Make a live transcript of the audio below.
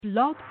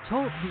Blog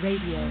Talk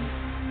Radio.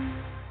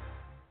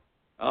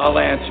 I'll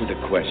answer the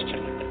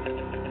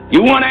question.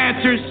 You want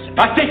answers?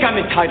 I think I'm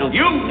entitled.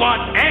 You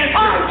want answers?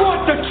 I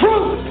want the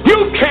truth!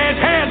 You can't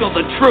handle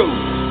the truth!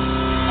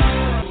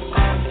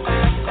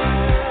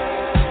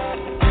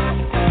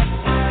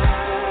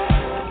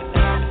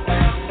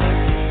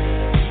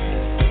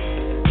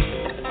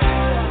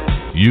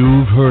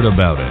 You've heard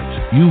about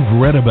it.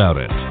 You've read about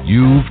it.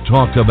 You've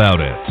talked about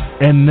it.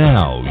 And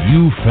now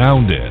you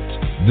found it.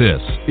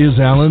 This is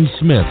Alan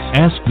Smith,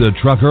 Ask the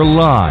Trucker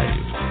Live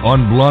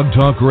on Blog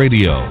Talk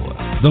Radio,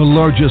 the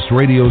largest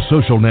radio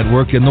social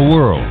network in the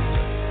world,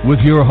 with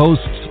your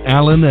hosts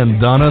Alan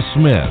and Donna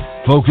Smith,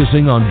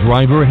 focusing on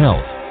driver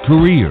health,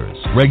 careers,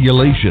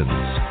 regulations,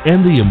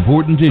 and the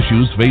important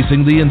issues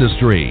facing the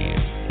industry.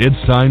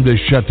 It's time to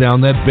shut down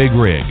that big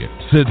rig,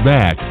 sit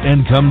back,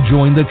 and come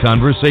join the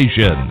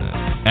conversation.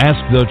 Ask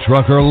the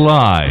Trucker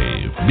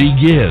Live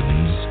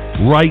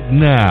begins right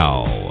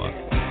now.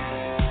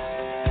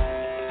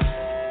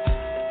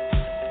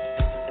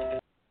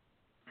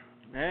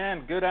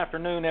 Good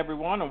afternoon,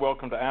 everyone, and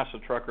welcome to Ask the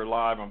Trucker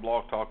Live on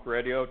Blog Talk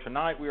Radio.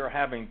 Tonight we are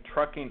having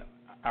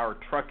our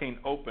Trucking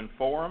Open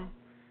Forum,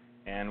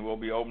 and we'll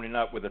be opening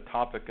up with the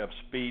topic of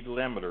speed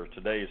limiters.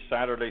 Today is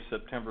Saturday,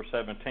 September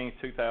 17,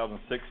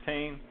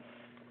 2016,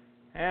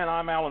 and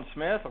I'm Alan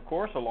Smith, of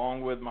course,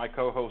 along with my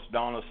co-host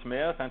Donna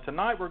Smith, and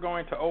tonight we're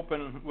going to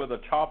open with a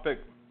topic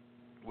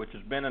which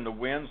has been in the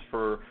winds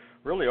for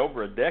really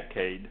over a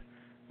decade,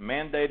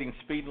 mandating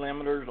speed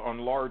limiters on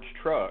large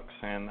trucks.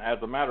 And as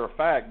a matter of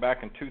fact,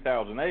 back in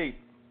 2008,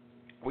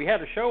 we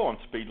had a show on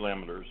speed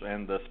limiters,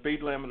 and the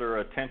speed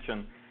limiter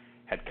attention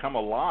had come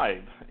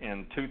alive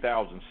in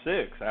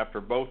 2006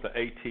 after both the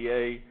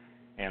ATA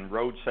and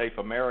Road Safe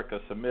America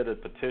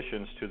submitted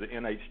petitions to the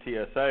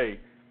NHTSA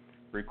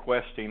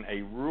requesting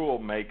a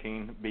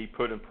rulemaking be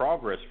put in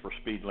progress for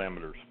speed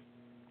limiters.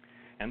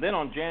 And then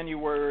on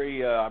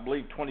January, I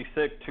believe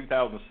 26,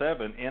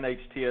 2007,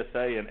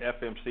 NHTSA and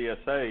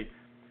FMCSA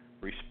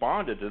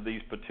responded to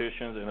these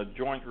petitions in a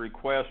joint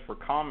request for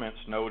comments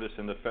notice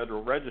in the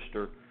Federal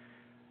Register,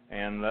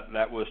 and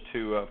that was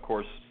to, of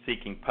course,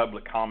 seeking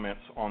public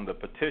comments on the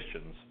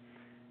petitions.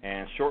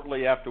 And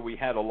shortly after, we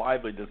had a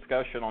lively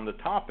discussion on the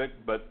topic,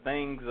 but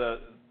things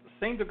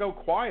seemed to go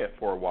quiet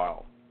for a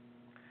while.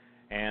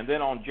 And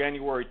then on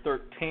January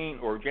 3rd,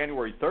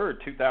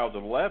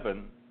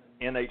 2011,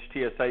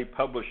 NHTSA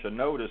published a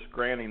notice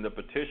granting the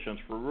petitions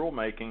for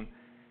rulemaking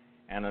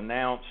and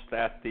announced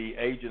that the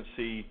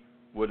agency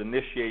would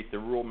initiate the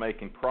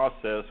rulemaking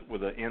process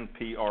with an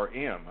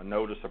NPRM, a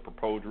Notice of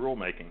Proposed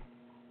Rulemaking.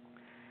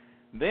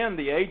 Then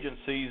the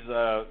agencies,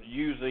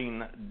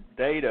 using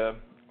data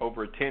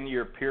over a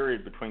 10-year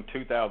period between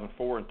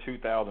 2004 and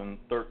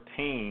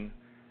 2013,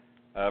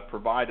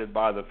 provided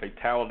by the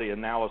Fatality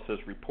Analysis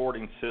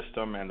Reporting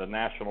System and the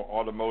National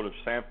Automotive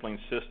Sampling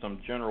System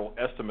General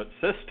Estimate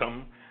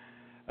System,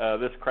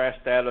 this crash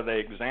data, they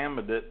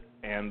examined it,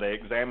 and they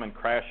examined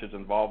crashes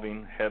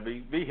involving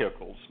heavy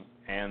vehicles.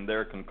 And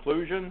their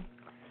conclusion,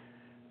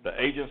 the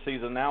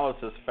agency's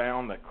analysis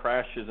found that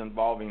crashes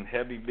involving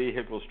heavy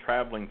vehicles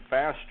traveling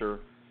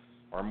faster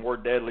are more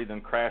deadly than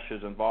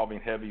crashes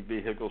involving heavy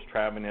vehicles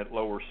traveling at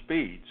lower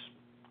speeds.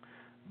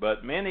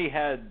 But many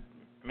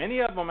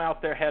of them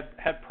out there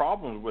had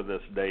problems with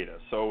this data.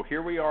 So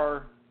here we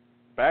are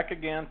back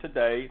again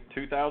today,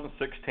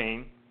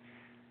 2016,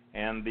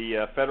 and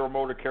the Federal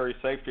Motor Carrier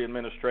Safety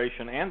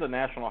Administration and the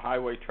National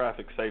Highway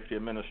Traffic Safety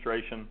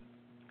Administration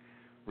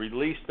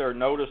released their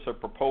Notice of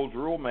Proposed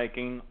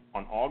Rulemaking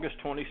on August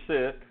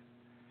 26th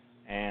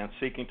and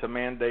seeking to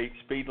mandate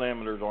speed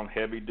limiters on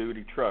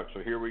heavy-duty trucks.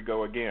 So here we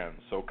go again.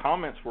 So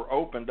comments were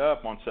opened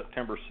up on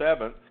September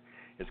 7th.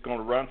 It's going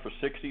to run for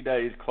 60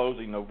 days,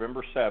 closing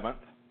November 7th.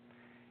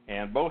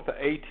 And both the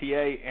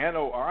ATA and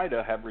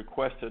OIDA have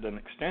requested an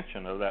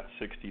extension of that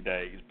 60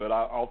 days. But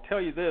I'll tell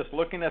you this,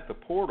 looking at the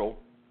portal,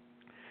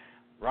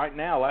 right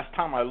now, last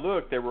time I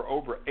looked, there were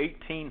over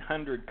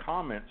 1,800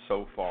 comments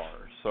so far.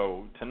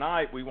 So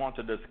tonight we want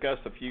to discuss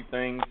a few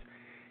things,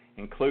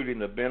 including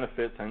the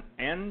benefits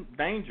and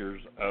dangers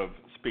of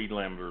speed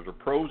limiters, or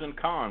pros and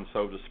cons,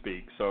 so to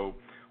speak. So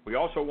we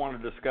also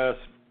want to discuss,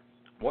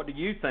 what do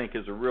you think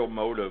is a real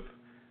motive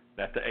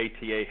that the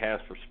ATA has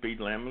for speed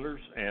limiters,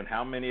 and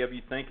how many of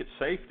you think it's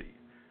safety?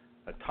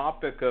 A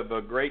topic of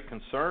a great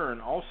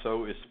concern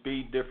also is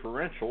speed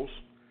differentials.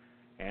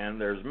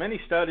 And there's many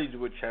studies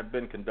which have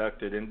been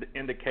conducted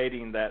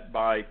indicating that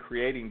by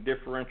creating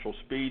differential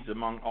speeds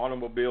among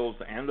automobiles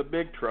and the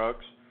big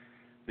trucks,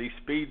 these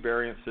speed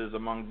variances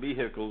among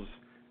vehicles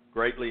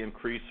greatly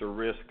increase the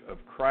risk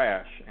of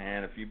crash.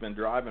 And if you've been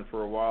driving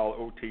for a while,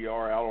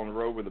 OTR, out on the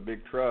road with the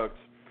big trucks,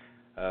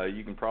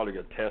 you can probably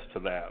attest to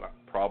that,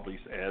 probably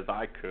as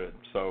I could.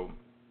 So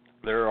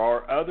there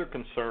are other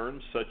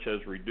concerns, such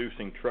as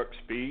reducing truck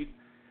speed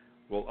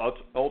will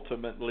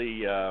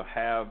ultimately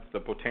have the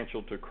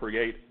potential to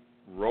create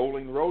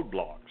rolling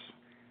roadblocks.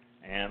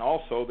 And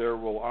also there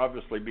will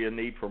obviously be a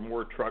need for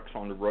more trucks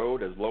on the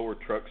road, as lower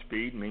truck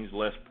speed means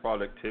less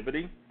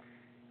productivity.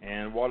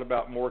 And what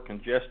about more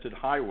congested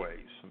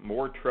highways?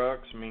 More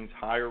trucks means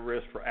higher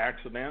risk for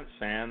accidents,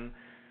 and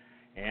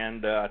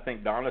I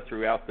think Donna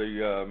threw out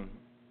the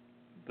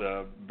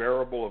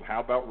variable of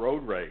how about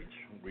road rage?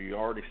 We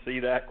already see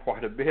that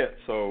quite a bit.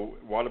 So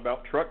what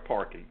about truck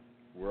parking?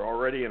 We're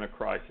already in a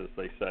crisis,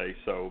 they say.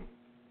 So,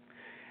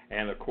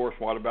 and of course,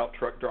 what about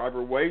truck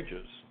driver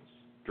wages?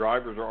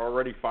 Drivers are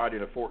already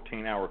fighting a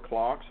 14-hour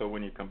clock. So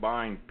when you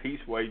combine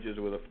piece wages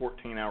with a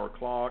 14-hour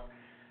clock,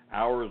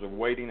 hours of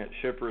waiting at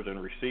shippers and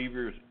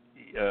receivers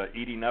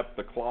eating up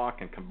the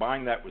clock, and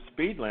combine that with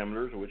speed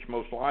limiters, which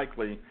most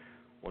likely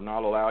will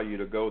not allow you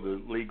to go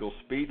the legal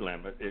speed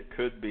limit, it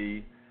could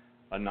be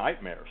a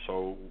nightmare.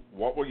 So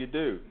what will you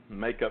do?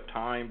 Make up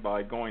time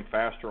by going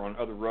faster on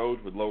other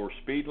roads with lower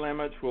speed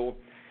limits? Well,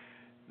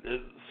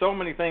 so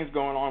many things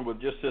going on with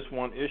just this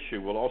one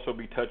issue. We'll also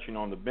be touching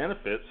on the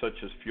benefits,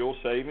 such as fuel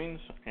savings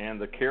and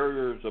the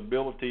carrier's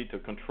ability to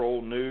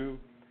control new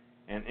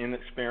and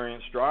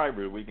inexperienced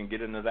drivers. We can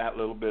get into that a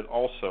little bit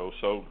also.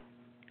 So,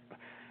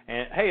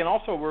 and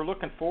also we're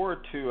looking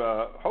forward to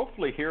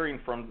hopefully hearing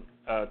from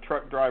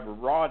truck driver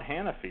Rod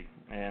Hannafy.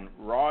 And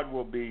Rod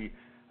will be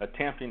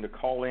attempting to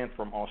call in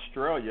from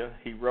Australia.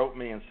 He wrote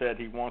me and said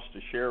he wants to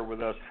share with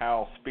us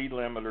how speed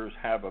limiters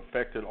have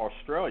affected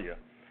Australia.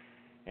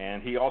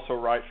 And he also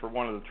writes for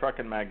one of the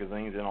trucking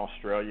magazines in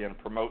Australia and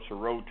promotes the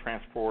road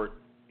transport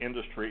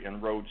industry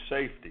and road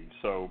safety.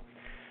 So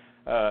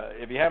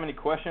if you have any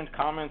questions,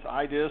 comments,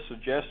 ideas,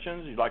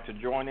 suggestions, you'd like to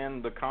join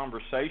in the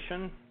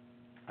conversation,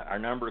 our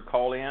number to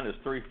call in is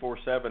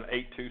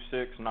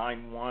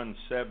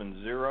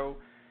 347-826-9170.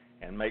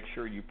 And make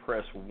sure you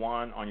press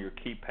 1 on your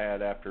keypad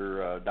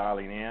after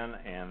dialing in,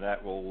 and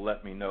that will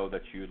let me know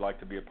that you'd like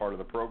to be a part of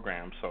the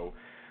program. So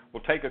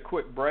we'll take a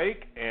quick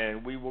break,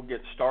 and we will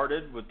get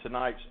started with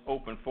tonight's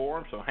open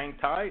forum. So hang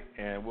tight,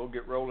 and we'll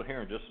get rolling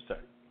here in just a sec.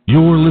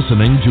 You're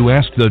listening to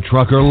Ask the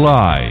Trucker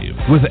Live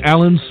with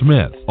Alan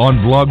Smith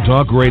on Blog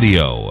Talk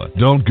Radio.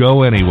 Don't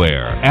go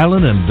anywhere.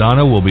 Alan and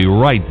Donna will be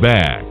right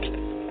back.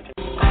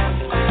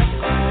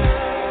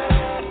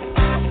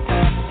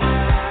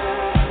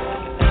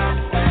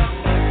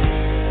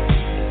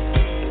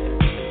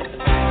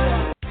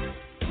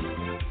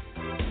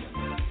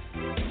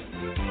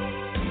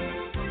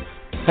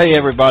 Hey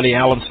everybody,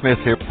 Alan Smith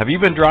here. Have you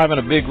been driving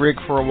a big rig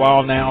for a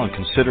while now and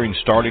considering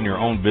starting your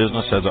own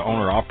business as an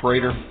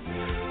owner-operator?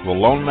 Well,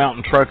 Lone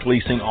Mountain Truck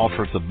Leasing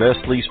offers the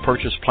best lease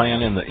purchase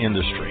plan in the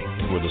industry.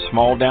 With a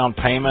small down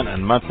payment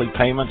and monthly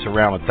payments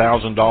around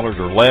 $1,000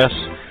 or less,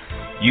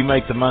 you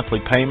make the monthly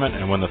payment,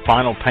 and when the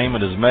final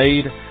payment is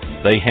made,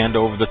 they hand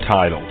over the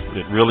title.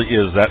 It really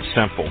is that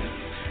simple.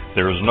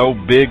 There is no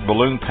big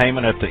balloon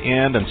payment at the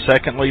end, and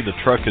secondly, the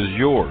truck is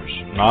yours,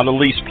 not a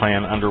lease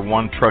plan under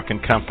one trucking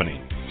company.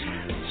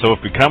 So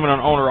if becoming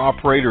an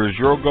owner-operator is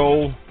your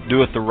goal,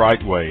 do it the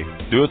right way.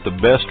 Do it the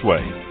best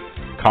way.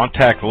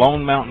 Contact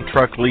Lone Mountain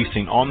Truck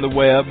Leasing on the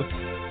web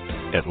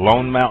at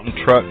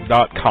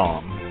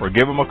lonemountaintruck.com or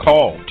give them a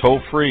call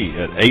toll-free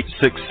at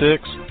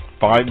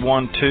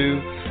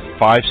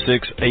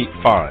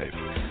 866-512-5685.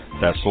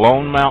 That's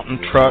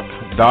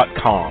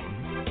lonemountaintruck.com.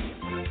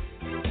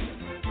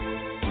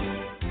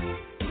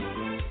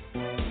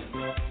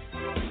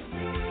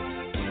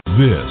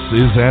 This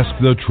is Ask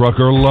the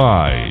Trucker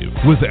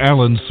Live with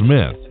Alan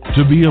Smith.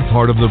 To be a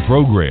part of the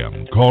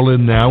program, call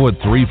in now at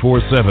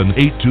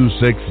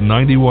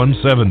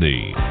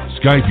 347-826-9170.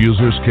 Skype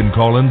users can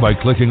call in by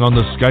clicking on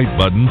the Skype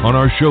button on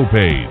our show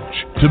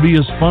page. To be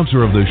a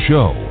sponsor of the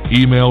show,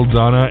 email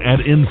Donna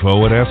at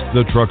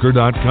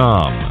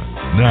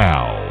info@askthetrucker.com.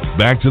 Now,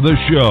 back to the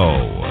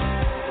show.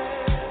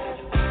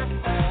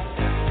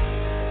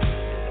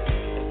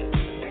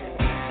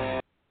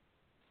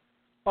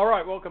 All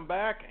right, welcome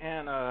back,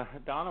 and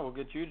Donna, we'll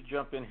get you to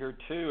jump in here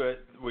too.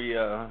 We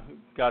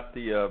got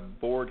the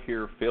board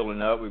here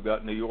filling up. We've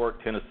got New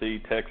York, Tennessee,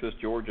 Texas,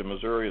 Georgia,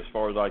 Missouri, as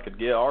far as I could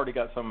get. I already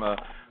got some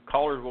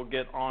callers we'll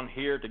get on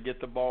here to get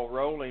the ball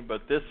rolling,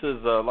 but this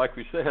is, like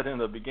we said in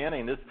the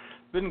beginning, this has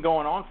been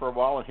going on for a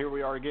while, and here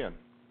we are again.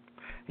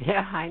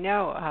 Yeah, I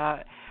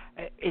know.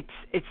 It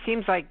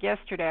seems like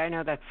yesterday. I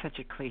know that's such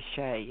a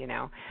cliche, you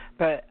know,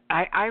 but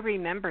I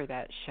remember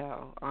that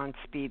show on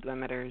speed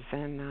limiters,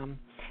 and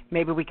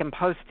maybe we can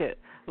post it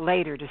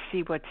later to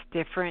see what's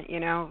different,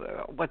 you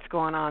know, what's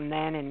going on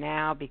then and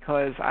now,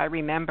 because I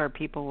remember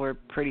people were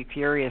pretty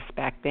furious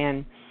back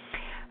then,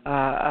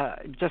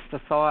 just the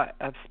thought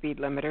of speed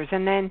limiters.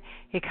 And then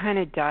it kind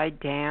of died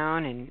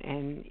down,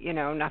 and you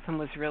know, nothing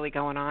was really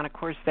going on. Of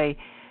course, they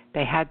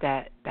had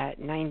that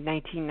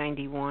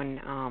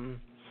 1991,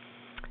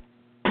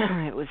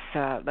 it was,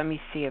 let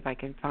me see if I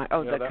can find,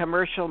 the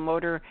commercial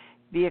motor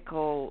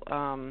vehicle...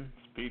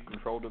 Speed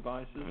control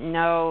devices?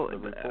 No. The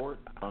report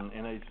on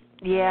NH?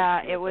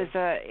 Yeah, it was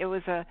the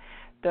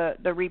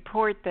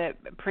report that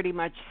pretty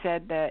much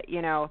said that,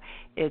 you know,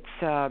 it's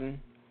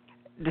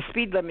the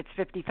speed limit's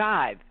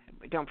 55.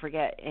 Don't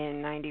forget, in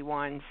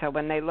 91. So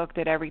when they looked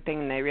at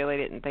everything, they really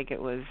didn't think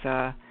it was,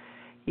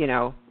 you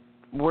know,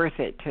 worth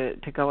it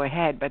to go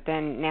ahead. But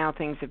then now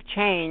things have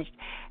changed,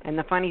 and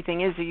the funny thing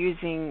is they're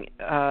using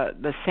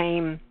the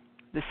same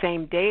the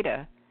same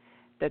data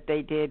that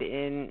they did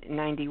in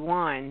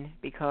 '91,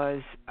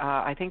 because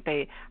I think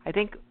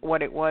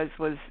what it was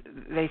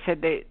they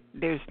said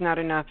there's not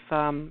enough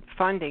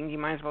funding. You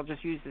might as well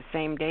just use the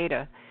same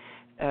data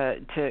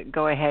to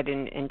go ahead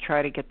and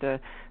try to get the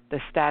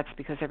stats,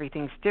 because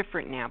everything's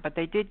different now. But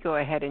they did go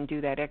ahead and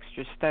do that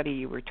extra study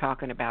you were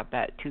talking about,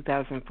 that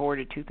 2004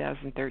 to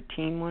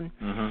 2013 one.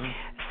 Mm-hmm.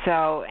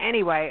 So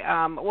anyway,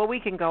 well, we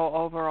can go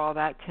over all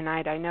that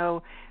tonight. I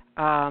know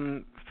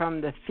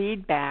from the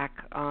feedback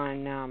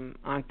on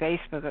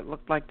Facebook, it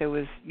looked like there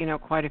was,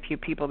 quite a few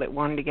people that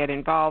wanted to get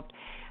involved.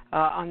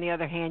 On the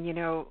other hand,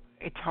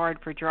 it's hard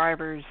for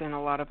drivers, and a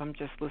lot of them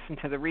just listen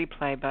to the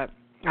replay. But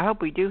I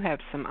hope we do have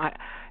some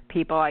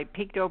people. I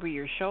peeked over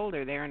your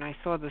shoulder there, and I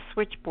saw the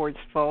switchboards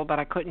full, but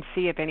I couldn't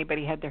see if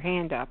anybody had their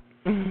hand up.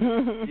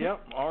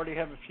 Yep, already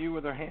have a few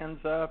with their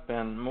hands up,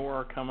 and more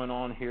are coming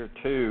on here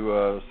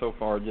too. So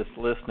far, just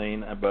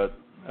listening. But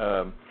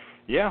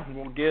yeah,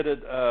 we'll get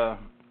it.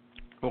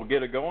 We'll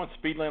get it going.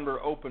 Speed Limiter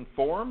Open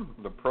Forum,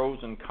 the pros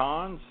and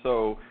cons.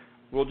 So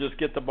we'll just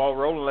get the ball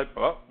rolling.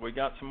 We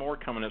got some more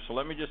coming in. So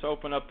let me just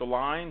open up the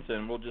lines,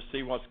 and we'll just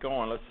see what's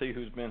going. Let's see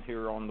who's been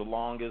here on the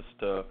longest.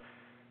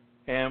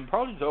 And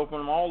probably just open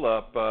them all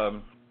up.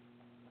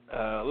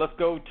 Let's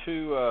go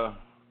to,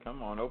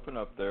 come on, open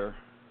up there.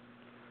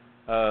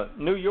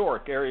 New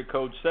York, area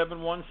code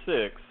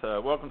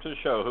 716. Welcome to the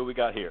show. Who we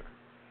got here?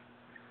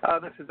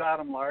 This is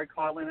Adam Larry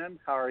calling in.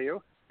 How are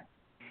you?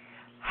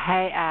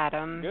 Hey,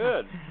 Adam.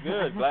 Good.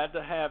 Glad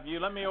to have you.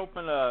 Let me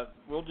open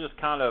we'll just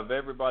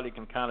everybody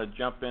can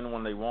jump in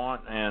when they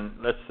want. And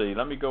let's see,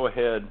 let me go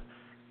ahead,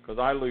 because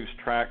I lose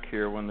track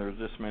here when there's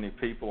this many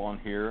people on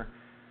here.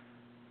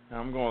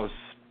 I'm going to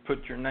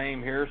put your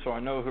name here so I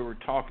know who we're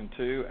talking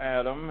to,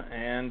 Adam.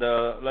 And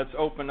let's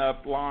open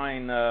up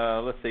line,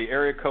 let's see,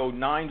 area code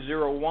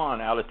 901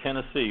 out of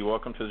Tennessee.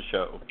 Welcome to the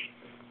show.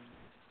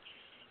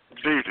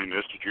 Good evening,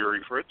 Mr.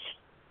 Jerry Fritz.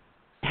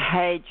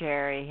 Hey,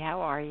 Jerry, how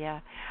are you?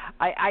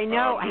 I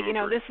know,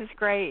 this is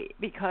great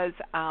because,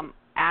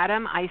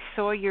 Adam, I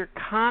saw your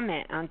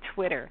comment on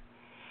Twitter,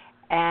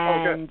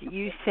 and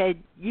you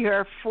said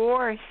you're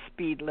for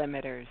speed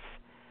limiters.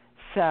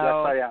 So,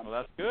 yes, I am. Well,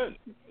 that's good.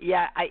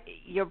 Yeah,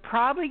 you're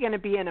probably going to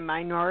be in a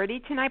minority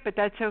tonight, but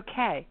that's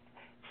okay.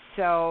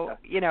 So,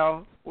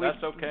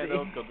 that's okay,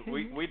 though, because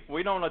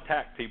we don't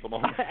attack people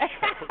on the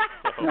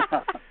show. So.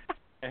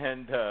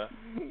 And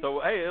so,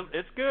 hey,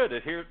 it's good.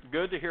 It's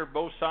good to hear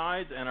both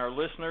sides and our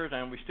listeners,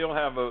 and we still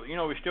have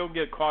we still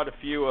get quite a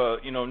few,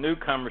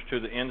 newcomers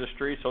to the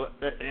industry. So,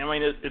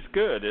 it's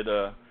good. It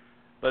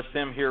lets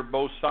them hear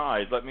both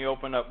sides. Let me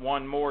open up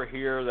one more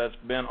here that's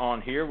been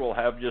on here. We'll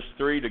have just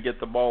 3 to get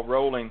the ball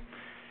rolling.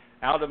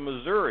 Out of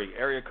Missouri,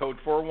 area code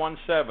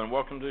 417.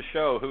 Welcome to the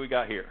show. Who we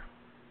got here?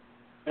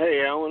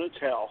 Hey, Alan, it's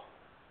Hal.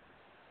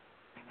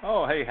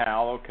 Oh, hey,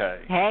 Hal. Okay.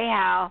 Hey,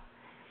 Hal.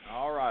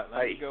 All right,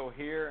 let me go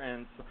here.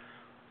 And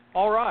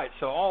all right,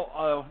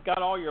 so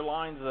got all your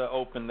lines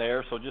open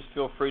there, so just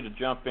feel free to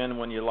jump in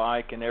when you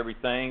like and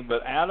everything.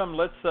 But Adam,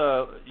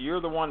 you're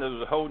the one that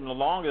was holding the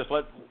longest.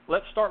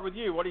 Let's start with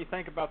you. What do you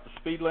think about the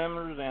speed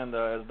limiters?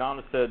 And as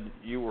Donna said,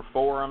 you were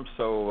for them.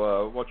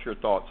 So what's your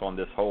thoughts on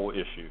this whole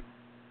issue?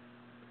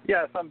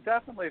 Yes, I'm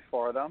definitely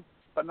for them,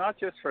 but not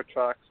just for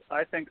trucks.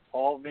 I think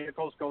all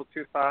vehicles go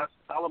too fast.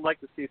 I would like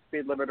to see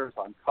speed limiters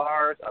on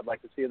cars. I'd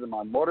like to see them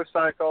on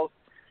motorcycles.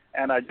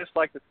 And I'd just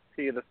like to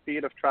see the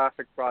speed of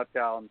traffic brought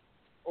down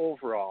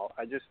overall.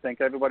 I just think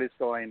everybody's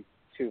going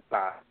too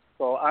fast.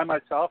 So I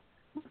myself,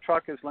 my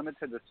truck is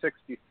limited to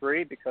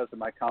 63 because of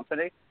my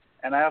company,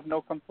 and I have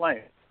no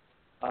complaints.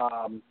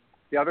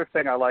 The other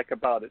thing I like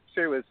about it,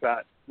 too, is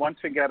that once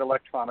we get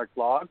electronic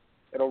logs,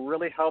 it'll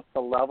really help to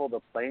level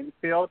the playing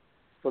field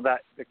so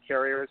that the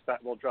carriers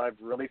that will drive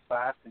really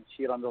fast and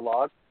cheat on the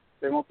logs,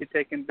 they won't be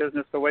taking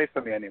business away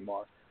from me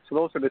anymore. So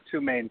those are the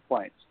 2 main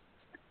points.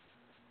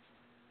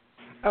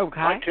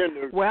 Okay.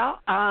 Well,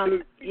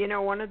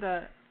 one of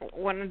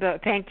the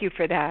thank you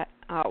for that.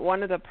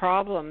 One of the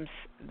problems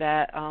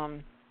that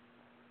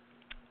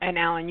and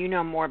Alan, you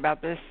know more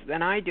about this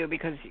than I do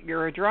because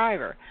you're a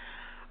driver.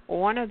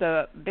 One of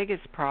the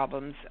biggest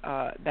problems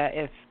that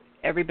if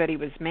everybody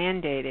was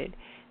mandated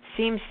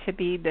seems to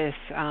be this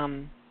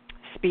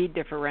speed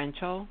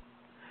differential.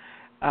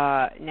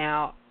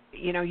 Now,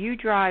 you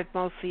drive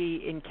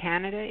mostly in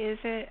Canada, is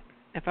it?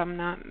 If I'm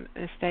not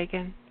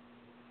mistaken.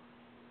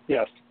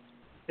 Yes.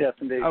 Yes,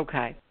 indeed.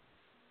 Okay.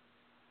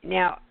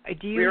 Now,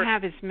 do you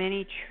have as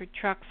many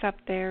trucks up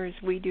there as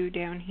we do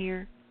down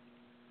here?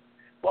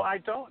 Well, I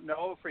don't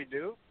know if we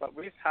do, but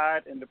we've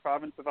had in the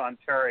province of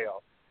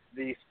Ontario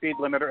the speed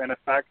limiter in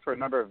effect for a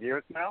number of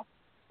years now.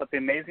 But the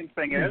amazing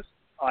thing is,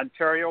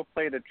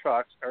 Ontario-plated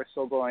trucks are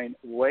still going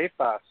way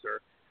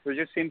faster. There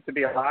just seems to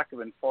be a lack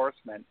of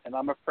enforcement, and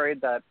I'm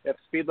afraid that if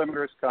speed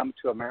limiters come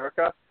to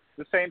America,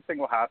 the same thing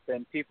will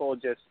happen. People will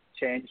just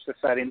change the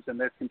settings in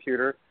their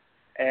computer,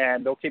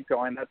 and they'll keep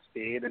going that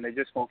speed, and they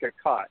just won't get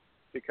caught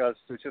because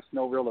there's just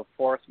no real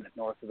enforcement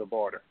north of the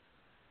border.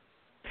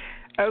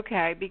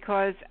 Okay,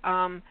 because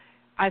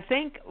I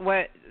think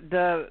what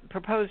the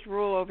proposed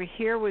rule over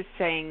here was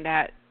saying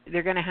that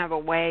they're going to have a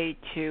way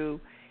to,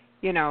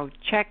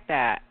 check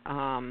that.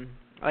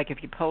 Like if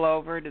you pull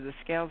over to the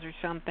scales or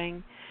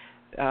something,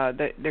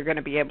 they're going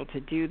to be able to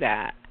do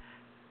that.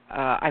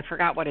 I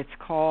forgot what it's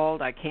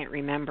called. I can't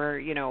remember.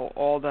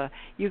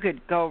 You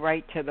could go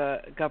right to the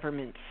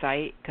government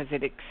site because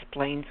it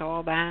explains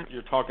all that.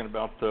 You're talking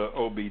about the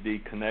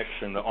OBD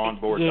connection, the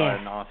onboard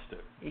diagnostic.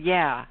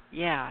 Yeah.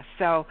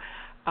 So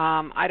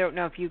I don't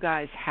know if you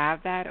guys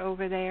have that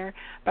over there,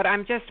 but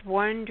I'm just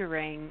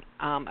wondering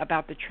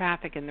about the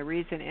traffic, and the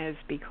reason is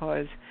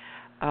because,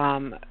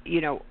 how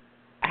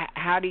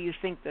do you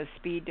think the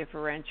speed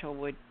differential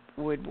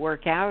would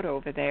work out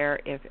over there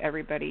if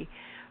everybody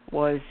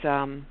was,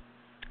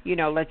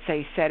 let's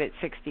say set at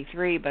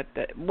 63, but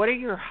what are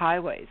your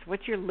highways?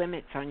 What's your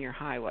limits on your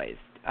highways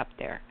up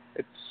there?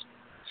 It's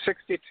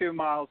 62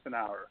 miles an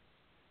hour.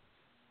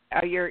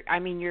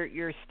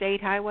 Your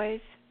state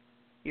highways?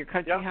 Your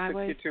country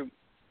highways? 62.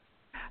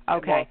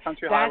 Okay. Well,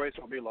 country highways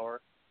will be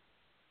lower.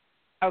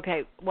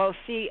 Okay. Well,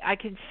 see, I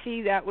can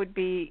see that would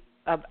be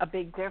a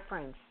big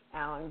difference,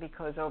 Alan,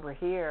 because over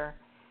here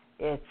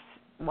it's,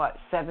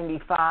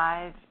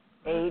 75,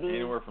 80?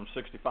 Anywhere from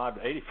 65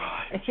 to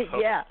 85. So.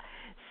 Yeah.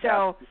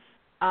 So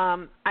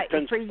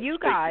for you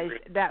guys,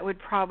 that would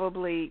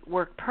probably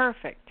work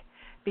perfect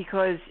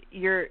because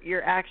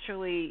you're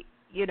actually,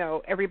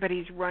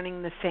 everybody's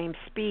running the same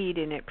speed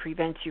and it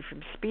prevents you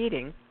from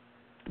speeding,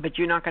 but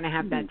you're not going to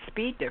have that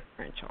speed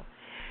differential.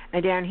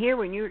 And down here,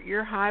 when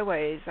your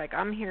highways, like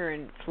I'm here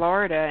in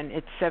Florida and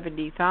it's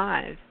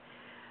 75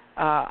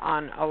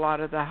 on a lot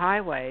of the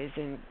highways.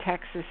 In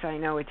Texas, I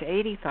know it's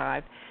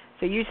 85.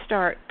 So you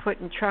start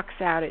putting trucks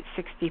out at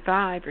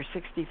 65 or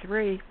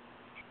 63,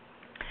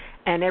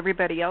 and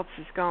everybody else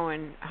is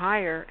going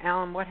higher.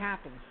 Alan, what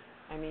happens?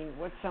 I mean,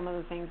 what's some of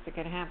the things that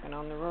could happen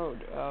on the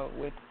road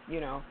with, you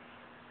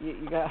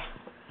got...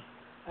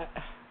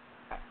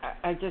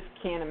 I just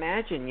can't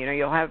imagine.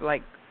 You'll have,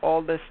 like,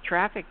 all this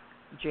traffic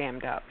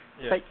jammed up.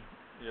 Yeah, but,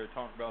 you're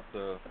talking about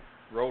the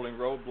rolling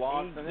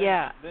roadblocks. And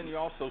then you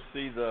also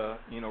see the,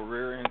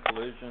 rear-end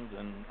collisions.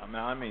 And,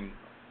 I mean,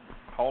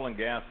 hauling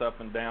gas up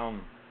and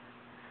down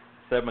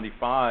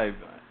 75,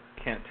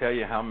 can't tell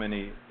you how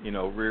many,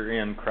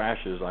 rear-end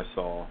crashes I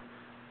saw,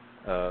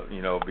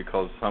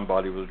 because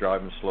somebody was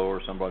driving slow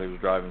or somebody was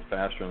driving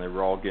faster, and they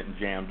were all getting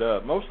jammed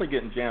up, mostly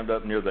getting jammed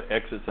up near the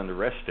exits and the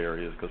rest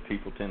areas because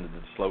people tended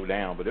to slow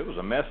down. But it was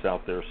a mess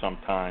out there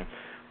sometime.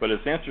 But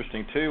it's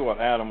interesting, too, what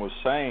Adam was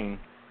saying,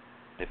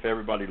 if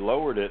everybody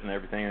lowered it and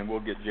everything, and we'll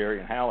get Jerry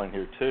and Hal in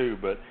here, too,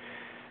 but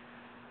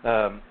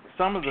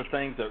some of the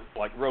things that,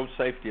 like Road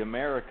Safety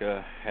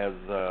America has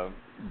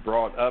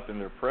brought up in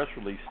their press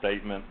release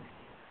statement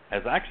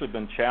has actually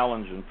been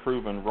challenged and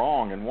proven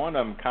wrong, and one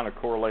of them kind of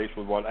correlates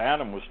with what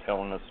Adam was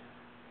telling us,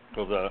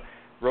 because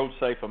Road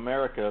Safe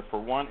America,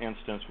 for one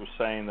instance, was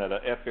saying that a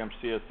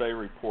FMCSA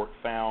report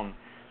found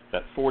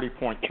that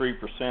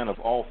 40.3% of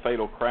all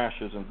fatal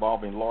crashes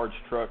involving large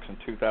trucks in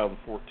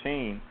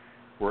 2014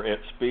 were at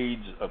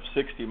speeds of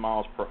 60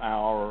 miles per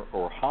hour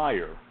or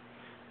higher.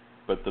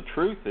 But the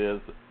truth is,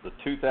 the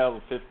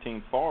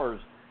 2015 FARS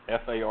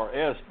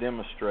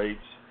demonstrates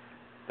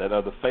that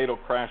of the fatal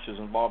crashes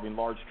involving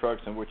large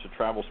trucks in which the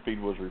travel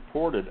speed was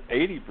reported,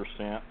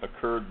 80%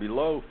 occurred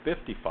below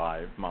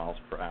 55 miles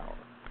per hour.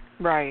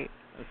 Right.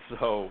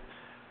 So,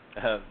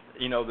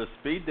 the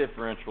speed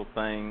differential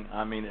thing,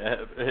 I mean,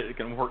 it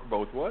can work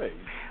both ways.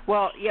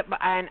 Well, yeah,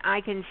 and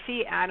I can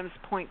see Adam's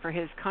point for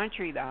his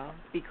country, though,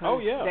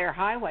 because their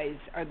highways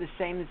are the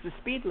same as the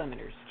speed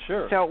limiters.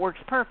 Sure. So it works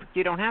perfect.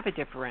 You don't have a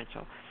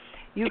differential.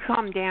 You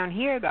come down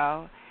here,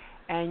 though,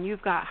 and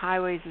you've got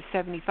highways of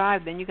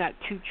 75, then you got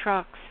two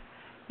trucks,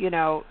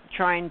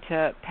 trying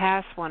to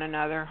pass one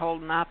another,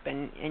 holding up,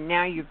 and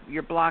now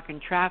you're blocking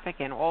traffic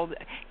and all.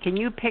 Can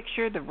you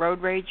picture the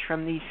road rage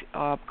from these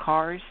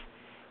cars?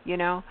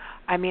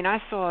 I mean,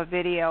 I saw a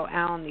video,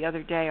 Alan, the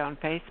other day on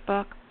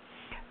Facebook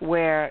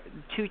where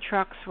two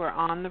trucks were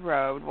on the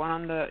road, one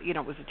on the,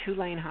 it was a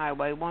 2-lane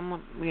highway,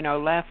 one,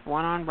 left,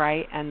 one on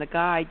right, and the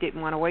guy didn't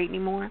want to wait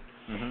anymore.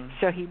 Mm-hmm.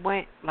 So he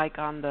went, like,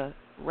 on the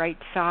right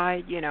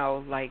side,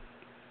 like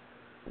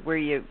where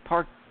you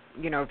park,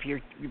 if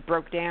you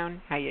broke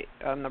down, how you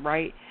on the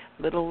right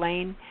little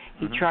lane,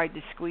 he tried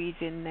to squeeze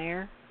in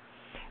there,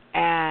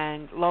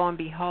 and lo and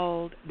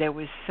behold, there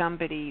was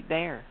somebody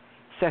there.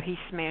 So he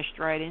smashed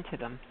right into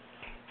them.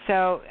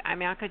 So, I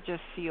mean, I could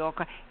just see all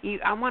kinds.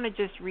 I want to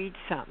just read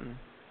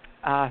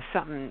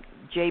something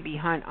J.B.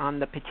 Hunt on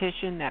the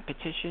petition,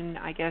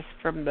 I guess,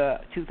 from the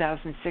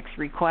 2006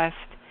 request.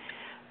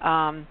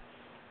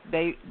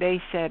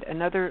 They said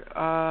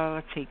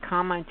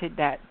commented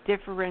that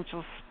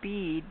differential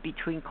speed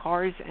between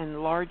cars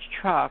and large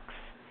trucks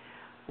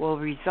will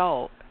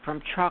result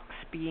from trucks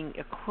being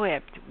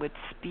equipped with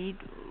speed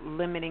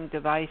limiting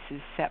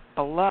devices set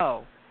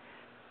below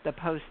the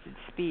posted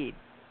speed,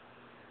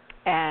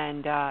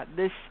 and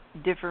this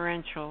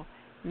differential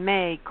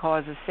may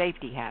cause a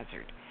safety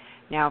hazard.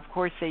 Now, of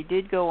course, they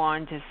did go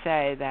on to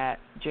say that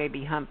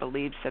J.B. Hunt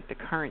believes that the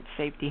current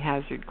safety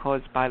hazard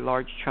caused by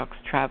large trucks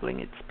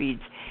traveling at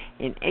speeds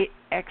in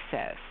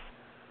excess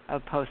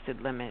of posted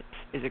limits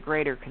is a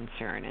greater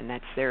concern, and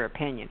that's their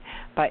opinion.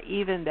 But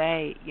even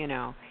they,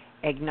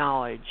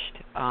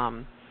 acknowledged.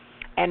 And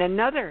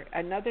another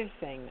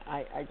thing,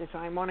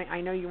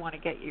 I know you want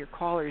to get your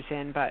callers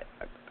in, but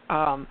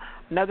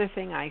another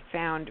thing I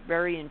found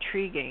very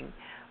intriguing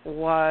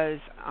was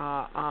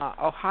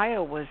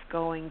Ohio was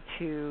going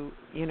to,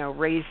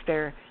 raise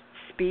their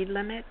speed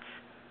limits,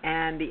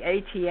 and the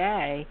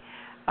ATA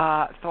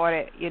thought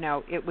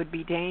it would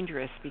be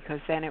dangerous because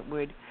then it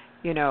would,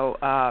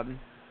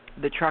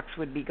 the trucks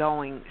would be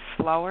going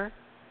slower,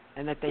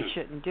 and that they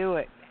shouldn't do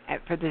it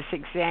for this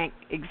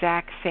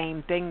exact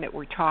same thing that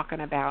we're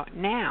talking about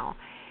now.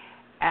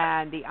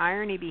 And the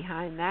irony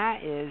behind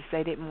that is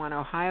they didn't want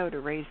Ohio to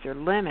raise their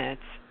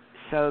limits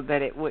so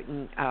that it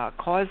wouldn't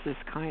cause this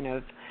kind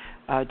of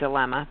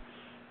dilemma,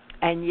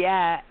 and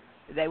yet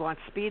they want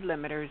speed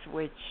limiters,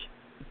 which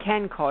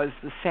can cause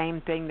the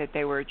same thing that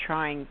they were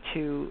trying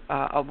to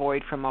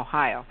avoid from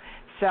Ohio.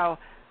 So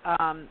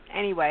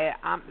anyway,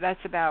 that's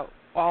about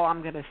all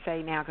I'm going to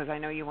say now, because I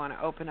know you want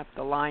to open up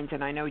the lines,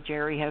 and I know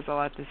Jerry has a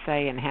lot to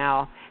say, and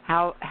Hal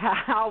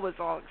was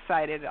all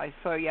excited. I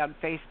saw you on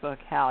Facebook,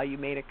 Hal. You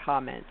made a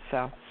comment,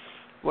 so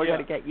we're going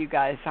to get you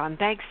guys on.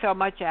 Thanks so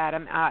much,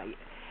 Adam.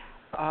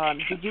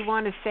 Did you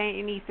want to say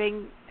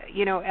anything,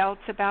 else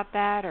about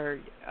that,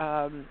 or?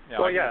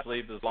 Just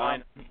leave the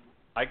line.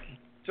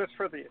 Just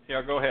for the.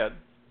 Yeah, go ahead.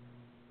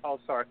 Oh,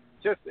 sorry.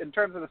 Just in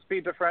terms of the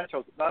speed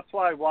differentials, that's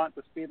why I want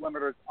the speed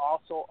limiters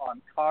also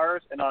on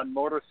cars and on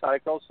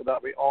motorcycles, so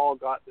that we all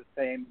got the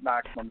same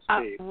maximum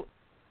speed.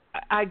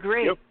 I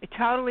agree. Yep. I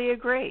totally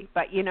agree.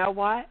 But you know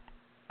what?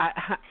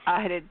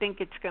 I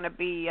think it's going to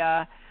be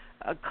a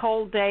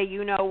cold day,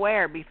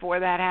 where, before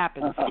that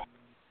happens.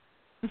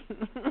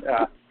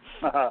 Yeah.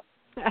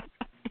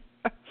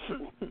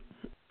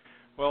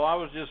 Well, I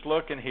was just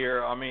looking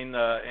here. I mean,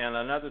 and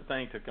another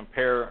thing to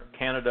compare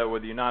Canada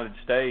with the United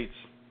States.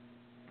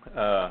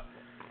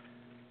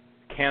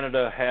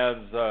 Canada has,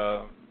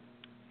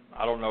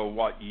 I don't know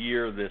what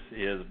year this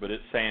is, but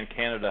it's saying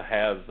Canada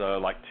has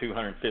like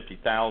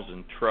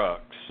 250,000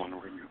 trucks.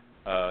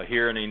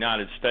 Here in the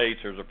United States,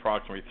 there's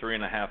approximately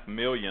 3.5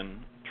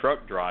 million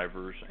truck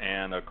drivers,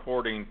 and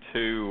according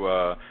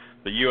to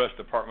the U.S.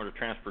 Department of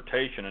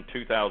Transportation in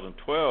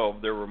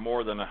 2012, there were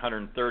more than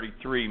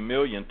 133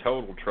 million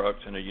total trucks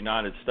in the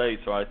United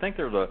States. So I think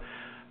there's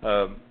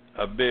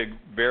a big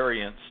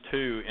variance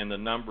too in the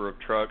number of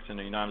trucks in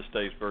the United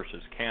States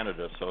versus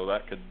Canada, so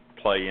that could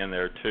play in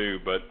there too.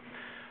 But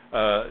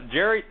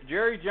Jerry,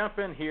 jump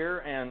in here,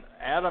 and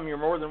Adam, you're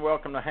more than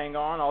welcome to hang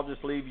on. I'll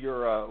just leave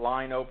your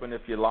line open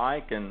if you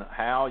like, and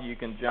Hal, you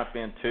can jump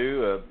in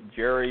too.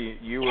 Jerry,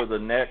 you were the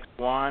next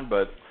one,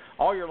 but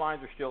all your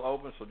lines are still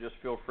open, so just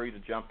feel free to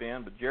jump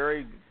in. But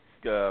Jerry,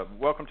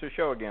 welcome to the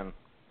show again.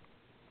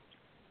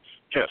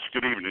 Yes,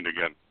 good evening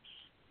again.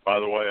 By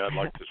the way, I'd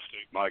like to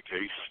state my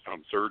case.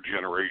 I'm third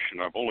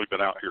generation. I've only been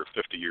out here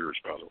 50 years,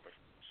 by the way.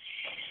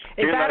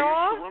 Is that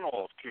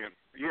all?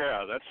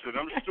 Yeah, that's it.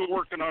 I'm still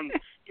working on,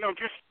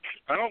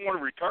 I don't want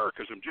to retire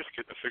because I'm just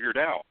getting it figured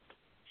out.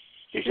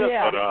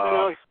 Yeah. But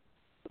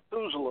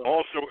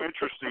also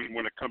interesting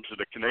when it comes to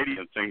the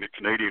Canadian thing, the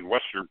Canadian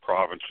Western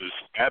provinces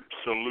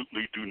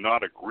absolutely do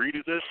not agree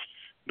to this,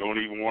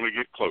 don't even want to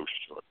get close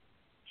to it.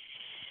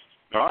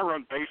 Now, I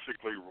run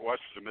basically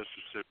west of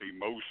Mississippi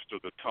most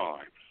of the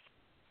time.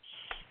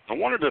 And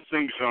one of the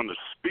things on the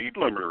speed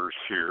limiters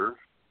here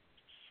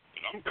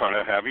that I'm kind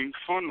of having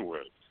fun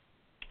with,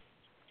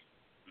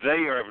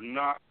 they are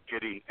not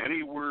getting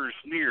anywhere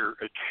near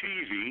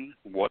achieving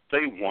what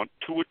they want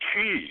to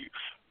achieve.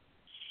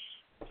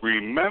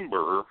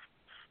 Remember,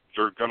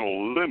 they're going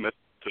to limit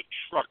the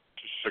truck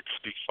to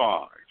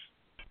 65.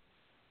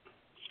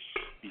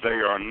 They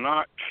are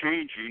not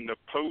changing the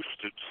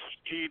posted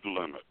speed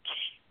limits.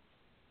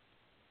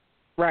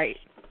 Right.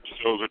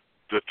 So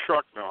the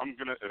truck, now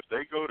if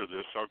they go to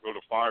this, I'll go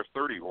to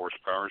 530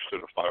 horsepower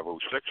instead of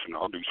 506, and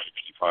I'll do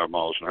 65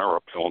 miles an hour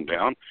uphill and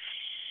down,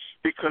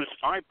 because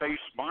I base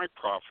my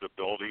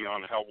profitability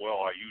on how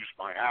well I use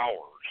my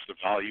hours, the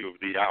value of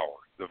the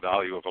hour, the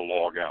value of a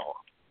log hour.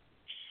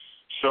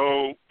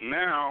 So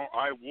now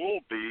I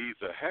will be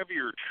the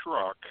heavier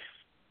truck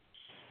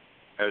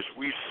as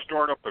we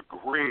start up a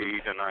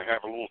grade, and I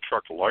have a little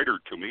truck lighter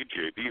to me,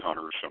 JB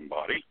Hunter or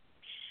somebody.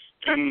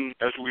 And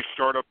as we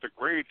start up the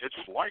grade,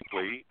 it's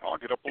likely I'll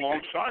get up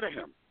alongside of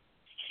him.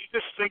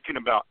 Just thinking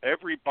about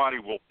everybody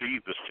will be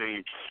the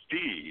same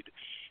speed,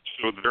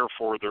 so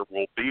therefore there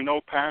will be no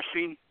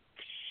passing.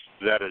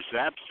 That is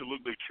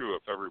absolutely true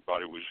if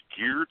everybody was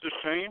geared the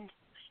same,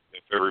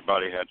 if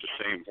everybody had the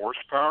same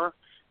horsepower,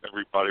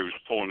 everybody was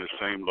pulling the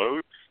same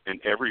load, and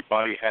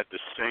everybody had the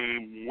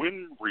same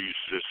wind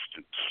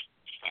resistance.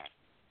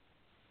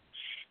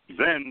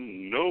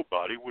 Then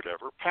nobody would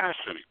ever pass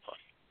anybody.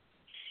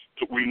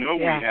 But we know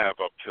we have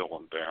uphill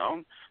and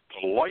down.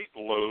 The light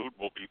load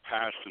will be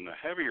passing the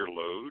heavier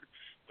load.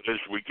 But as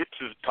we get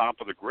to the top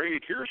of the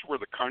grade, here's where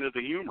the kind of the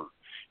humor.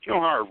 You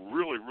know how I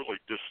really, really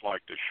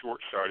dislike the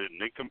short-sighted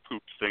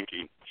nincompoop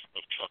thinking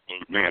of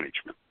truckload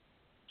management.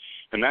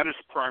 And that is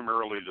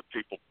primarily the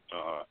people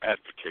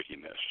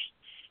advocating this.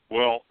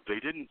 Well, they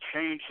didn't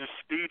change the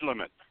speed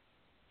limit.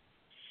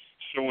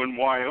 So in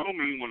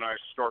Wyoming, when I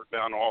start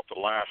down off the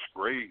last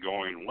grade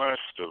going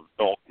west of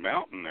Elk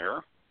Mountain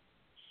there,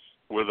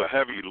 with a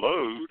heavy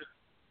load,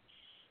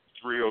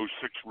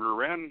 306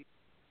 rear end,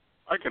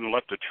 I can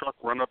let the truck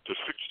run up to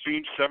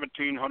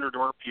 1,700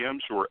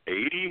 RPMs or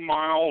 80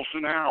 miles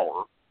an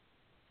hour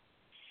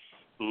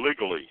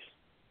legally.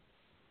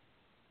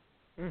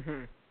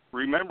 Mhm.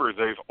 Remember,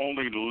 they've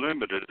only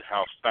limited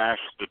how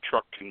fast the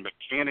truck can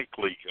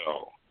mechanically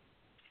go.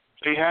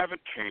 They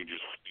haven't changed the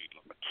speed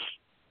limits.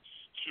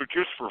 So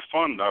just for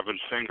fun, I've been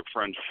saying to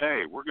friends,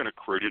 hey, we're going to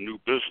create a new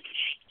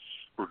business.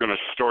 We're going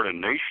to start a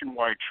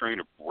nationwide chain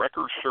of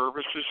wrecker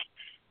services,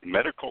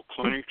 medical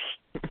clinics,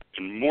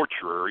 and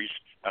mortuaries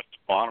at the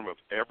bottom of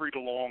every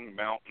long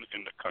mountain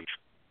in the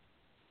country.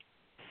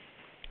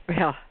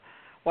 Yeah.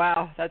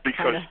 Wow, that's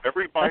kind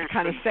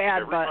of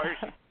sad, but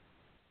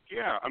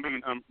yeah, I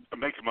mean, I'm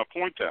making my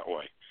point that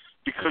way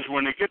because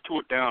when they get to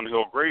a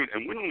downhill grade,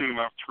 and we don't even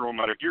have to throw them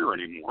out of gear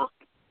anymore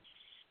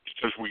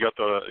because we got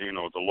the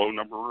low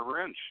number of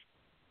rear ends.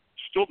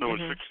 Still doing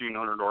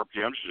 1,600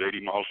 RPMs is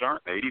 80 miles an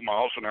hour. 80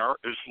 miles an hour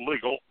is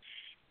legal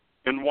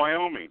in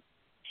Wyoming.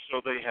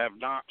 So they have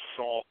not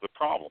solved the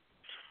problem.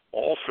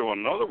 Also,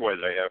 another way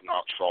they have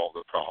not solved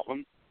the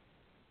problem,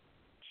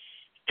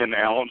 and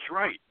Alan's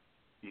right,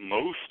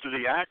 most of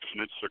the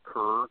accidents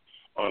occur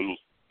on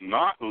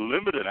not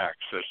limited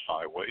access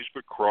highways,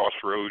 but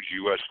crossroads,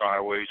 U.S.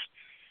 highways,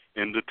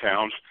 into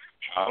towns.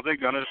 How are they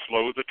going to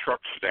slow the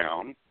trucks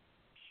down?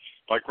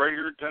 Like right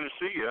here in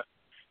Tennessee,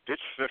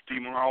 it's 50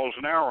 miles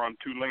an hour on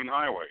two-lane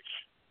highways.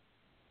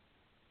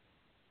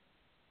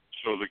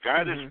 So the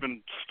guy that's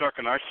been stuck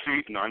in my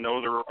seat, and I know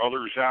there are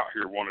others out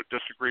here who want to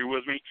disagree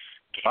with me,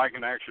 but I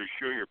can actually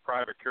show you a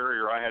private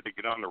carrier I had to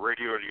get on the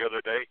radio the other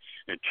day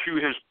and chew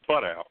his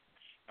butt out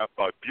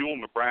by Buell,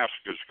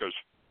 Nebraska, because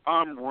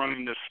I'm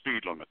running the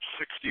speed limit,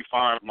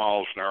 65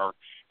 miles an hour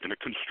in a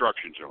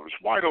construction zone.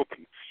 It's wide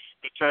open.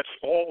 But that's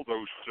all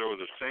those, so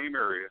the same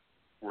area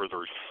where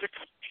there's 6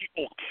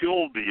 people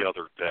killed the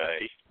other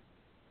day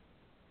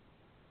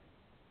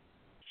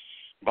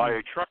by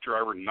a truck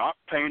driver not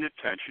paying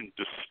attention,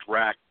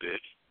 distracted,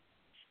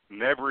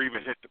 never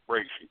even hit the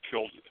brakes, and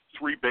killed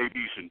 3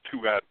 babies and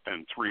 3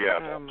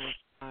 adults. Oh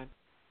my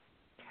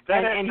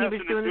God! And he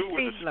was doing the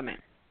speed limit,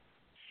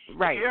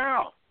 right?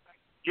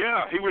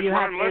 Yeah, he was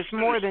running less than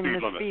the speed limit.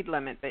 There's more than the speed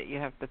limit that you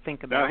have to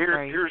think about. Now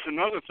right? Here's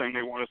another thing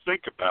they want to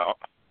think about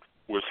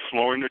with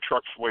slowing the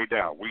trucks way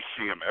down. We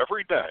see him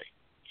every day.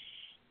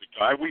 The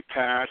guy we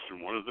pass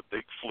in one of the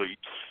big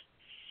fleets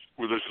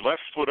with his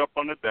left foot up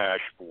on the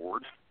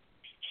dashboard.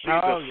 See,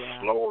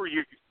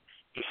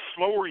 the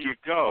slower you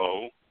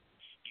go,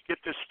 you get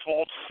this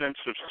false sense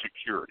of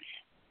security.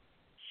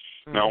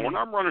 Now, when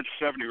I'm running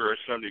 70 or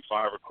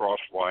 75 across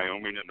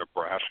Wyoming and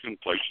Nebraska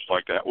and places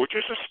like that, which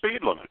is a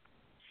speed limit,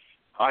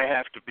 I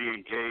have to be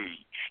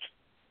engaged.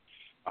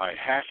 I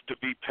have to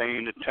be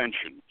paying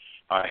attention.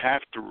 I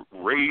have to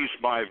raise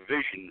my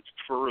vision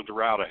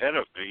further out ahead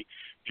of me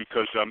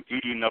because I'm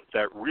eating up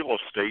that real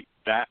estate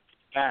that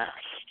fast.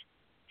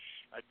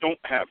 I don't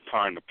have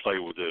time to play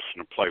with this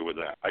and to play with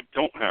that. I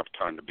don't have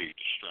time to be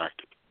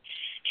distracted.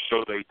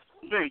 So they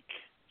think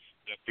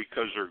that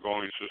because they're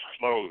going so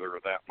slow, they're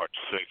that much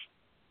safer.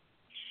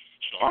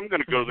 So I'm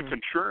going to go the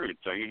contrarian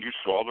thing, and you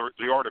saw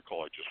the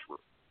article I just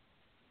wrote.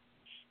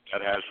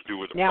 That has to do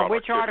with the now,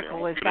 which productivity.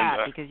 article is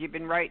that? Because you've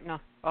been writing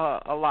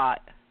a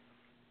lot.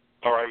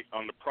 All right,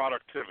 on the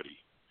productivity.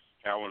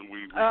 Now, when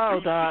we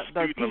the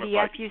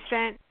PDF you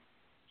sent?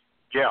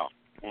 Yeah.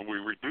 When we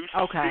reduce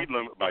the speed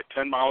limit by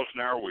 10 miles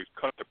an hour, we've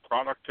cut the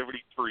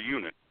productivity per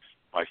unit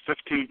by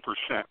 15%.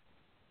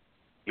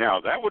 Now,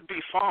 that would be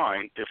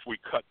fine if we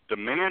cut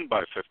demand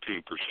by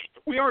 15%.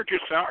 But we aren't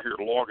just out here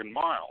logging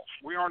miles.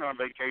 We aren't on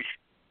vacation.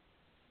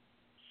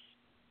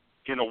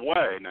 In a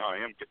way, now I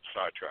am getting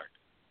sidetracked.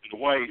 In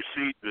a way,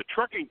 see, the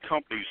trucking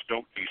companies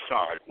don't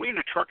decide. We in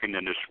the trucking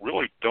industry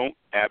really don't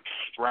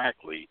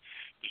abstractly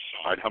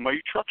decide how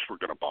many trucks we're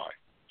going to buy.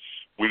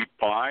 We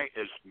buy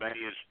as many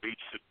as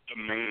meets the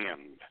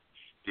demand.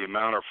 The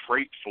amount of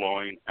freight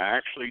flowing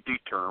actually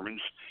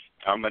determines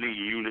how many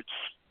units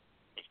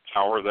of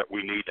power that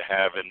we need to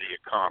have in the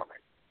economy.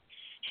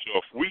 So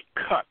if we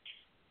cut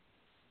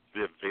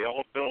the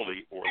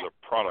availability or the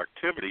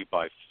productivity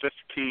by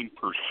 15%,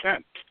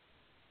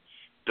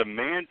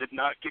 demand did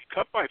not get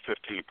cut by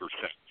 15%.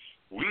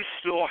 We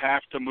still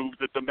have to move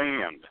the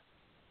demand.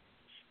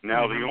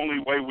 Now, the only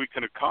way we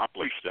can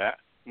accomplish that,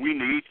 we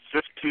need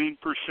 15%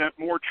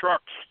 more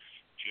trucks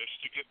just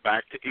to get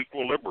back to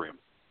equilibrium.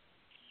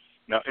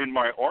 Now, in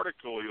my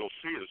article, you'll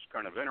see it's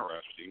kind of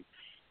interesting.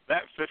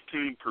 That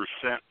 15%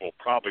 will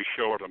probably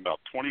show it in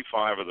about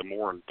 25 of the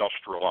more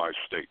industrialized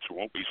states. It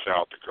won't be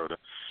South Dakota,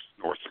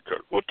 North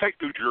Dakota. We'll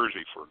take New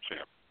Jersey, for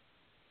example.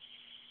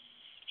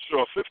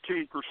 So a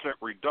 15%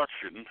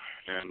 reduction,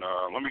 and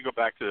let me go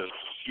back to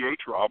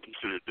C.H.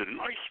 Robinson. It did a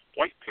nice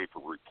white paper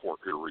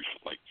report here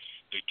recently.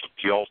 They took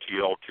the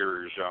LTL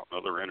carriers out and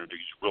other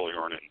entities really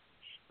aren't in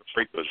the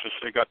freight business.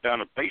 They got down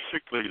to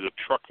basically the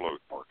truckload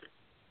market.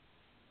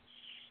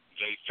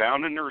 They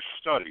found in their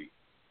study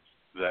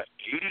that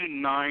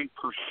 89%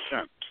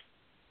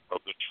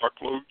 of the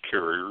truckload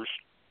carriers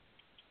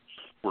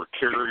were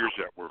carriers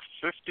that were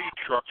 50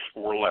 trucks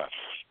or less.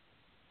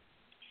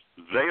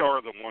 They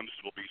are the ones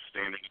that will be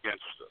standing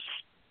against us.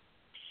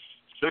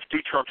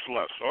 50 trucks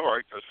less. All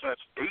right,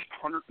 that's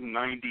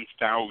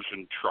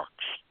 890,000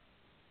 trucks.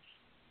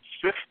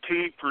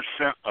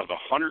 15% of the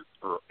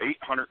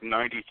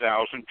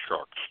 890,000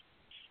 trucks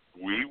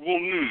we will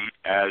need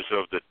as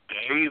of the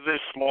day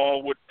this law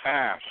would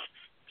pass,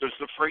 because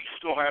the freight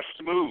still has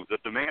to move. The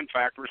demand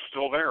factor is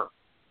still there.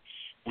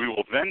 We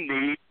will then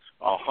need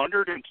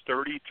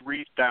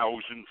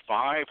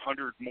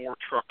 133,500 more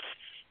trucks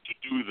to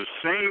do the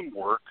same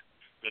work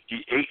that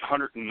the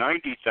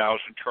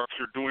 890,000 trucks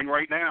are doing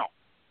right now.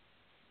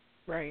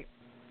 Right.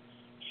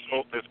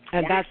 So if 25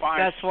 and that's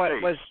what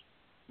states, was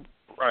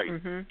right.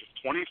 Mm-hmm.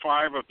 If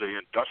 25 of the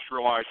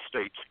industrialized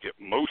states get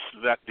most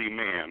of that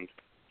demand,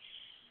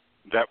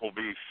 that will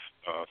be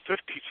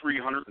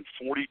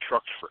 5,340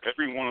 trucks for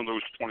every one of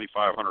those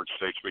 2,500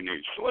 states we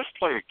need. So let's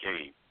play a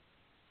game.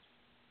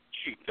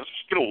 Gee, let's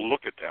get a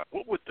look at that.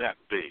 What would that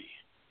be?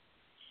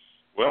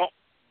 Well,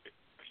 the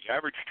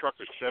average truck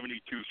is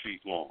 72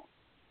 feet long.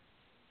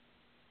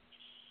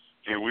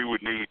 And we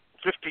would need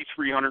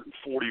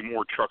 5,340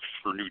 more trucks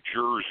for New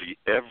Jersey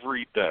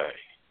every day.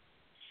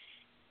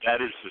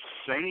 That is the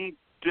same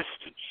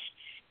distance.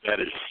 That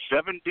is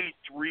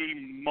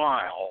 73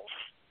 miles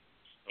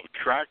of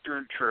tractor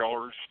and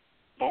trailers,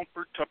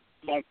 bumper to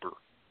bumper,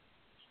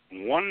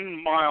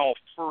 1 mile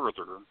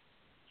further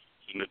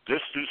than the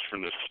distance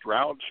from the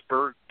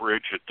Stroudsburg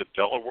Bridge at the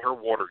Delaware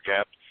Water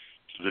Gap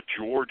to the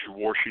George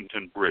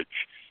Washington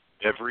Bridge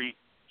every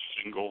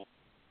single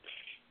day.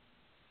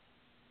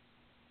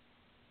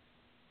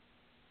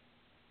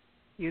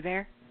 You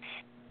there?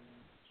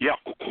 Yeah.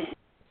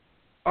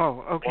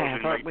 Oh, okay. I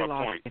thought we my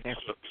lost point. you there.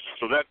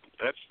 So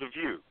that's the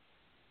view.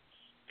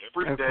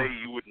 Every day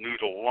you would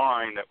need a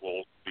line that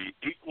will be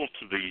equal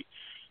to the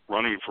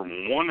running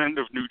from one end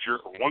of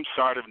one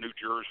side of New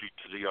Jersey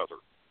to the other.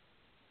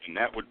 And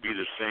that would be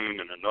the same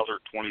in another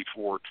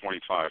 24,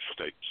 25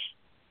 states.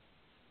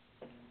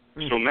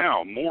 So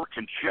now, more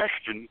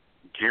congestion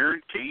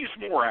guarantees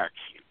more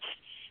accidents.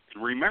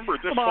 And remember,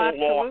 this whole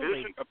law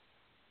isn't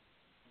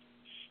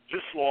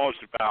this law is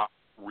about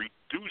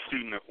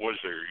reducing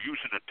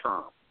using a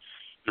term.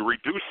 They're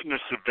reducing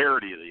the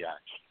severity of the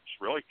accidents,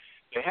 really.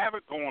 They have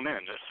it going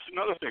in. That's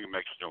another thing that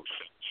makes no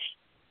sense.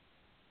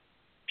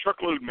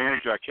 Truckload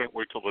manager, I can't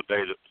wait till the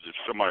day that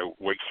somebody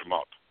wakes them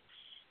up.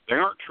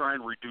 They aren't trying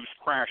to reduce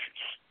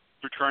crashes.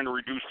 They're trying to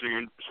reduce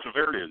the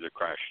severity of the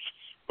crashes.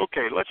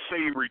 Okay, let's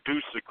say you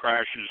reduce the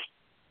crashes,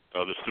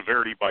 the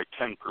severity by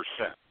 10%.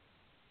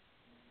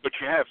 But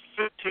you have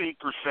 15%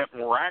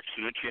 more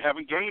accidents, you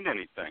haven't gained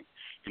anything.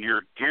 And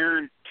you're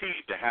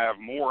guaranteed to have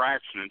more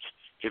accidents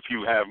if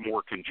you have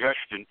more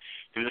congestion.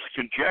 And it's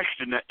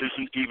congestion that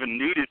isn't even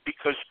needed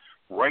because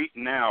right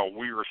now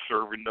we are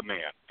serving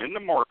demand. In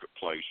the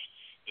marketplace,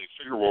 they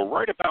figure we're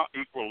right about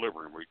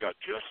equilibrium. We've got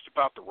just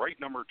about the right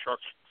number of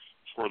trucks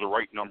for the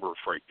right number of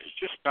freight. It's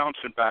just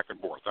bouncing back and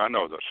forth. I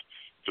know this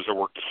because I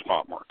work the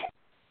spot market.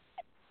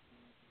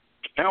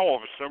 Now all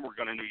of a sudden we're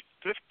going to need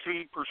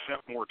 15%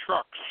 more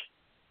trucks.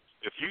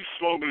 If you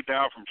slow me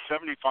down from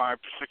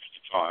 75 to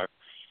 65,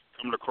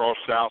 coming across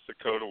South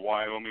Dakota,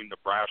 Wyoming,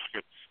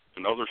 Nebraska,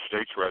 and other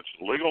states where it's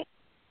legal,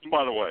 and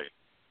by the way,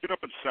 get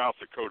up in South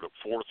Dakota at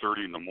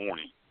 4:30 in the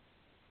morning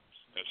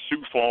at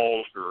Sioux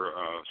Falls or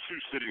Sioux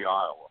City,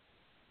 Iowa.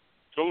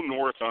 Go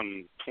north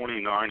on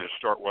 29 and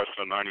start west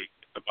on 90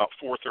 about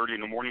 4:30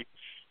 in the morning.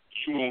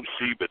 You won't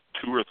see but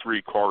 2 or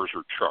 3 cars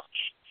or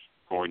trucks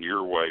going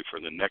your way for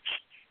the next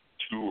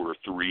 2 or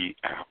 3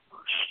 hours.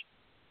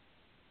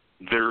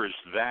 There is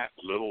that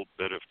little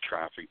bit of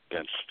traffic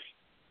density.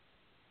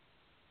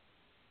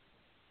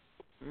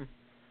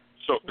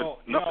 So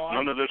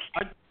none of this,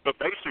 but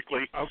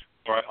basically, all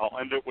right, I'll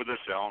end it with this,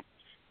 Alan.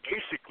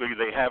 Basically,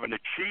 they haven't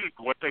achieved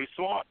what they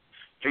thought.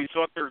 They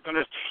thought they were going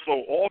to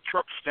slow all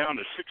trucks down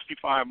to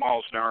 65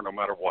 miles an hour no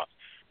matter what.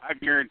 I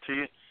guarantee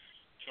you,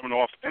 coming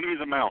off any of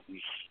the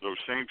mountains, those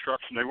same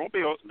trucks, and they won't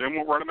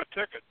run them a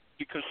ticket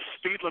because the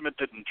speed limit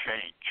didn't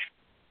change.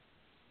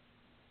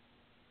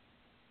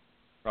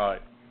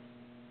 Right.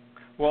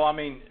 Well, I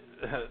mean,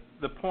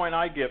 the point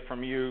I get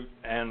from you,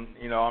 and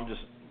I'm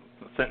just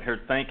sitting here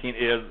thinking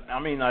is,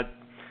 I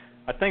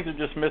think they're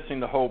just missing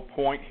the whole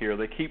point here.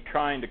 They keep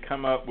trying to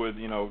come up with,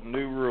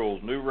 new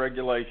rules, new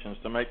regulations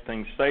to make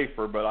things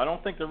safer, but I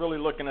don't think they're really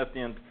looking at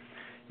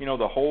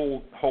the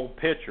whole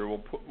picture.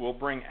 We'll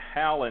bring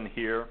Hal in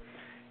here,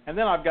 and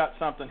then I've got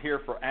something here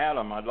for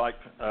Adam. I'd like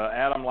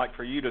Adam,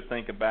 for you to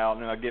think about,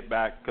 and then I'll get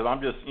back because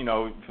I'm just,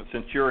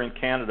 since you're in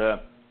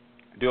Canada,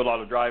 do a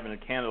lot of driving in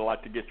Canada, I'd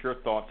like to get your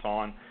thoughts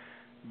on.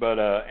 But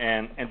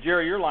and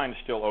Jerry, your line is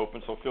still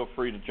open, so feel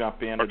free to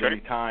jump in at any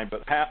time.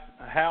 But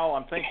Hal,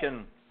 I'm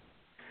thinking,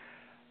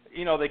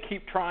 they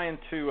keep trying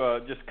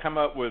to just come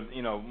up with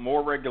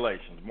more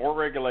regulations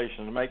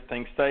to make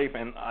things safe.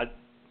 And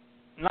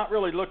not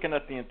really looking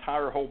at the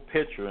entire whole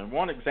picture. And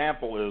one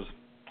example is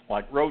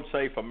like Road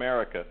Safe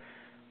America.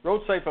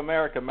 Road Safe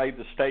America made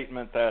the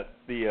statement that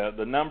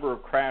the number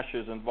of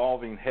crashes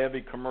involving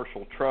heavy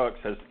commercial trucks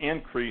has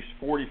increased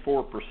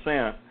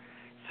 44%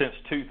 since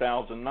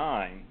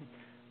 2009.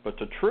 But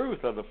the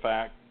truth of the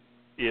fact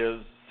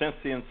is, since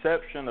the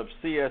inception of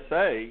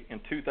CSA in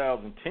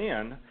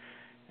 2010,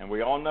 and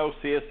we all know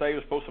CSA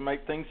was supposed to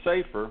make things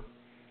safer,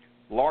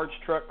 large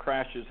truck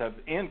crashes have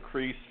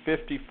increased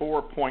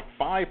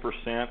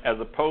 54.5% as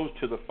opposed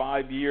to the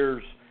 5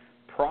 years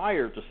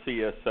prior to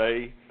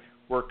CSA,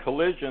 where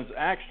collisions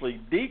actually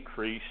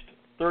decreased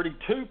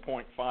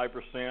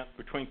 32.5%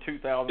 between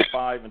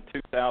 2005 and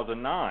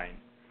 2009.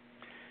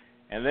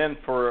 And then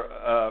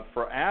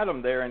for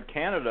Adam there in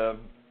Canada,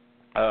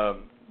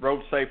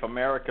 Road Safe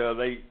America,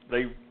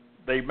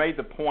 they made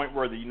the point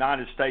where the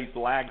United States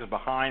lags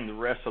behind the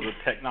rest of the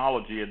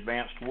technology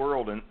advanced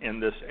world in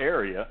this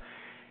area,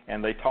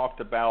 and they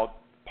talked about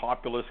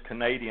populous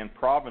Canadian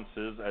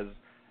provinces,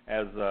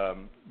 as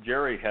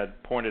Jerry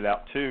had pointed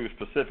out too,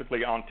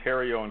 specifically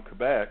Ontario and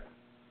Quebec,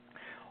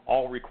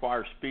 all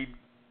require speed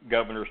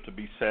governors to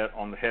be set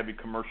on the heavy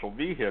commercial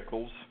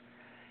vehicles,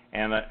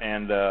 and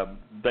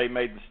they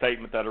made the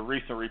statement that a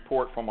recent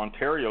report from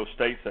Ontario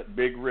states that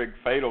big rig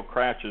fatal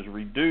crashes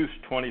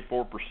reduced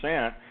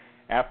 24%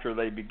 after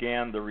they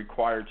began the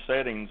required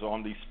settings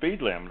on these speed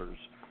limiters.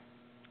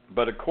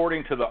 But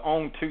according to the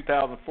own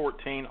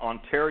 2014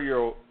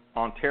 Ontario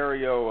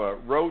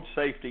Road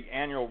Safety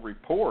Annual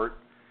Report,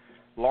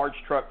 large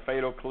truck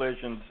fatal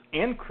collisions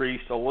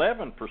increased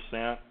 11%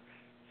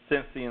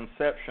 since the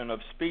inception of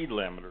speed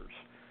limiters.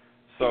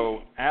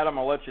 So, Adam,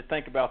 I'll let you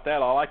think about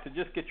that. I'd like to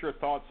just get your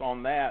thoughts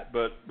on that.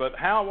 But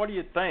Hal, what do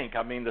you think?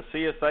 I mean, the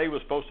CSA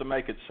was supposed to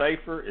make it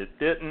safer. It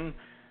didn't.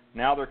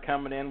 Now they're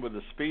coming in with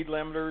the speed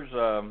limiters.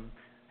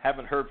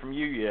 Haven't heard from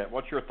you yet.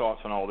 What's your thoughts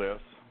on all this?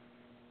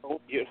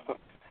 Oh,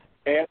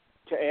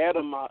 to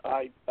Adam,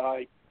 I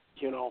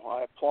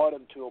applaud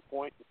him to a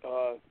point.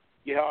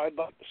 I'd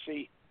like to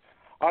see.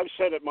 I've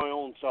said it my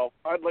own self.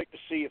 I'd like to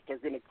see if they're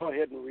going to go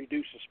ahead and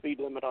reduce the speed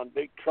limit on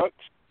big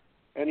trucks,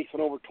 anything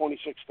over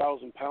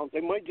 26,000 pounds. They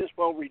might just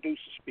well reduce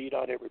the speed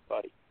on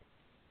everybody.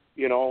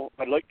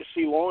 I'd like to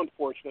see law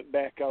enforcement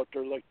back out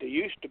there like they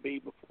used to be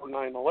before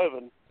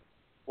 9/11,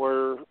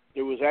 where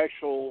there was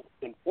actual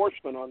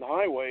enforcement on the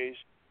highways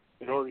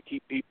in order to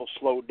keep people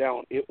slowed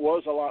down. It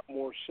was a lot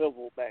more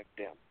civil back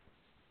then.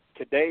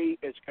 Today,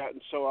 it's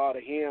gotten so out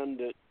of hand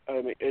that,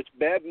 it's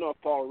bad enough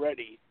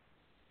already.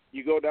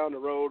 You go down the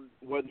road,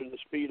 whether the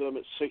speed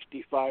limit's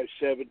 65,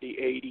 70,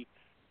 80,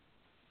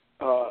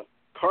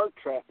 car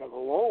traffic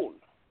alone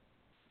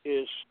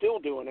is still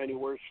doing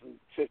anywhere from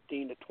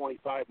 15 to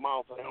 25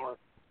 miles an hour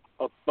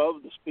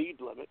above the speed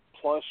limit.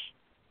 Plus,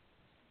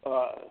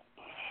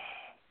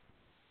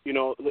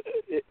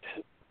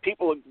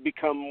 people have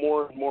become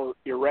more and more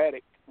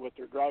erratic with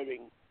their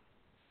driving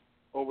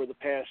over the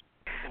past.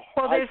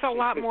 Well, there's a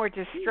lot more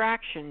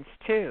distractions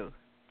too.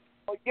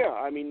 Oh, yeah,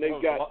 I mean they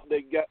got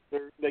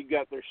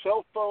their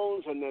cell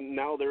phones, and then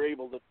now they're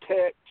able to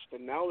text,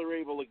 and now they're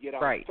able to get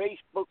on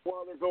Facebook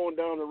while they're going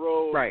down the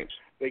road. Right.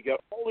 They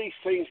got all these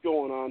things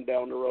going on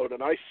down the road,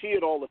 and I see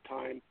it all the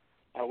time.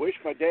 I wish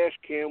my dash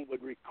cam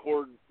would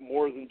record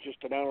more than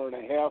just an hour and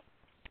a half,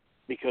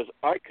 because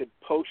I could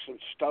post some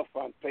stuff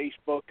on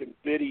Facebook and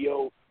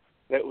video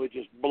that would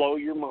just blow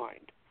your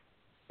mind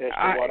as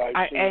to what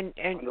I've seen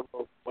on the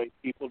road, the way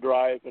people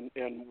drive and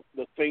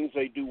the things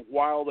they do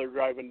while they're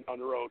driving down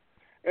the road.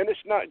 And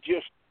it's not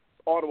just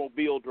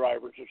automobile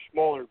drivers or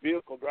smaller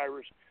vehicle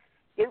drivers.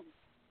 They're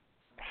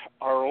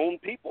our own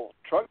people.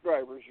 Truck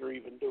drivers are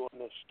even doing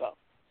this stuff.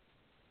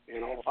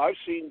 I've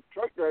seen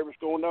truck drivers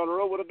going down the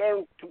road with a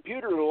darn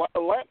computer or a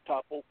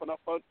laptop open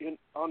up on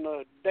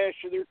the dash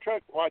of their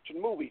truck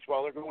watching movies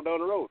while they're going down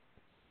the road.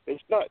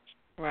 It's nuts.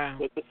 Wow.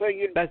 But the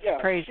thing is, that's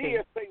crazy.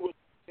 CSA was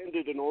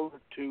intended in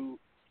order to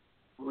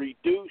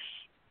reduce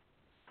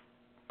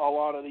a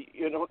lot of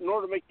in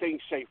order to make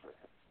things safer.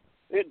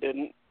 It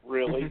didn't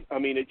really. Mm-hmm. I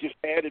mean, it just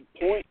added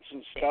points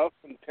and stuff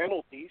and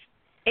penalties.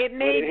 It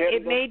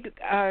made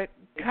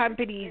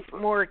companies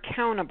more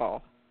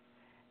accountable,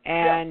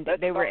 and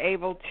they were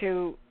able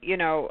to,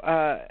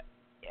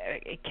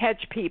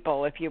 catch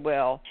people, if you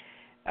will,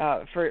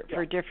 for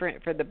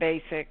the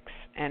basics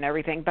and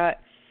everything. But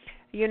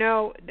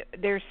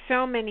there's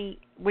so many.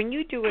 When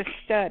you do a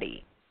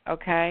study,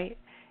 okay,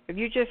 if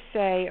you just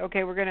say,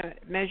 okay, we're going to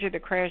measure the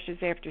crashes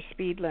after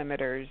speed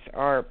limiters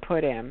are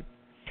put in,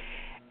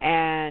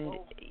 and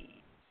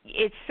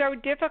it's so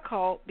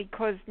difficult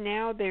because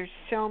now there's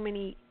so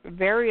many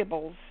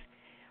variables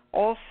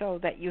also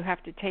that you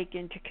have to take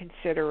into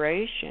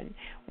consideration,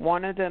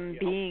 one of them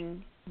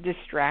being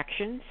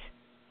distractions,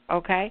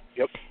 okay?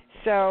 Yep.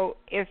 So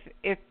if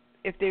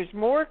there's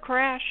more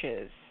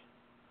crashes,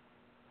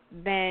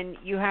 then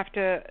you have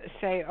to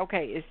say,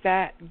 okay, is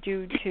that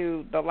due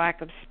to the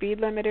lack of speed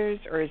limiters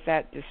or is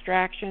that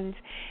distractions?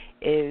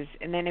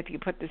 And then if you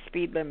put the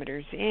speed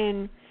limiters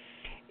in,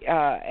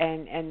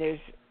 and there's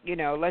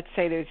let's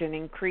say there's an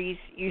increase,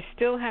 you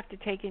still have to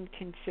take into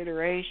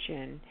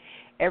consideration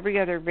every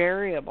other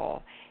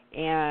variable.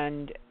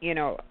 And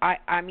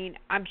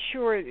I'm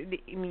sure.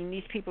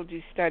 These people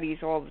do studies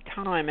all the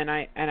time, and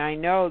I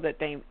know that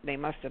they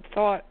must have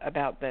thought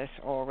about this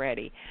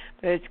already.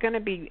 But it's going to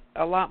be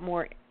a lot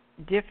more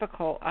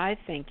difficult, I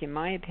think, in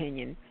my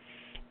opinion,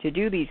 to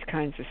do these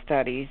kinds of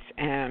studies.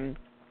 And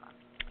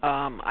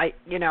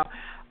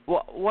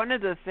one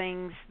of the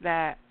things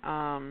that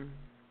I'm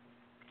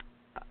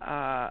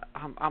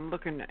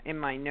looking in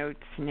my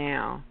notes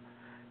now.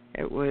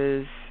 It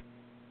was.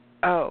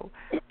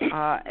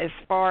 As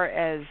far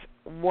as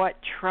what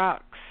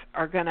trucks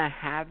are going to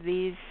have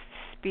these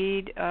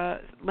speed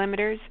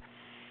limiters,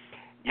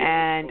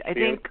 and I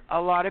think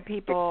a lot of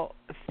people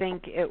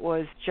think it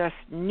was just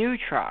new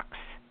trucks,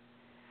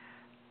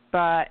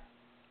 but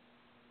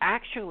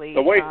actually,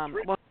 the way it's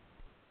written,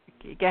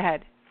 go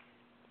ahead.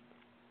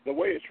 The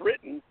way it's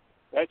written,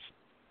 that's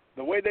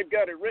the way they've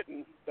got it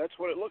written. That's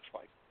what it looks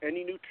like.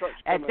 Any new trucks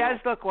coming It does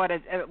out. look what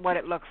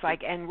it looks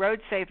like, and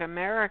Road Safe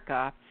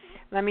America.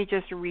 Let me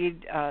just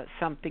read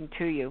something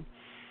to you.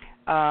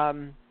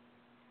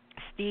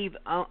 Steve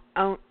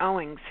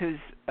Owings, who's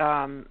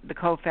the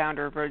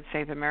co-founder of Road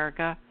Safe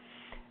America,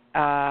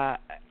 had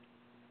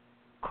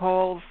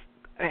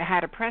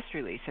a press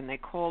release, and they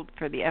called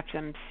for the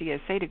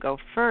FMCSA to go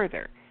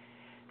further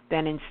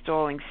than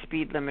installing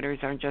speed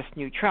limiters on just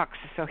new trucks.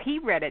 So he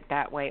read it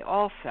that way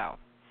also.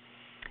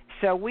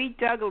 So we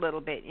dug a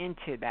little bit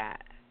into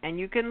that, and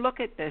you can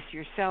look at this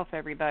yourself,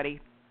 everybody,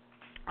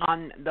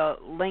 on the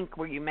link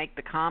where you make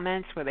the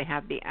comments, where they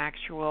have the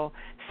actual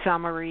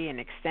summary and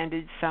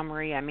extended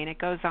summary. I mean, it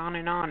goes on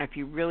and on if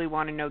you really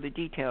want to know the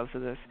details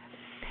of this.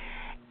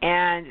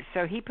 And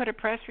so he put a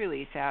press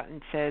release out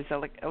and says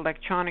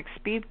electronic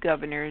speed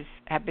governors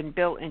have been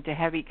built into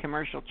heavy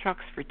commercial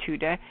trucks for 2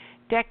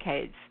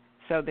 decades,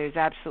 so there's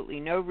absolutely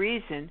no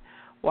reason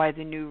why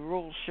the new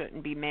rules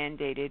shouldn't be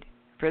mandated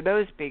for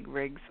those big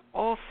rigs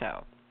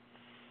also.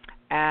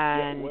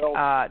 And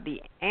the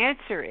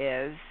answer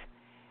is,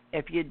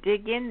 if you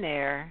dig in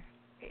there,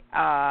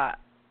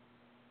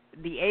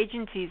 the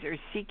agencies are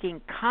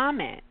seeking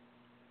comment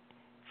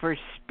for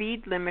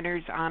speed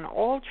limiters on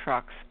all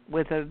trucks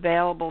with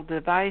available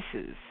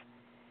devices.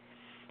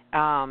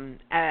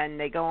 And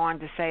they go on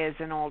to say, as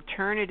an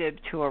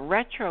alternative to a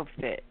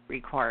retrofit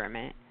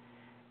requirement,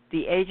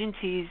 the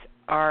agencies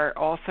are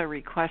also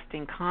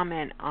requesting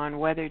comment on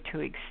whether to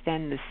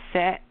extend the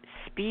set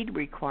speed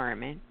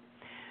requirement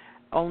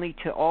only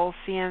to all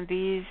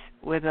CMVs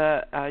with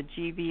a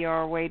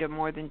GVR weight of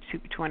more than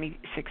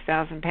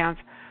 26,000 pounds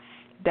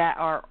that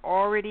are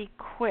already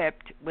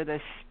equipped with a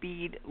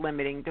speed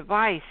limiting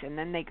device. And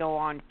then they go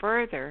on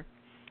further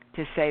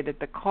to say that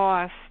the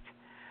cost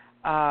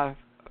of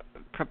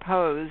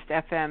proposed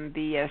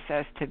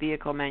FMVSS to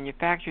vehicle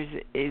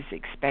manufacturers is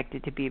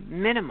expected to be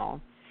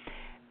minimal.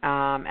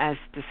 As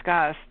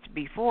discussed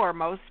before,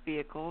 most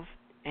vehicles,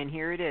 and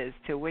here it is,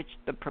 to which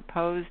the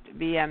proposed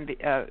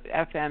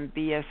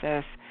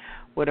FMVSS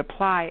would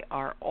apply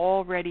are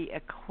already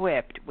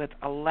equipped with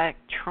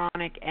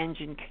electronic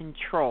engine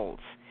controls,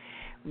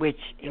 which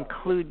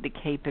include the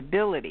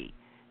capability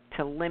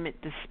to limit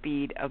the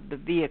speed of the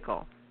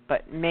vehicle,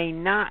 but may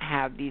not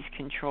have these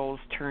controls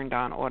turned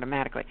on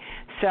automatically.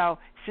 So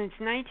since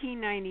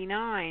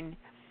 1999,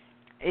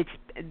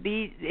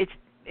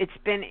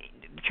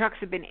 trucks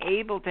have been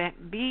able to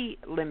be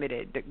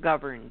limited,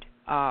 governed,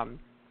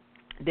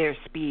 their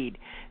speed.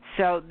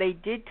 So they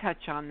did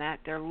touch on that.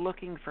 They're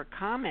looking for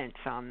comments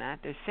on that.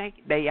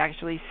 They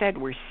actually said,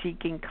 we're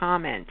seeking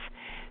comments.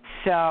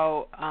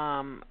 So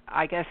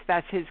I guess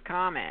that's his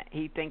comment.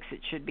 He thinks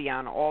it should be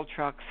on all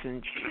trucks,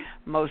 and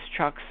most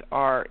trucks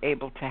are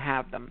able to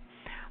have them.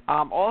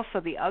 Also,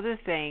 the other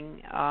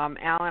thing,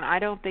 Alan, I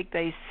don't think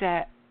they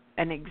set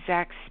an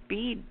exact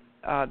speed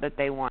that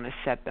they want to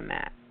set them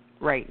at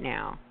right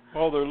now.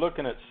 Well, they're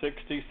looking at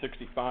 60,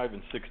 65,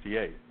 and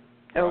 68.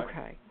 Right?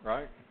 Okay.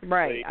 Right?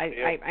 Right.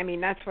 I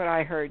mean, that's what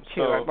I heard,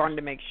 too. I wanted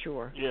to make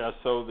sure. Yeah,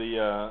 so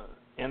the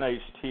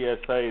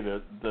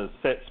NHTSA, the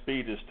set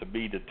speed is to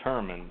be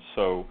determined.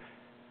 So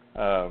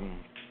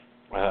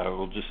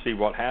we'll just see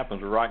what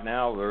happens. Right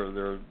now,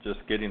 they're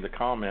just getting the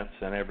comments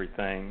and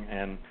everything.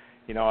 And,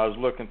 you know, I was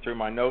looking through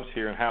my notes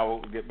here, and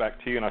Hal, we'll get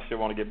back to you, and I still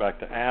want to get back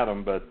to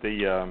Adam. But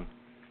the,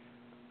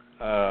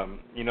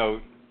 you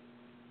know,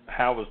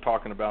 Hal was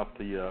talking about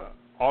the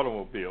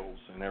automobiles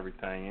and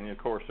everything, and of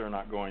course they're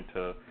not going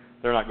to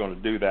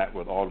do that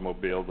with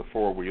automobiles, the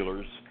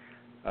four-wheelers.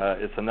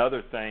 It's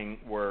another thing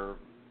where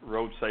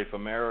Road Safe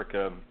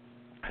America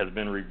has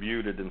been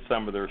reviewed in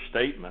some of their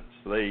statements.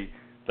 They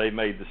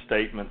made the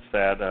statements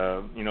that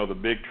you know, the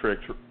big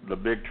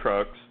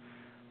trucks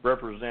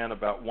represent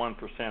about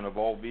 1% of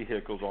all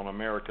vehicles on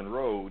American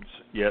roads,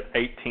 yet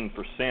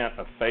 18%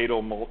 of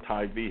fatal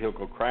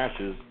multi-vehicle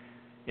crashes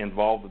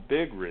involve the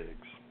big rigs.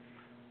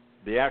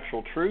 The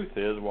actual truth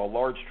is, while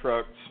large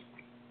trucks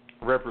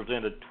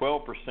represented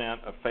 12%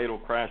 of fatal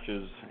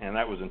crashes, and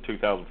that was in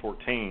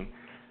 2014,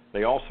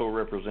 they also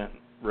represent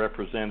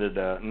represented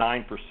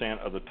 9%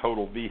 of the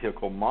total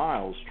vehicle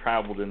miles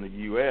traveled in the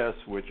U.S.,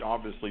 which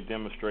obviously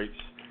demonstrates,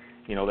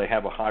 they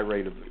have a high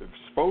rate of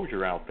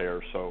exposure out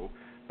there. So,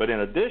 but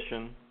in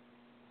addition,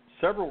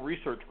 several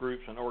research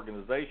groups and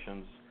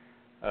organizations,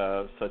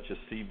 such as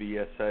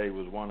CVSA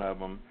was one of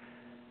them.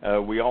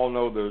 We all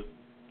know the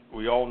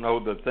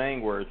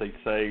thing where they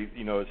say,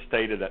 it's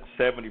stated that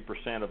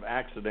 70% of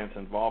accidents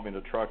involving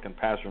a truck and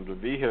passenger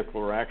vehicle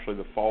are actually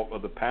the fault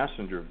of the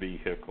passenger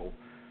vehicle.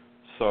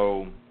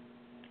 So,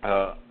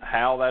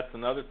 how that's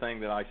another thing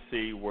that I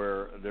see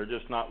where they're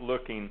just not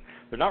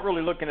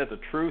really looking at the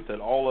truth at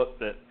all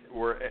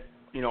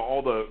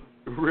all the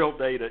real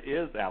data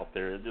is out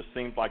there. It just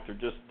seems like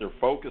they're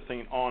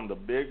focusing on the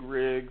big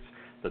rigs,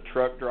 the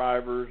truck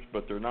drivers,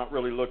 but they're not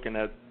really looking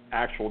at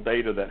actual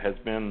data that has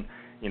been,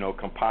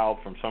 compiled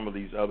from some of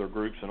these other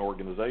groups and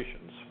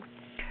organizations.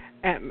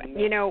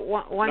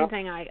 One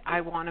thing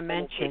I want to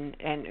mention,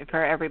 and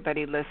for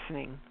everybody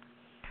listening,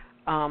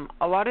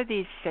 a lot of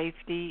these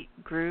safety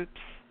groups,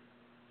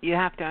 you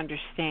have to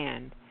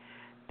understand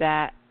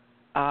that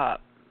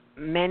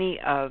many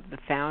of the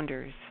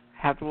founders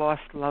have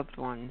lost loved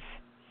ones.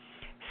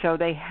 So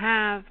they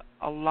have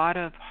a lot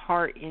of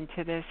heart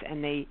into this,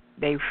 and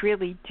they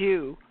really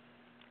do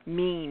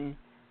mean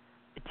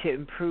to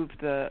improve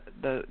the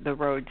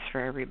roads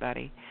for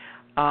everybody.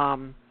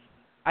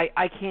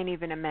 I can't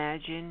even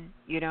imagine,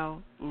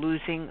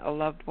 losing a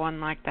loved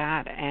one like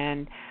that.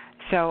 And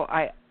so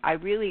I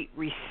really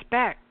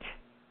respect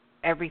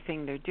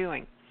everything they're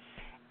doing.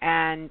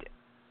 And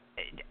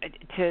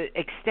to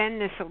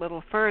extend this a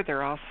little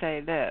further, I'll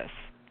say this.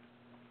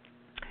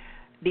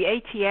 The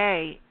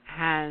ATA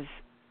has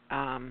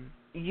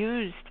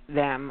used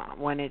them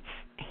when it's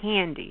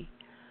handy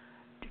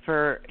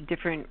for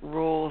different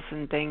rules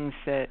and things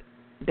that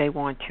they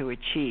want to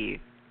achieve,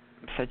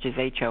 such as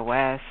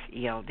HOS,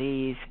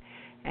 ELDs,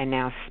 and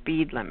now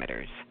speed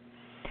limiters.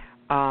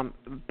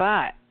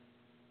 But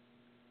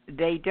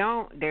they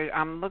don't.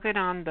 I'm looking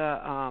on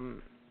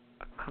the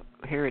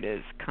here it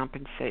is,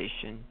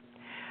 compensation.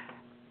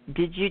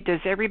 Does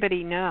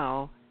everybody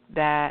know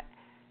that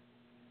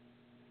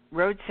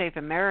Road Safe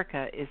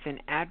America is an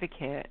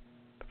advocate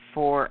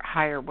for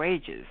higher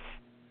wages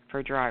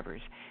for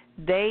drivers?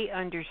 They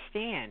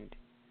understand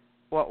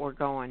what we're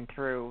going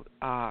through,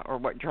 or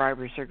what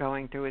drivers are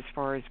going through as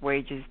far as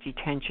wages,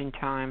 detention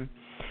time,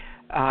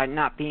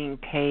 not being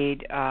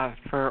paid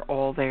for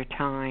all their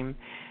time.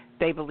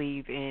 They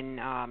believe in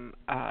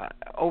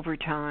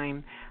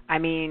overtime. I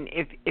mean,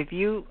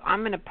 I'm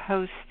going to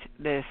post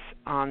this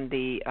on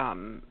the,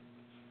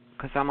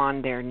 because I'm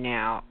on there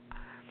now,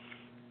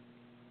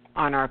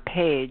 on our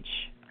page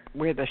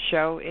where the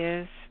show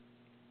is,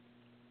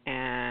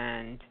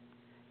 and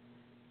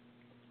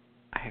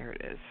here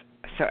it is.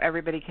 So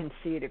everybody can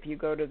see it. If you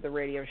go to the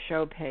radio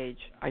show page,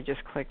 I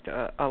just clicked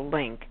a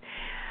link.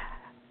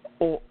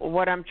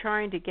 What I'm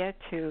trying to get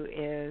to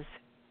is,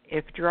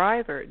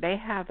 they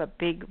have a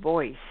big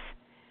voice,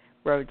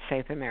 Road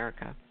Safe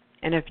America,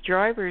 and if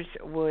drivers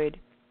would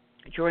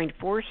join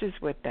forces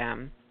with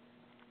them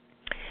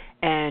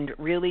and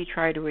really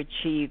try to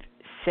achieve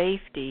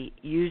safety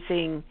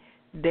using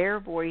their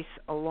voice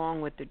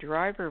along with the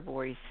driver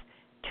voice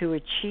to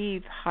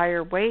achieve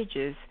higher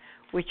wages,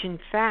 which in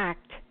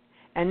fact,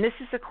 and this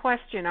is a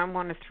question I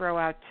want to throw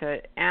out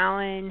to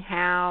Alan,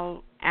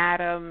 Hal,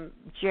 Adam,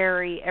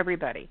 Jerry,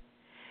 everybody.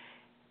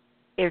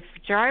 If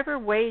driver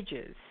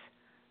wages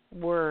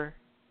were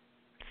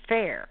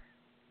fair,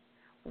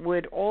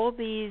 would all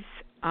these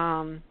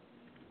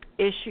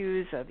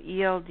issues of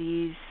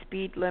ELDs,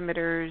 speed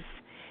limiters,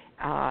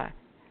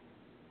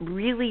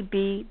 really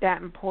be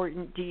that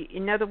important?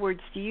 In other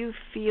words, do you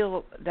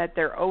feel that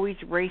they're always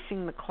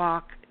racing the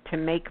clock to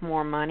make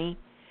more money,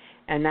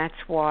 and that's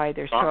why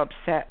they're so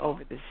upset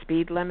over the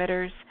speed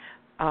limiters?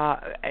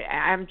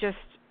 I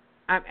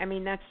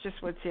mean, that's just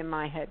what's in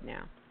my head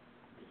now.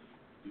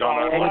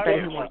 Donna, I want to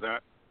answer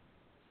that.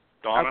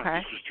 Donna, okay.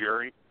 This is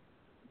Jerry.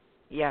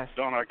 Yes.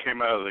 Donna, I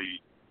came out of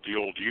the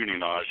old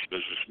unionized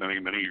business many,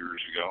 many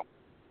years ago,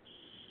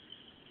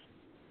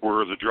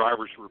 where the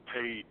drivers were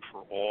paid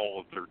for all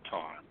of their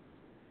time,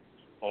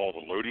 all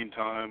the loading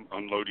time,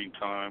 unloading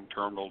time,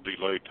 terminal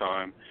delay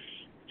time.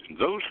 And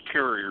those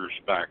carriers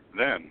back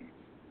then,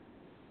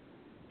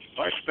 if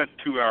I spent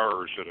 2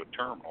 hours at a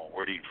terminal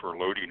waiting for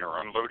loading or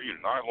unloading,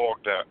 and I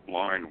logged that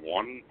line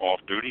 1 off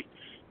duty,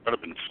 I'd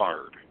have been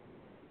fired.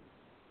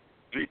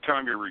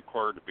 Anytime you're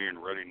required to be in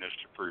readiness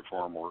to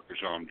perform work is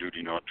on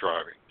duty, not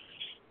driving.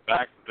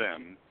 Back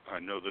then,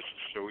 I know this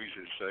is so easy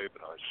to say,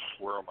 but I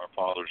swear on my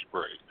father's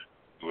grave,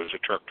 who was a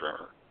truck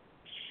driver.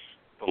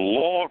 The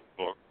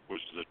logbook was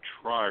the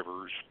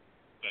driver's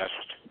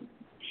best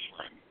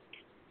friend.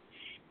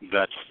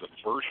 That's the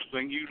first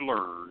thing you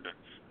learned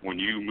when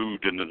you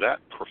moved into that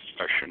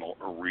professional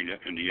arena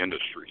in the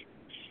industry.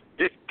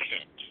 It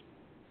kept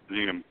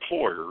the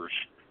employers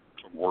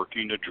from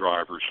working the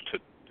drivers to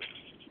death.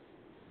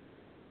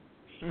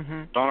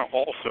 Mm-hmm. Donna,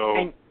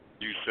 also,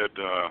 you said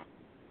the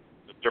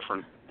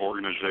different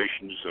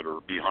organizations that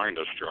are behind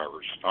us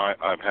drivers.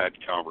 I've had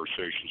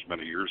conversations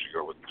many years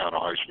ago with Pat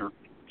Eisner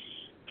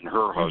and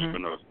her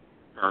husband of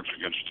Parents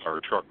Against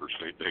Tired Truckers.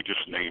 They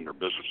just named their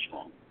business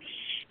wrong.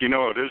 You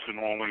know, it isn't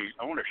only,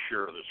 I want to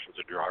share this with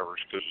the drivers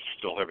because it's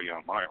still heavy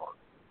on my heart.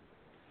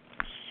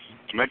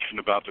 I mentioned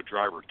about the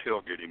driver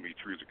tailgating me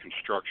through the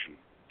construction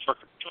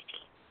trucker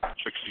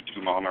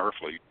 62-mile-an-hour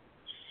fleet,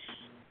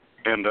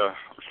 and or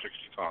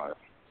 65.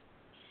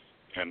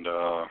 And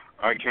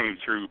I came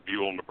through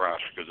Buell,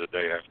 Nebraska the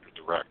day after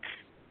the wreck.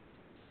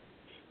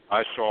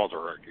 I saw the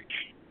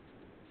wreckage.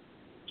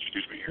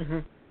 Excuse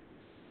me.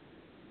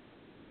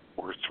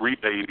 Where 3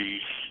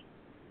 babies,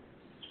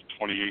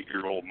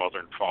 28-year-old mother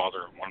and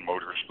father, and one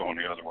motorist going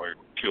the other way,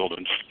 were killed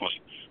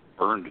instantly,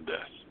 burned to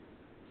death.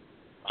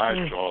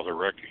 I saw the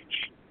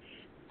wreckage.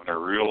 When I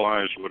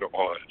realized what it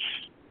was,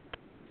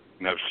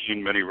 and I've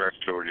seen many wrecks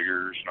over the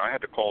years, and I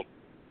had to call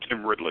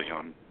Tim Ridley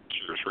on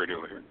Sirius Radio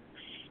here.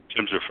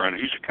 Tim's a friend.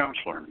 He's a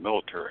counselor in the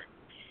military.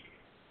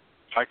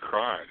 I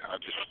cried.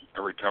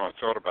 Every time I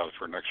thought about it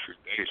for the next few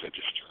days, I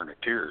just turned to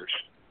tears.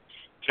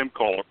 Tim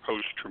called it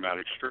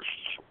post-traumatic stress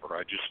disorder.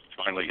 I just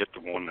finally hit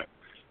the one that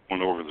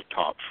went over the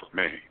top for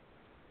me.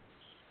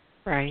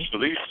 Right. So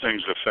these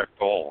things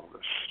affect all of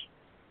us.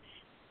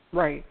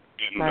 Right.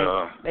 And,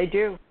 right. They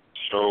do.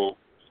 So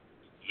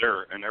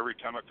and every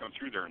time I come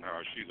through there now,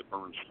 I see the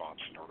burn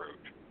spots in the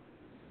road.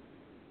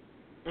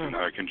 And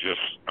I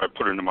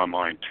put it into my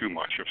mind too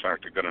much. In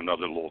fact, I got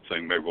another little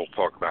thing. Maybe we'll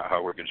talk about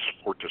how we can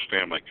support this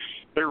family.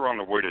 They were on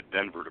their way to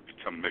Denver to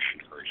become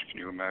missionaries. Can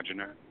you imagine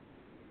that?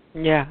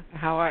 Yeah.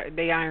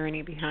 The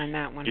irony behind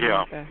that one.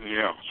 Yeah.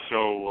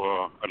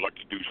 So I'd like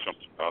to do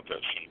something about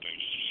that someday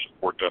to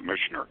support that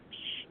mission. So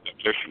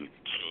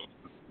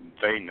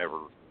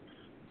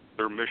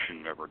their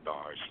mission never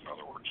dies, in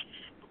other words.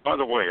 But by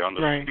the way, on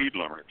the speed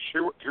limiters,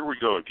 here we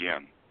go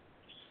again.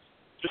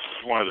 This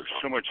is why there's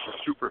so much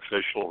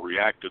superficial,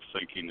 reactive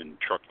thinking in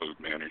truckload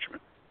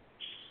management.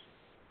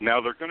 Now,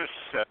 they're going to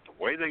set, the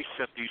way they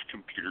set these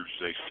computers,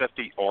 they set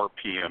the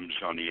RPMs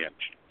on the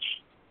engines.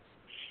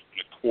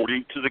 And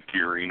according to the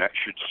gearing, that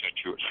should set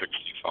you at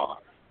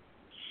 65.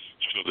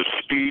 So the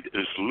speed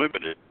is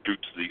limited due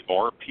to the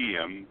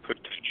RPM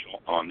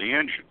potential on the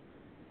engine.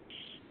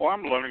 Well,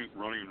 I'm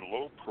running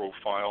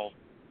low-profile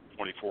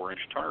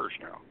 24-inch tires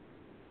now.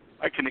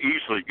 I can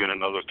easily get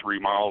another 3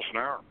 miles an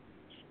hour.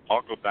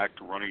 I'll go back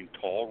to running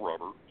tall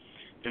rubber,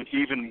 and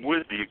even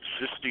with the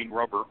existing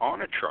rubber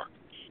on a truck,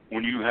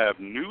 when you have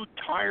new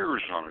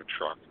tires on a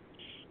truck,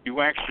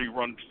 you actually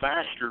run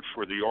faster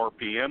for the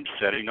RPM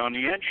setting on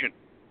the engine.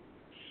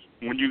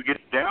 When you get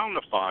down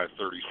to 5-30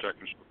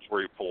 seconds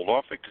before you pull it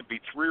off, it could be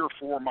 3 or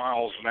 4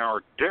 miles an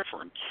hour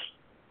difference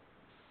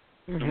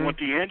than what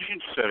the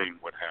engine setting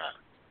would have.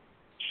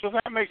 So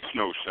that makes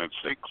no sense.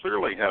 They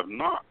clearly have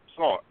not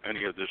thought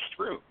any of this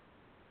through.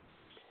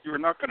 You're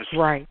not going to.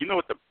 Right. You know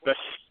what the best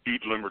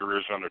speed limiter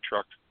is on a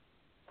truck?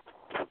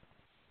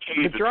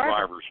 Pay the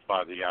drivers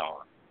by the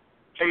hour.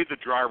 Pay the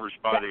drivers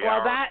by the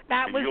hour. Well,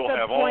 that was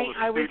the point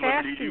I was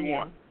asking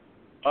you.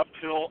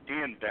 Uphill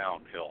and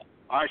downhill.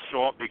 I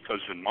saw it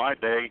because in my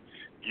day,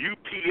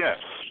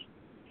 UPS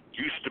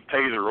used to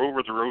pay their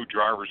over-the-road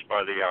drivers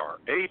by the hour.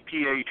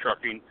 APA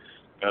Trucking,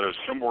 that is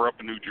somewhere up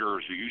in New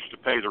Jersey, used to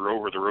pay their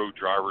over-the-road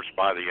drivers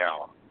by the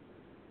hour.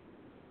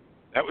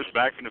 That was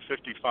back in the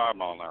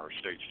 55-mile-an-hour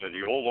states. So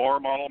the old R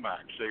Model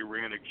Max, they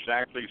ran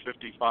exactly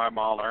 55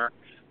 mile an hour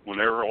when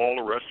all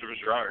the rest of us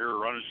are out here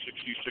running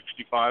 60,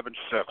 65, and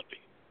 70.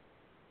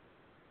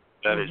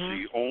 That is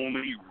the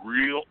only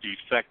real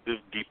effective,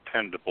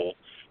 dependable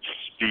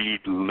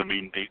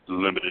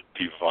speed-limited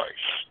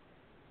device.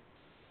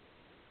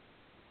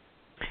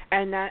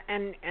 And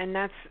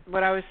that's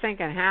what I was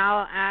thinking.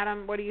 Hal,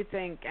 Adam, what do you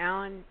think,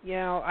 Alan? You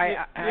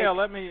know,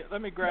 let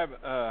me grab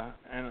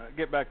and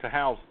get back to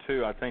Hal's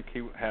too. I think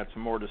he had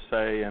some more to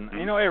say, and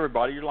you know,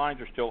 everybody, your lines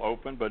are still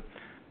open, but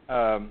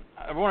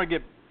I want to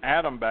get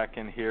Adam back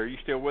in here. Are you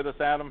still with us,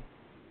 Adam?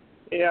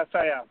 Yes,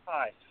 I am.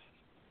 Hi.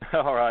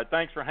 All right.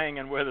 Thanks for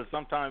hanging with us.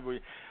 Sometimes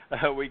we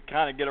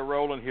kind of get a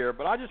rolling here,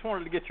 but I just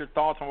wanted to get your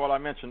thoughts on what I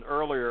mentioned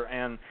earlier,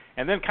 and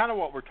then kind of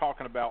what we're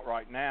talking about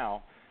right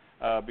now.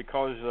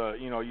 Because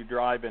you know, you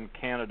drive in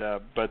Canada,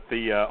 but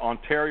the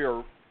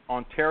Ontario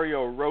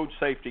Road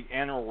Safety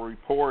Annual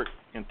Report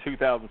in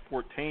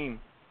 2014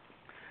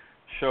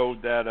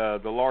 showed that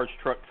the large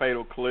truck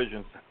fatal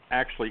collisions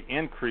actually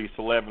increased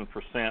 11%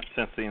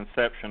 since the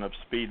inception of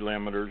speed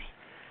limiters.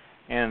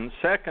 And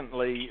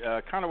secondly,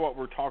 kind of what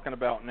we're talking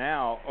about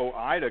now,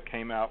 OOIDA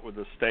came out with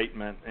a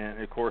statement,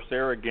 and of course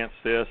they're against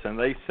this, and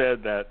they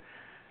said that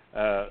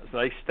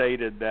they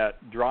stated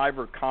that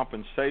driver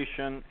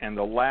compensation and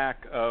the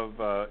lack of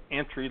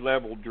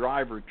entry-level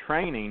driver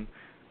training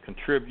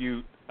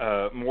contribute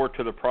more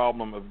to the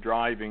problem of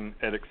driving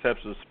at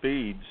excessive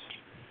speeds.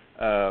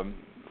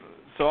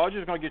 So I was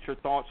just going to get your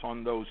thoughts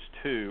on those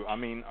two. I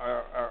mean,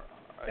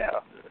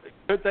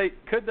 could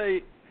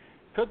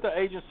the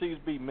agencies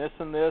be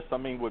missing this? I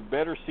mean, would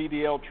better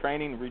CDL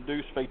training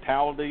reduce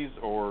fatalities,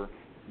 or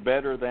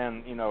better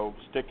than, you know,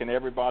 sticking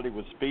everybody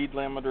with speed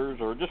limiters,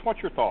 or just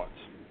what's your thoughts?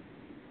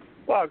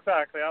 Well,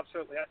 exactly,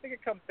 absolutely. I think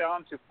it comes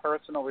down to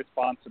personal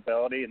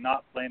responsibility and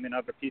not blaming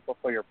other people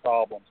for your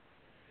problems.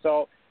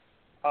 So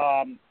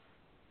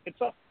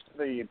it's up to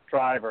the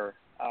driver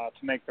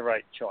to make the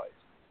right choice.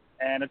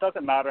 And it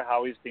doesn't matter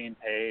how he's being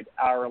paid,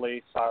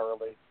 hourly,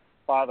 salary,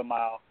 by the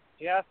mile.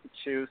 He has to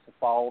choose to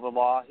follow the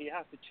law. He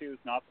has to choose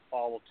not to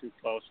follow too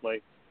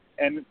closely.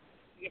 And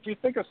if you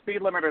think of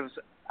speed limiters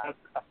as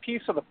a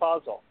piece of the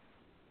puzzle,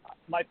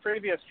 my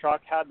previous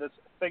truck had this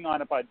thing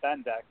on it by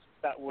Bendix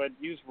that would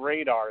use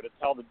radar to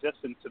tell the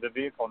distance to the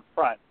vehicle in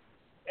front,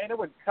 and it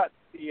would cut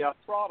the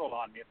throttle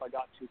on me if I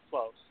got too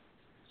close.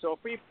 So if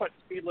we put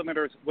speed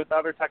limiters with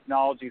other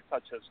technologies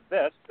such as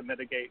this to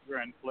mitigate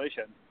rear-end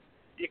collisions,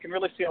 you can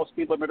really see how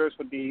speed limiters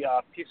would be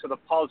a piece of the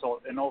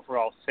puzzle in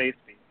overall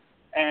safety.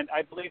 And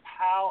I believe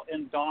Hal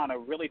and Donna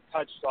really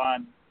touched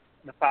on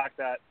the fact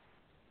that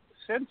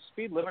since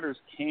speed limiters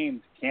came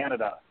to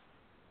Canada,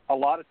 a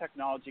lot of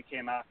technology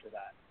came after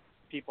that.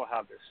 People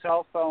have their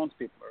cell phones,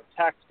 people are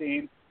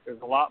texting,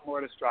 there's a lot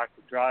more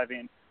distracted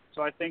driving.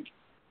 So I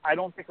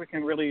don't think we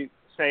can really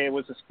say it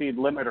was the speed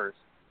limiters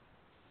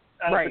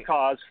as the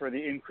cause for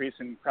the increase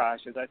in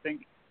crashes. I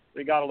think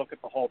we got to look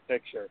at the whole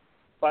picture.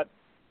 But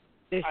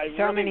there's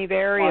so many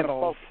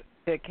variables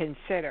to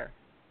consider.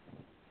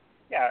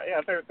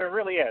 Yeah, there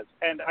really is.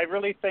 And I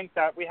really think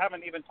that we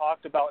haven't even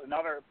talked about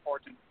another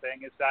important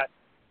thing is that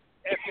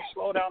if you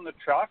slow down the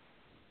truck,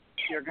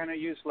 you're going to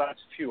use less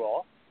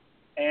fuel.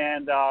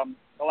 And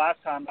the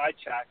last time I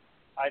checked,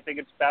 I think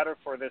it's better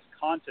for this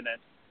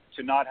continent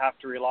to not have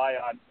to rely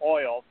on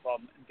oil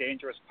from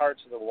dangerous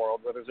parts of the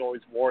world where there's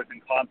always wars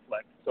and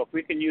conflict. So if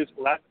we can use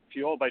less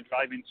fuel by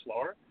driving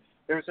slower,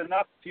 there's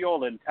enough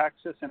fuel in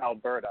Texas and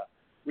Alberta.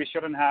 We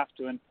shouldn't have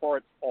to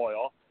import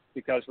oil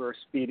because we're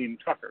speeding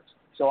truckers.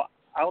 So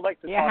I would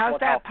like to talk how's about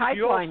that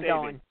pipeline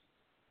going?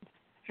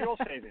 Fuel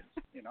savings,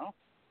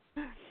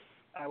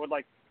 I would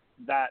like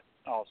that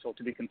also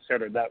to be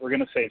considered, that we're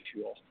going to save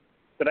fuel.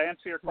 Did I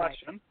answer your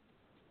question?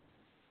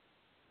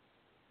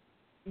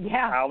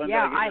 Yeah. Alan, did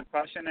I get your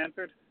question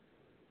answered?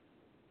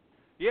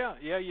 Yeah,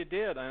 you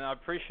did, and I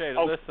appreciate it.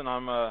 Oh. Listen,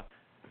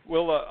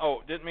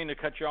 didn't mean to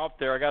cut you off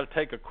there. I got to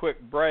take a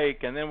quick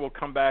break, and then we'll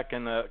come back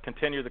and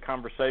continue the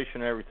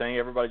conversation and everything.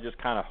 Everybody just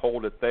kind of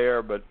hold it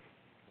there, but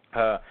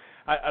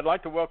I'd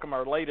like to welcome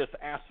our latest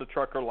Ask the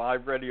Trucker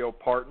Live radio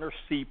partner,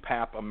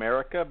 CPAP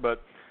America.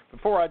 But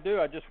before I do,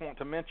 I just want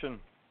to mention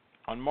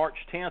on March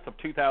 10th of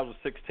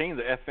 2016,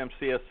 the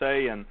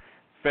FMCSA and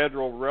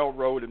Federal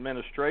Railroad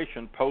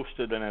Administration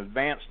posted an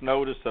advance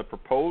notice of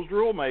proposed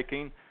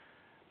rulemaking,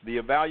 the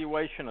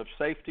evaluation of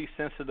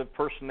safety-sensitive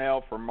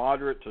personnel for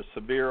moderate to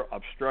severe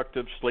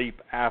obstructive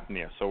sleep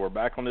apnea. So we're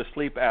back on this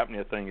sleep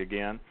apnea thing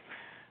again.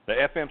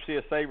 The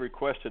FMCSA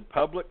requested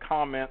public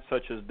comments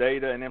such as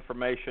data and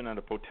information and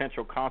the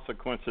potential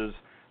consequences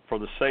for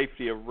the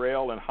safety of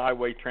rail and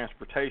highway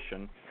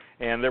transportation.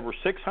 And there were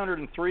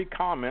 603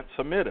 comments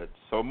submitted.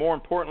 So more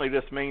importantly,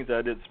 this means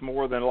that it's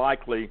more than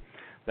likely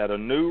that a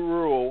new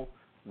rule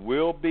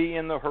will be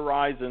in the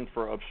horizon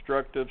for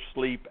obstructive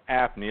sleep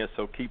apnea.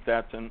 So keep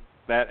that in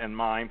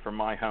mind from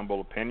my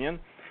humble opinion.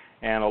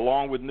 And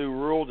along with new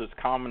rules, it's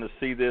common to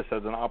see this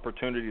as an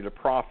opportunity to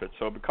profit.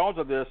 So because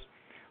of this,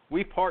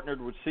 we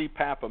partnered with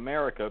CPAP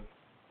America,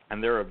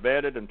 and they're a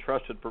vetted and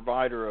trusted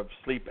provider of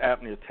sleep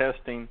apnea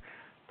testing,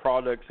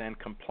 products, and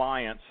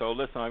compliance. So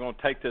listen, I'm going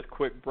to take this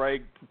quick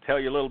break, tell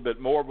you a little bit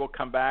more. We'll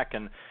come back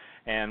and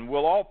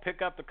we'll all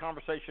pick up the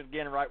conversation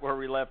again right where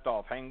we left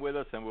off. Hang with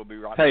us, and we'll be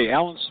right back. Hey,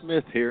 Alan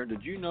Smith here.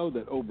 Did you know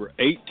that over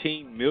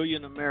 18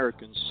 million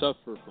Americans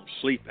suffer from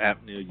sleep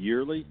apnea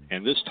yearly?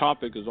 And this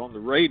topic is on the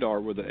radar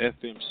with the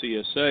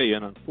FMCSA,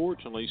 and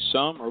unfortunately,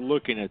 some are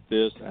looking at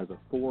this as a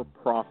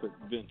for-profit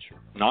venture,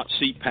 not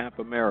CPAP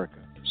America.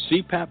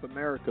 CPAP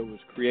America was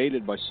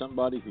created by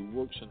somebody who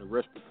works in the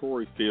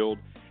respiratory field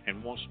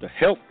and wants to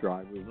help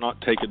drivers, not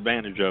take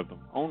advantage of them.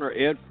 Owner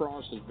Ed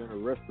Frost has been a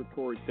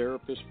respiratory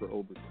therapist for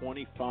over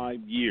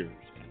 25 years.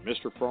 And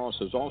Mr. Frost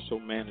has also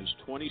managed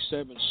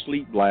 27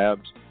 sleep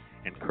labs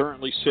and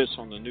currently sits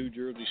on the New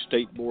Jersey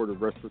State Board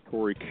of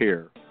Respiratory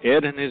Care.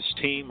 Ed and his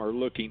team are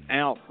looking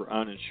out for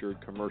uninsured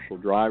commercial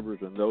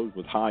drivers and those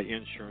with high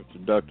insurance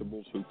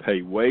deductibles who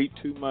pay way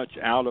too much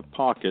out of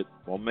pocket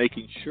while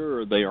making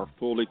sure they are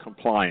fully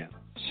compliant.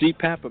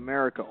 CPAP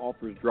America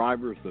offers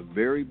drivers the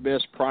very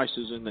best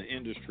prices in the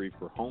industry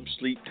for home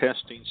sleep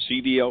testing,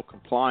 CDL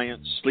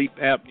compliance, sleep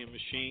apnea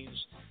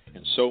machines,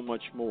 and so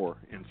much more.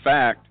 In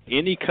fact,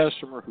 any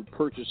customer who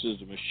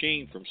purchases a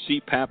machine from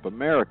CPAP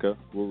America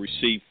will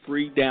receive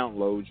free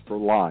downloads for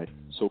life.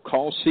 So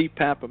call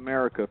CPAP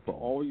America for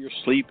all your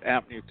sleep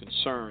apnea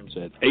concerns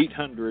at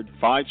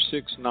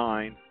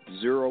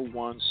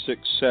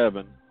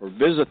 800-569-0167 or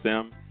visit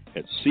them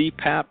at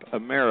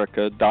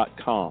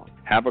cpapamerica.com.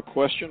 Have a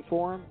question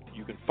for them?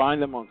 You can find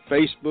them on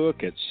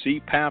Facebook at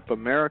CPAP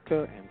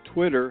America and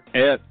Twitter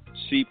at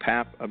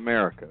CPAP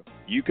America.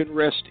 You can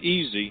rest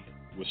easy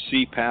with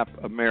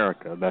CPAP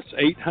America. That's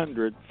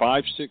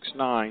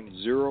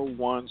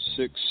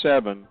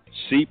 800-569-0167,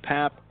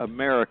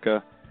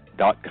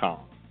 cpapamerica.com.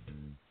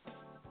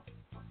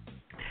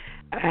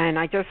 And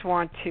I just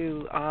want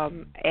to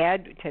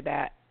add to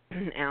that,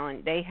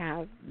 Alan, they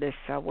have this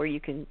where you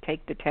can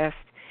take the test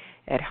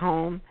at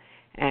home,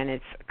 and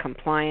it's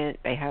compliant.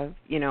 They have,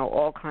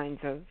 all kinds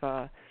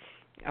of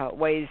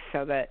ways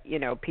so that,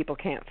 people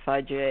can't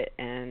fudge it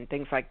and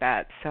things like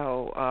that.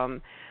 So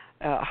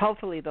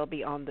hopefully they'll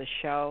be on the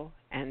show,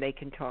 and they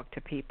can talk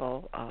to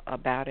people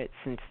about it,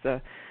 since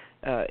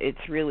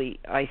it's really,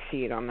 I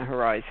see it on the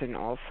horizon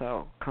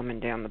also coming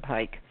down the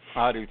pike.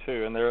 I do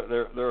too, and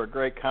they're a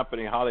great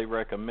company. Highly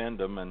recommend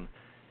them,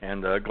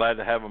 and glad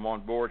to have them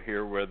on board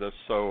here with us.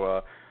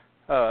 So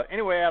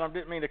anyway, Adam,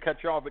 didn't mean to cut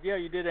you off, but yeah,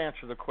 you did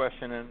answer the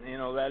question, and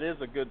that is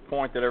a good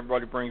point that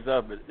everybody brings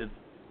up. It's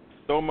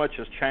so much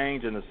has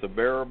changed, and it's the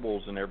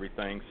variables and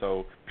everything.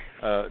 So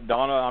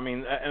Donna,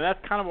 and that's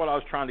kind of what I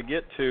was trying to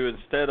get to.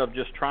 Instead of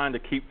just trying to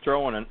keep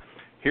throwing and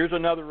here's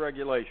another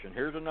regulation,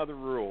 here's another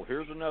rule,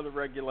 here's another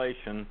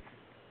regulation.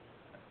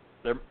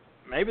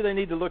 Maybe they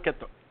need to look at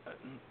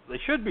they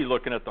should be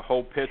looking at the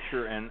whole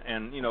picture and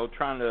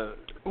trying to.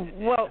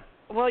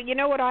 Well, you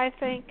know what I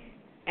think,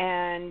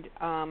 and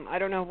I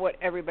don't know what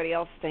everybody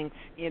else thinks.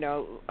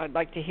 I'd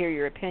like to hear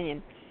your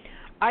opinion.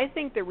 I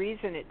think the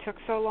reason it took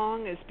so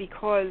long is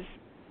because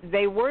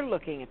they were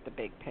looking at the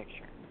big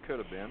picture. Could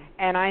have been.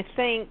 And I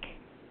think,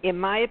 in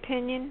my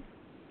opinion,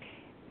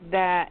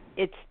 that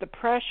it's the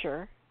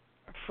pressure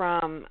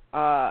from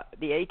the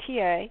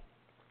ATA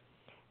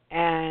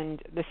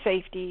and the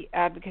safety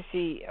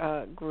advocacy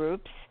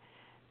groups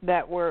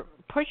that were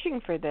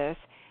pushing for this.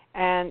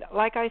 And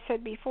like I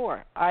said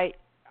before, I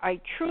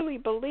truly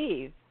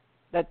believe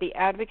that the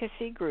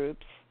advocacy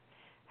groups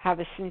have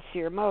a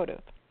sincere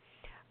motive.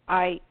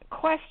 I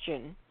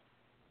question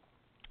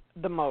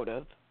the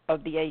motive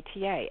of the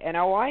ATA. And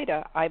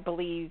OIDA, I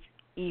believe,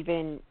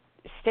 even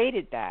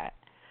stated that,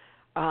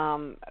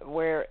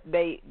 where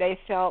they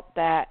felt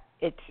that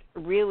it's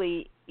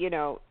really,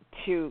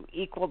 to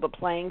equal the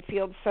playing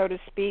field, so to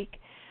speak,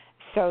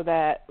 so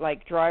that,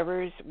 like,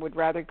 drivers would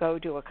rather go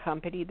to a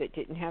company that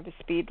didn't have a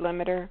speed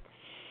limiter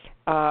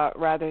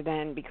rather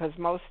than, because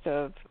most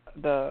of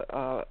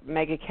the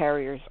mega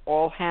carriers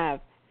all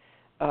have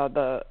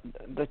the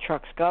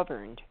trucks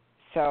governed.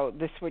 So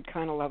this would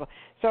kind of level.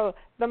 So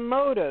the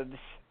motives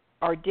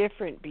are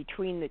different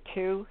between the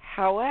two.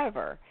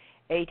 However,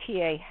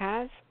 ATA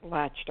has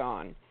latched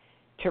on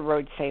to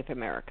Road Safe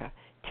America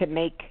to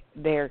make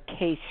their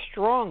case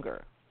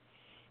stronger,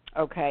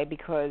 okay,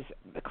 because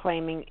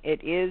claiming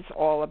it is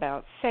all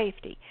about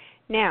safety.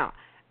 Now,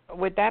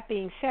 with that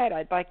being said,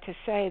 I'd like to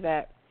say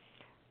that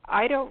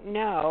I don't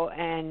know,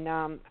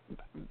 and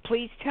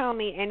please tell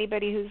me,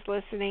 anybody who's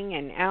listening,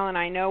 and Alan,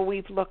 I know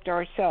we've looked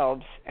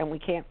ourselves and we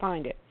can't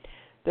find it,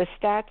 the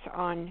stats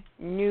on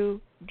new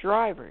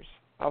drivers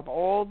of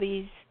all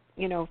these,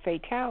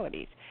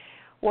 fatalities.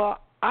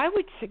 Well, I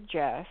would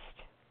suggest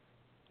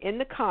in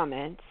the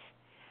comments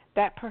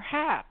that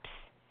perhaps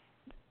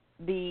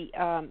the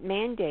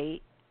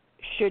mandate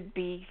should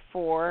be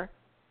for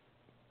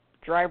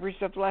drivers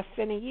of less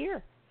than a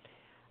year.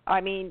 I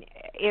mean,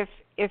 if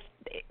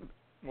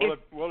you're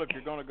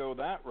going to go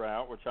that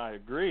route, which I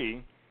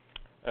agree,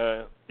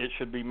 it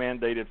should be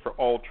mandated for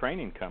all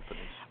training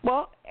companies.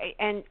 Well,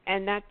 and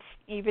that's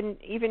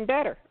even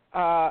better,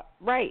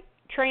 right?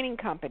 Training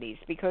companies,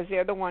 because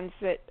they're the ones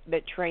that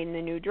train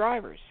the new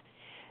drivers.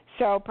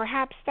 So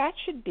perhaps that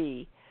should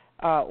be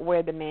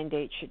where the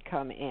mandate should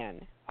come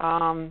in.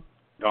 Don?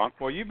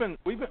 Well,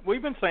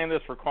 we've been saying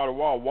this for quite a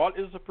while. What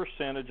is the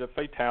percentage of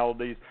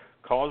fatalities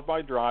caused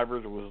by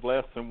drivers with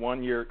less than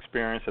 1 year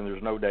experience, and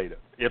there's no data?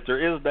 If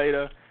there is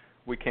data,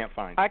 we can't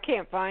find it. I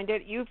can't find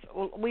it.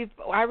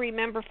 I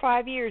remember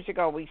 5 years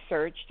ago we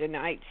searched, and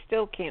I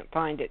still can't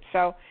find it.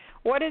 So,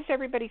 what does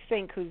everybody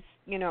think? Whose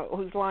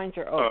lines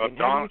are open?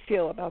 How do you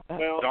feel about that?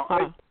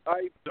 Well,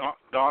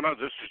 Donna,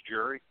 this is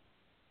Jerry.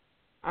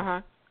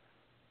 Uh-huh.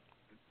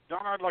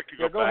 Donna, I'd like to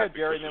go back. Go ahead,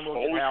 Jerry, and then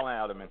we'll get Al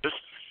out of it.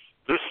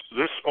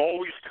 This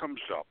always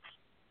comes up,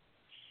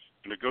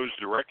 and it goes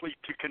directly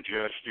to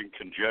congestion.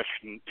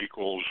 Congestion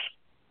equals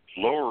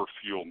lower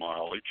fuel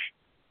mileage,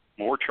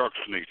 more trucks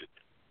needed.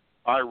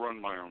 I run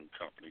my own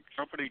company.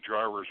 Company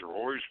drivers are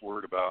always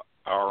worried about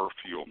our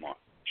fuel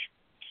mileage.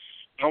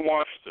 Now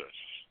watch this.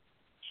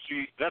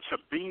 See, that's a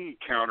bean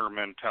counter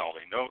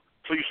mentality. No,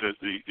 please,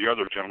 the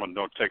other gentleman,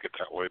 don't take it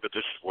that way, but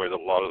this is the way that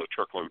a lot of the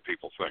truckload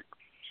people think.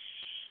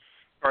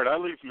 All right, I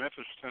leave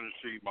Memphis,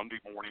 Tennessee, Monday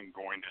morning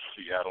going to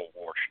Seattle,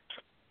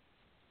 Washington.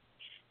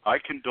 I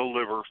can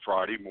deliver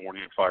Friday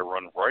morning if I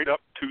run right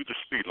up to the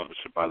speed limit.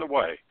 So, by the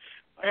way,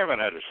 I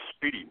haven't had a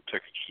speeding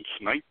ticket since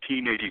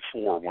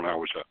 1984 when I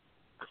was a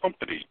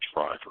company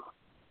driver.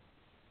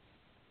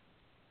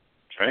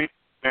 Okay?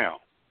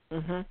 Now,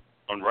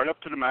 run right up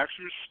to the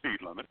maximum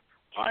speed limit.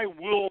 I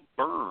will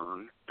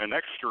burn an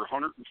extra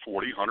 $140,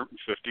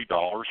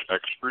 $150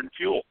 extra in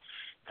fuel.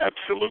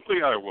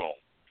 Absolutely I will.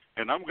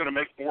 And I'm going to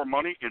make more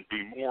money and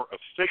be more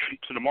efficient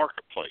to the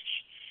marketplace.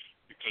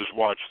 Because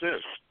watch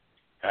this.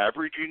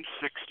 Averaging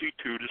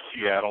 62 to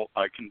Seattle,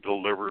 I can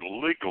deliver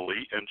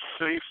legally and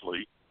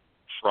safely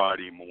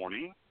Friday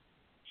morning.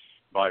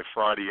 By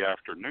Friday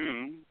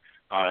afternoon,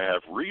 I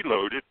have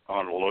reloaded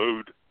on a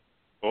load,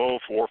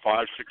 400,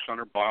 500,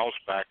 600 miles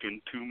back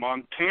into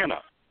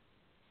Montana.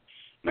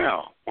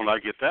 Now, when I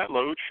get that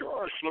load,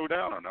 sure, I slow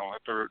down. I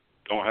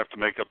don't have to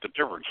make up the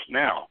difference.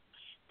 Now,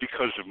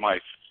 because of my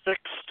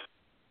fixed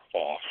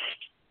cost,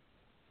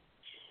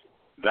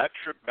 that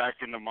trip back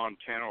into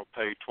Montana will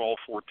pay $1,200,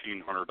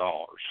 $1,400.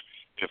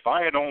 If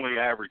I had only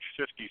averaged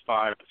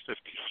 55 to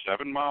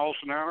 57 miles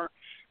an hour,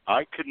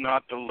 I could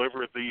not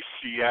deliver the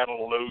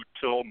Seattle load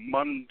till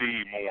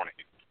Monday morning.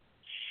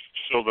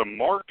 So the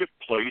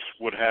marketplace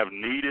would have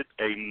needed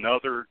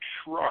another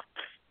truck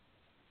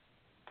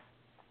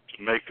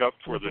to make up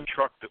for the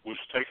truck that was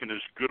taking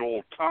his good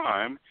old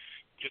time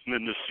getting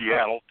into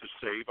Seattle to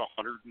save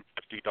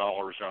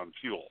 $150 on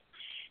fuel.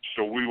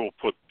 So we will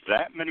put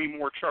that many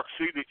more trucks.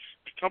 See, the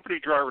company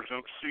drivers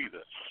don't see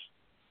this.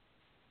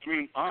 I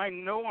mean, I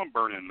know I'm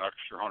burning an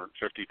extra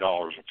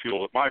 $150 of fuel,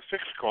 but my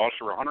fixed costs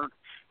are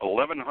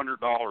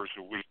 $1,100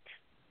 a week.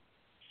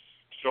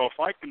 So if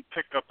I can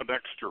pick up an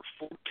extra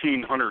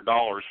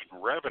 $1,400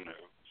 in revenue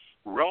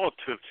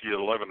relative to the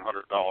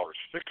 $1,100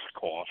 fixed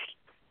cost,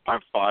 I'm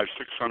 $500,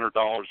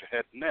 $600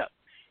 ahead net.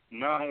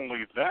 Not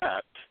only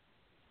that,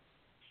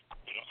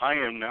 I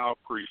am now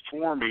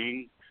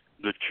performing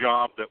the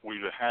job that we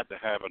had to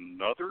have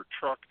another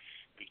truck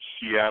in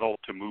Seattle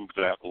to move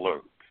that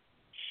load.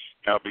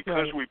 Now,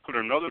 because we put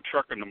another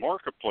truck in the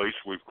marketplace,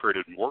 we've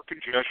created more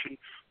congestion,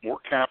 more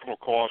capital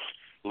costs,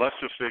 less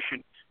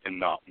efficient, and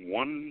not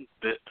one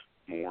bit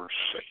more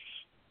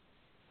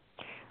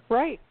safe.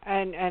 Right,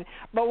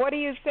 but what do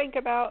you think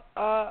about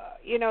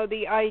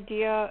the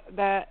idea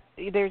that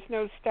there's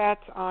no stats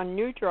on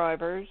new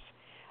drivers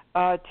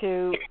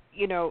to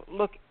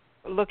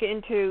look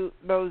into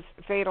those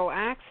fatal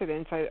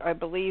accidents? I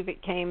believe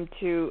it came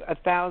to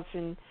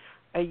 1,000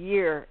 a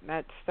year.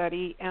 That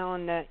study,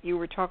 Alan, that you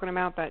were talking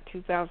about, that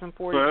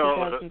 2004 to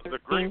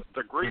 2013.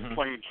 The Great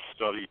Plains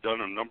study done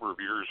a number of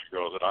years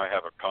ago that I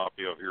have a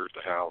copy of here at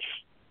the house.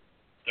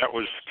 That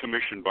was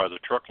commissioned by the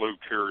Truckload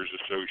Carriers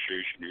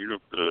Association,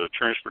 the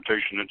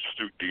Transportation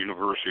Institute, the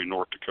University of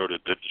North Dakota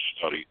did the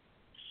study.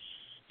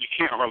 You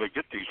can't hardly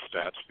get these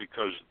stats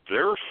because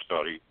their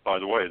study, by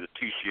the way, the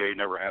TCA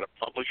never had it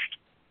published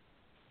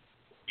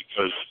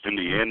because in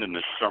the end, in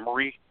the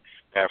summary,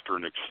 after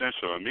an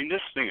extensive,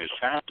 this thing is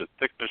half the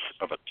thickness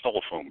of a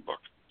telephone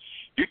book.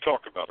 You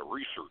talk about a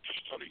research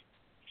study.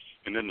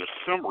 And in the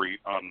summary,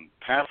 on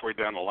halfway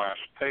down the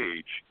last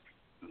page,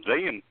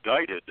 they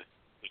indicted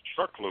the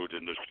truckload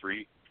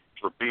industry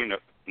for being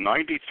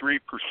 93%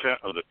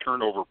 of the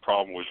turnover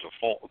problem was the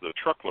fault of the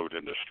truckload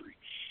industry.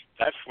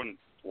 That's when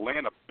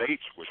Lana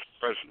Bates was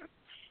president.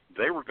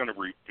 They were going to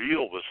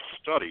reveal the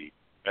study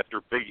at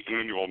their big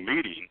annual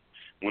meeting.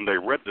 When they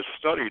read the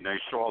study and they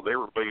saw they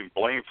were being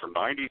blamed for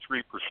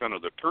 93%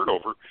 of the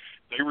turnover,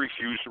 they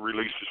refused to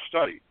release the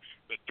study.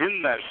 But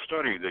in that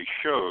study, they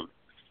showed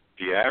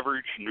the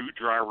average new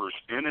drivers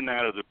in and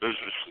out of the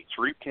business in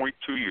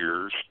 3.2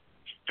 years,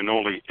 and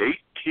only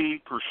 18%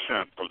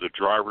 of the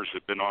drivers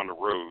have been on the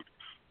road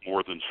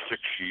more than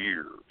 6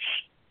 years.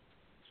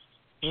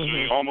 So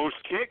you almost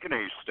can't get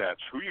any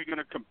stats. Who are you going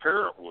to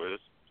compare it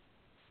with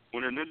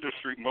when an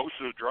industry, most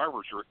of the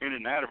drivers are in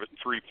and out of it in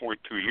 3.2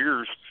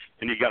 years,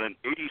 and you got an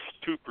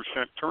 82%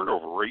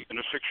 turnover rate in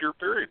a 6-year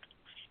period?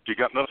 You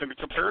got nothing to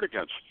compare it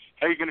against.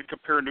 How are you going to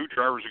compare new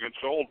drivers against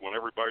old when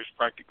everybody's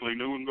practically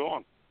new and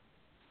gone?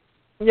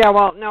 Yeah,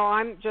 well, no,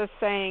 I'm just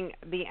saying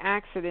the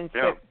accidents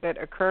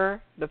that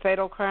occur, the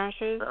fatal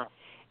crashes,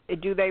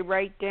 do they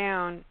write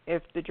down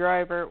if the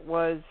driver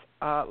was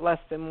less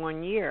than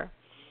 1 year?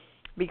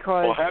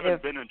 Because having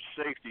been in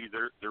safety,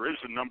 there is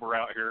a number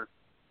out here.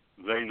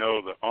 They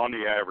know that on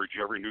the average,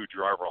 every new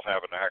driver will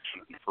have an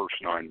accident in the first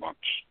 9 months.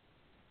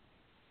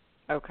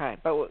 Okay,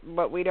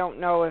 but we don't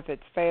know if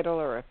it's fatal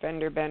or a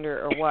fender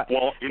bender or what.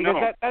 Well,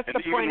 that's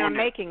the point I'm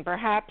making.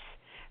 Perhaps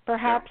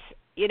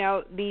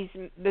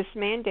this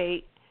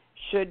mandate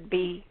should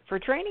be for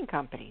training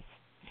companies.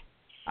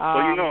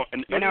 Any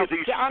of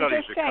these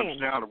studies that comes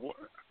down to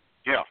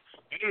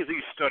any of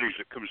these studies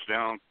that comes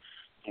down,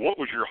 what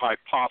was your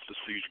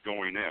hypotheses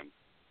going in?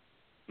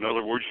 In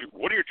other words,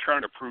 what are you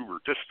trying to prove or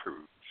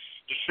disprove?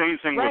 The same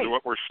thing with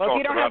what we're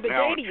talking about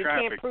now in traffic. If you don't have the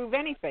data, you can't prove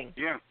anything.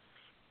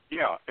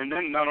 Yeah, and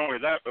then not only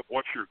that, but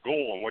what's your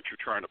goal and what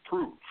you're trying to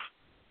prove?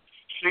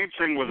 Same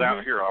thing with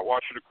out here. I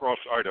watch it across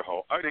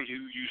Idaho. Idaho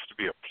used to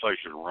be a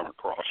pleasure to run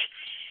across.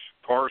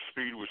 Car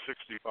speed was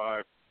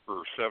 65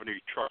 for 70,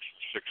 trucks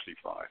were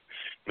 65.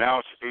 Now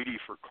it's 80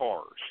 for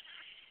cars.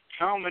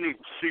 How many,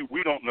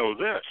 we don't know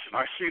this, and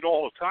I see it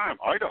all the time.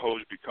 Idaho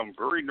has become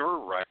very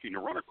nerve-wracking to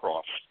run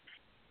across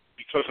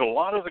because a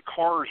lot of the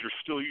cars are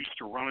still used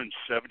to running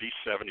 70,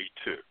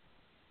 72.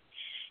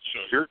 So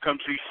here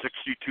comes these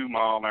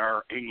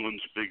 62-mile-an-hour.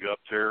 England's big up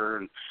there,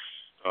 and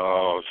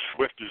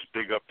Swift is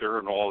big up there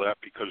and all that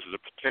because of the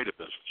potato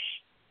business.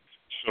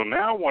 So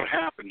now what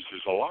happens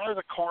is a lot of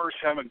the cars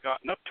haven't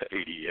gotten up to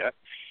 80 yet,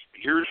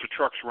 and here's the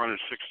trucks running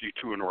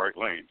 62 in the right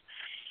lane.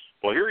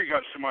 Well, here you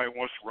got somebody who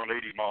wants to run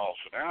 80 miles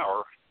an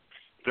hour.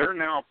 They're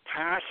now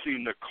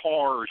passing the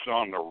cars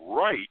on the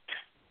right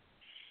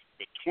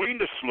between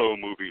the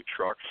slow-moving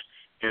trucks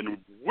and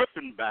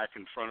whipping back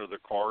in front of the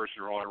cars,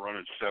 they're only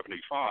running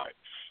 75.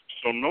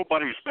 So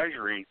nobody's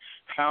measuring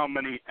how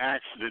many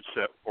accidents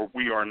that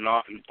we are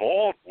not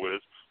involved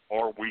with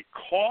are we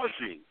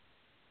causing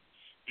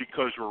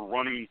because we're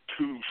running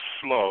too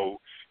slow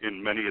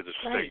in many of the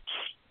states.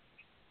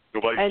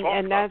 Nobody's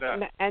talking about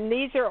that. And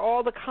these are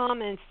all the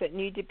comments that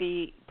need to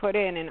be put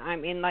in. And I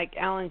mean, like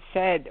Alan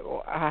said,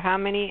 how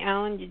many,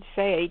 Alan, did you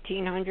say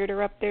 1,800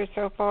 are up there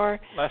so far?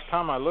 Last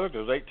time I looked, it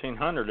was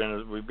 1,800,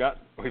 and we've got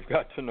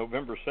to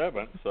November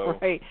 7th. So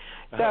right.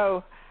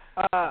 So,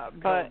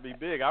 but it'd be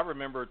big. I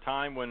remember a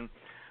time when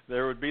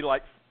there would be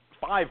like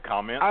 5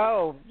 comments.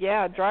 Oh,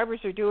 yeah,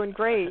 drivers are doing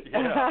great.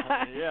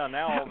 yeah,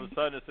 now all of a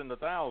sudden it's in the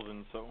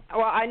thousands. So.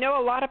 Well, I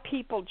know a lot of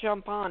people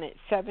jump on at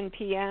 7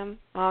 p.m.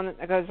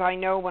 Because I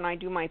know when I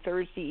do my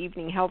Thursday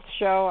evening health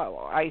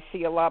show, I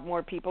see a lot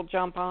more people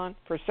jump on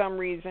for some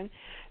reason.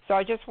 So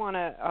I just want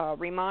to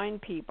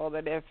remind people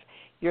that if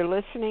you're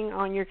listening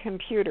on your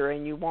computer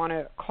and you want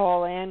to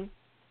call in,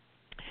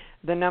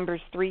 the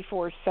number's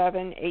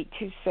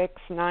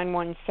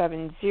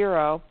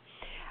 347-826-9170.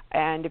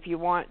 And if you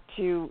want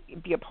to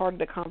be a part of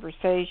the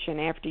conversation,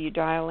 after you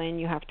dial in,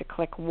 you have to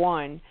click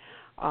 1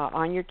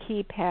 on your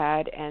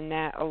keypad, and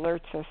that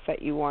alerts us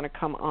that you want to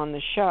come on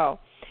the show.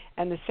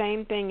 And the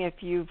same thing if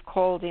you've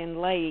called in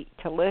late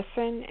to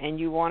listen and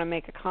you want to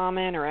make a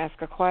comment or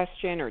ask a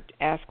question or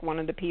ask one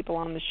of the people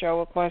on the show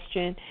a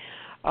question,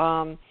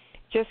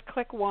 just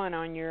click 1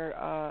 on your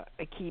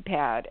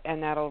keypad,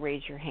 and that'll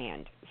raise your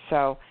hand.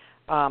 So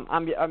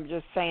I'm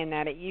just saying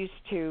that it used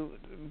to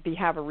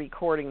have a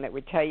recording that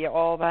would tell you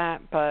all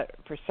that, but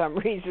for some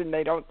reason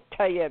they don't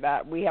tell you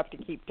that. We have to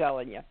keep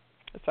telling you.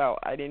 So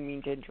I didn't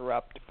mean to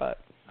interrupt, but.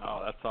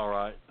 Oh, that's all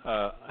right.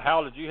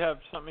 Hal, did you have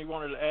something you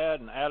wanted to add?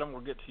 And Adam, we'll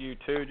get to you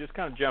too. Just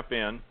kind of jump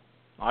in.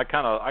 I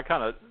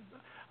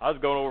was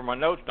going over my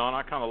notes, Don.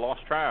 I kind of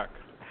lost track.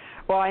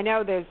 Well, I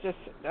know there's just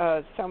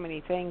so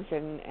many things,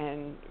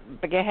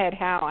 but go ahead,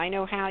 Hal. I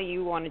know Hal,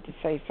 you wanted to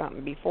say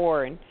something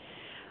before, and.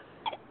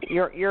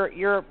 You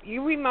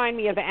remind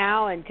me of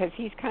Alan because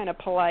he's kind of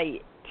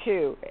polite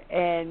too,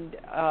 and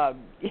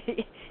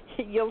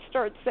you'll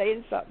start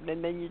saying something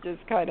and then you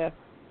just kind of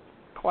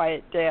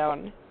quiet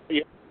down.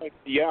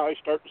 Yeah, I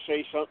start to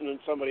say something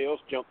and somebody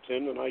else jumps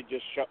in, and I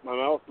just shut my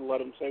mouth and let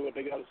them say what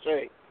they got to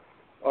say.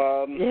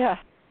 Yeah,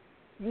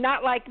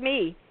 not like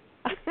me.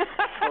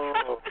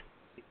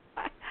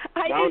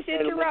 I just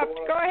interrupt.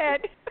 Go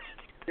ahead.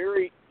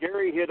 Gary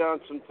hit on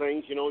some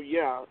things.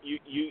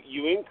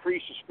 You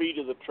increase the speed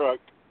of the truck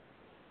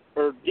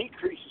or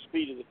decrease the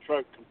speed of the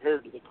truck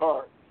compared to the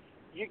car,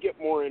 you get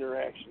more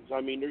interactions. I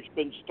mean, there's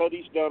been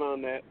studies done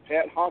on that.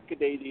 Pat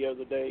Hockaday the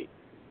other day,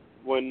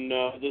 when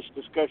this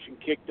discussion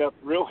kicked up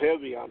real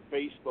heavy on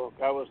Facebook,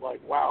 I was like,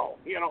 wow.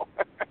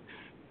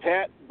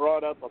 Pat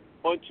brought up a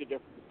bunch of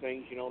different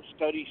things.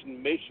 Studies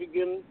in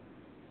Michigan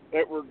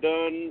that were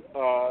done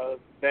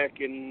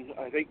back in,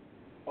 I think,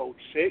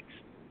 2006.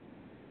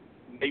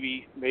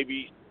 Maybe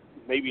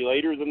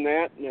later than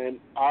that, and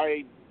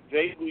I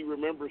vaguely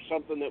remember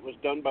something that was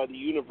done by the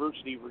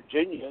University of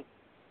Virginia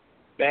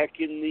back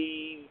in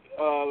the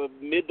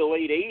mid to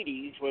late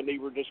 80s when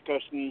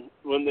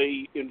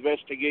they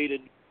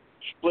investigated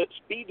split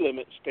speed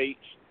limit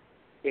states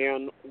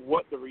and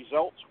what the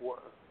results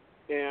were.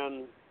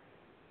 And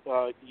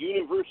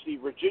University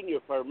of Virginia,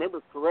 if I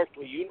remember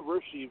correctly,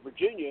 University of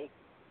Virginia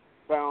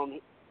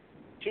found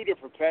 2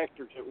 different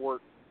factors that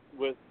worked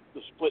with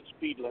the split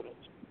speed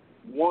limits.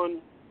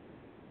 One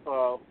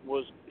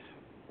was,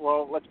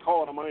 let's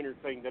call it a minor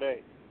thing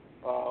today.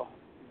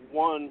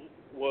 One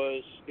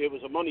was it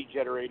was a money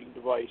generating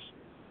device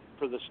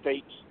for the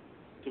states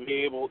to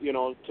be able,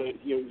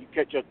 you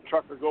catch a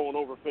trucker going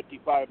over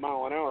 55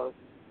 mile an hour,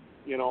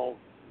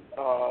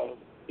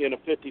 in a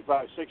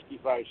 55,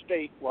 65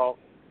 state. Well,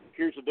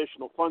 here's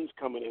additional funds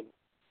coming in.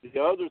 The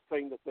other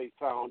thing that they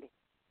found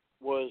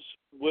was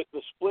with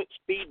the split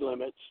speed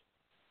limits,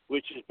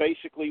 which is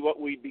basically what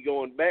we'd be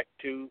going back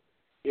to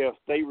if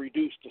they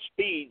reduced the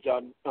speeds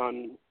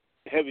on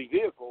heavy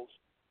vehicles,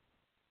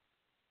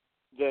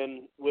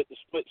 then with the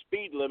split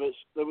speed limits,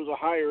 there was a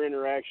higher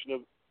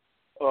interaction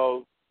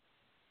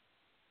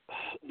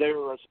there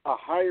was a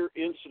higher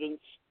incidence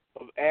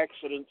of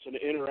accidents and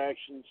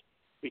interactions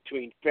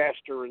between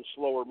faster and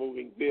slower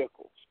moving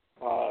vehicles.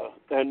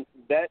 And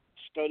that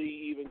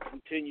study even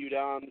continued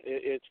on.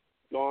 It's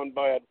gone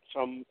by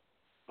some,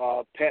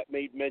 Pat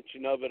made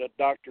mention of it, a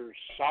Dr.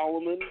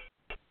 Solomon,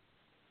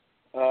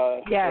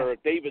 or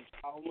David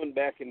Solomon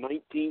back in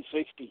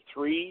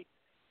 1963.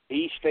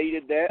 He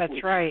stated that.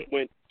 That's right.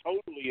 Which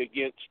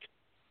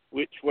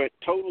went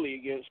totally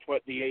against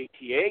what the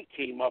ATA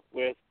came up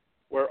with,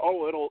 where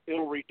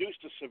it'll reduce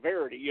the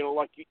severity,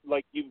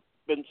 like you've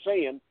been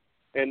saying,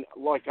 and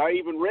like I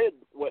even read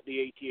what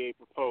the ATA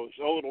proposed.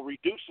 It'll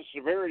reduce the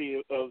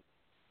severity of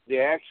the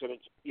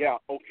accidents. Yeah,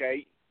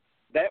 okay,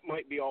 that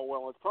might be all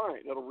well and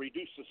fine. It'll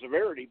reduce the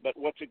severity, but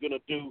what's it going to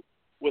do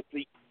with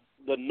the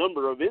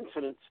number of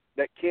incidents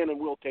that can and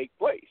will take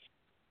place?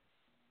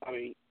 I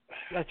mean,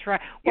 That's right.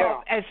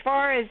 Well, as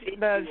far as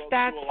the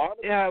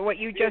stats, what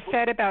you just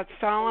said about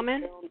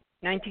Solomon,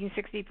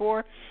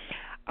 1964,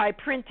 I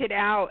printed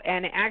out,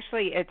 and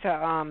actually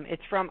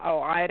it's from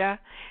OIDA,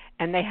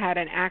 and they had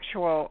an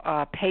actual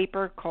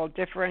paper called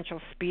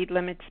 "Differential Speed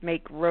Limits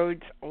Make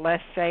Roads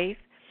Less Safe."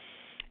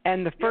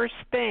 And the first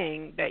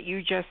thing that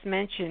you just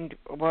mentioned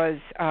was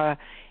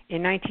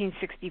in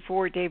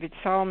 1964, David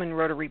Solomon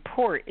wrote a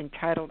report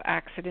entitled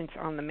 "Accidents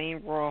on the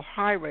Main Rural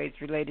Highways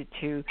Related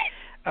to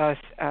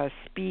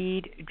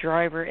Speed,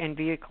 Driver, and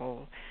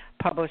Vehicle,"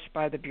 published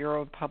by the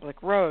Bureau of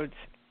Public Roads.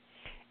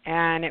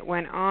 And it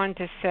went on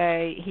to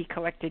say he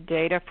collected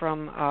data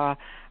from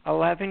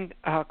 11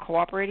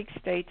 cooperating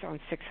states on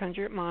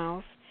 600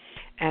 miles,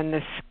 and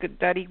the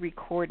study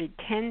recorded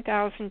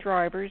 10,000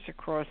 drivers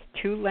across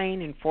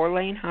 2-lane and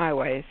 4-lane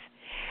highways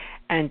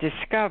and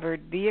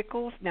discovered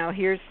vehicles, now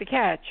here's the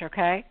catch,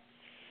 okay?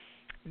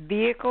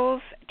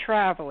 Vehicles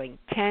traveling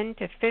 10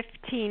 to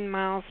 15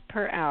 miles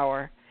per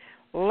hour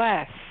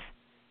less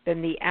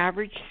than the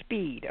average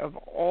speed of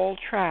all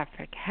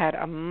traffic had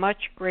a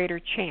much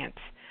greater chance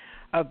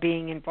of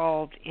being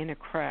involved in a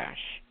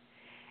crash.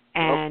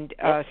 And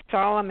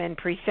Solomon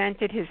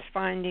presented his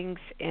findings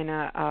in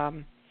a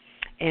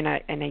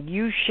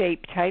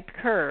U-shaped type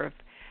curve,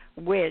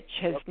 which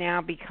has now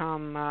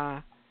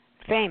become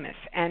famous.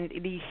 And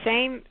the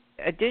same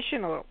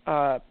additional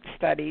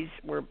studies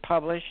were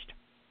published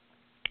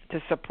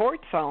to support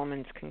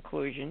Solomon's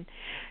conclusion,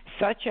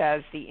 such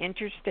as the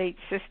Interstate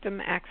System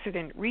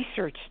Accident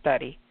Research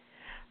Study,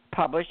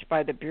 published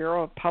by the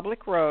Bureau of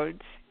Public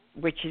Roads,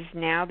 which is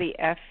now the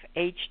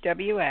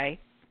FHWA,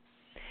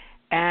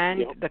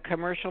 and the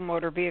Commercial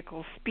Motor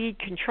Vehicle Speed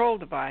Control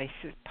Device,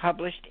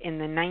 published in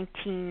the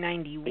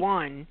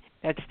 1991.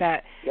 That's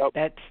that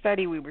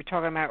study we were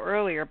talking about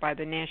earlier by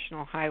the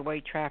National Highway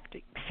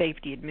Traffic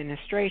Safety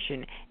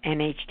Administration,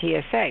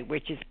 NHTSA,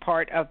 which is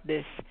part of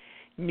this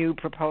new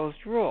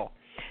proposed rule.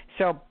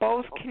 So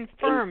both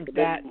confirmed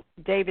that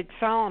David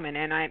Solomon,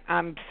 and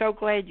I'm so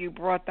glad you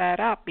brought that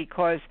up,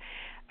 because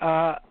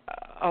a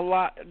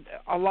lot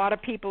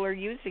of people are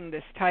using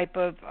this type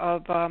of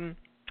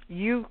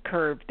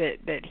U-curve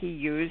that he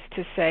used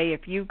to say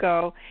if you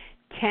go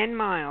 10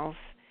 miles,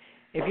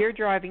 if you're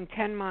driving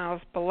 10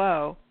 miles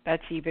below,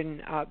 that's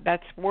even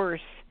that's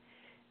worse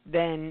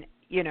than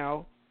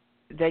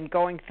than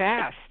going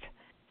fast.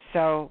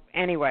 So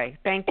anyway,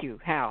 thank you,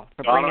 Hal,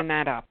 for bringing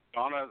that up.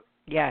 Donna,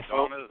 yes.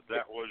 Donna,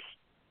 that was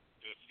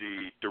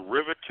the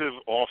derivative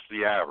off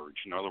the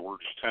average. In other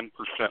words, 10%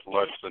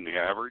 less than the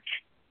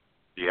average.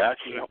 The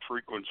accident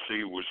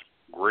frequency was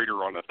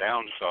greater on the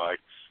downside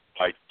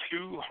by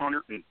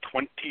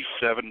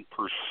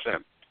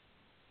 227%.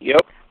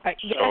 Yep.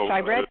 Yes, I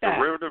read that. The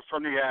derivative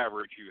from the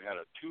average, you had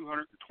a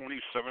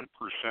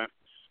 227%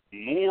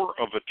 more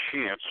of a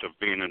chance of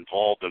being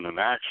involved in an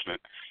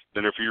accident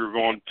than if you were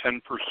going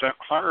 10%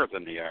 higher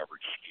than the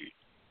average speed.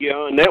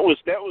 Yeah, and that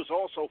was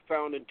also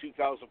found in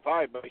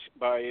 2005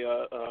 by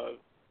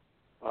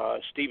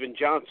Stephen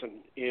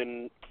Johnson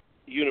in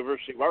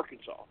University of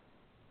Arkansas.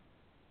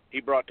 He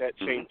brought that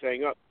same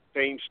thing up,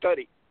 same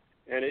study,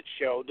 and it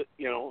showed that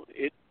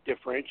it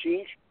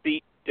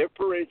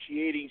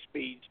differentiating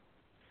speeds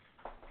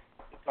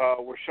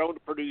were shown to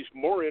produce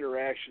more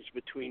interactions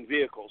between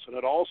vehicles, and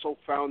it also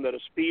found that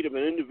as the speed of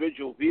an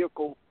individual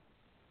vehicle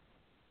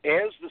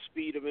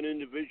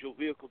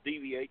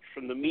deviates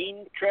from the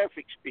mean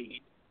traffic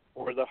speed,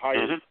 or the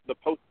higher the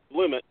posted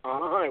limit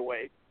on a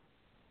highway,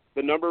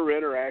 the number of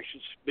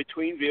interactions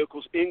between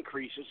vehicles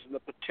increases, and the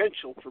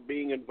potential for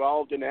being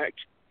involved in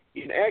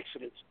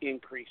accidents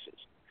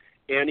increases.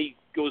 And he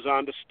goes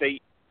on to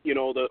state,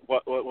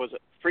 what was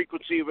it?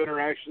 Frequency of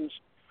interactions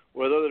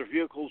with other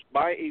vehicles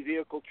by a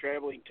vehicle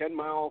traveling 10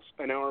 miles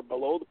an hour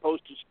below the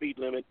posted speed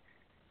limit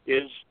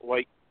is,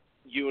 like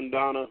you and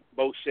Donna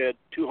both said,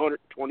 227%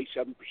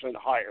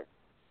 higher.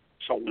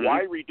 So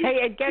why reduce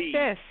speed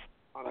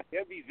on a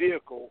heavy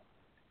vehicle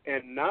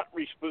and not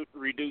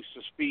reduce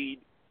the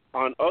speed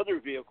on other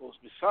vehicles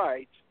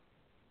besides,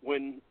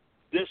 when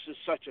this is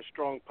such a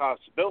strong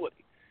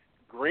possibility?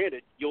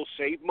 Granted, you'll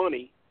save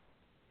money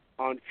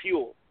on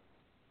fuel,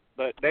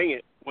 but dang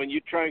it, when you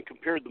try and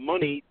compare the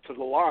money to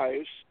the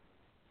lives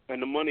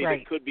and the money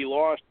that could be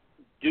lost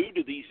due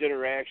to these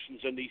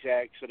interactions and these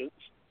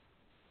accidents,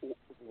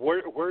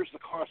 where's the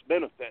cost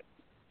benefit?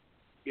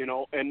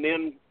 And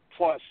then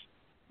plus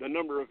the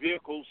number of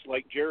vehicles,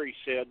 like Jerry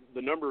said,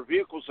 the number of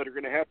vehicles that are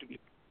going to have to be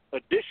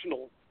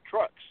additional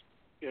trucks,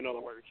 in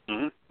other words,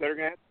 that are going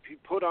to have to be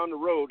put on the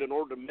road in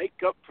order to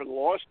make up for the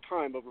lost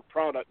time of a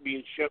product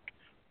being shipped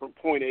from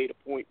point A to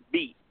point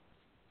B,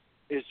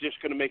 is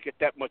just going to make it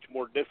that much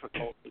more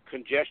difficult. The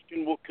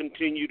congestion will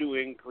continue to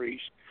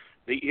increase.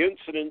 The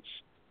incidence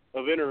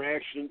of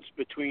interactions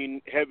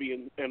between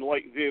heavy and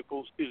light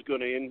vehicles is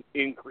going to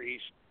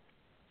increase.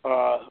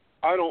 I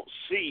don't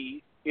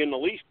see in the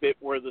least bit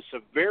where the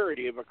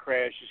severity of a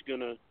crash is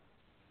going to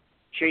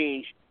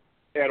change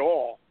at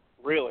all,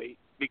 really,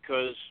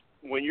 because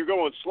when you're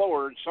going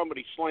slower and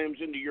somebody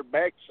slams into your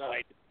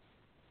backside,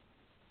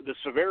 the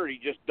severity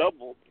just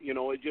doubled.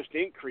 It just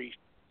increased.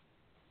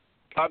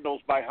 God knows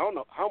by how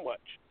much.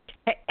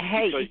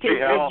 Hey, Because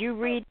did you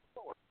read?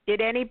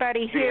 Did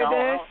anybody hear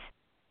this?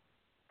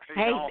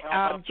 Hey,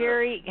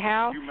 Jerry,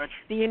 Hal,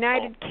 the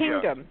United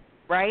Kingdom,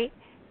 right?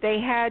 They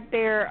had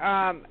their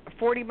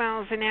 40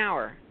 miles an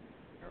hour,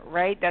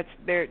 right? That's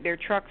their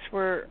trucks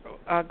were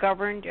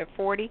governed at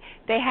 40.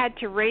 They had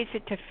to raise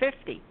it to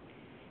 50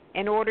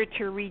 in order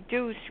to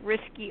reduce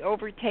risky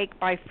overtake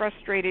by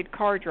frustrated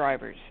car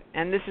drivers.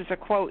 And this is a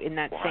quote in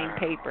that same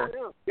paper.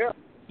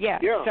 Yeah.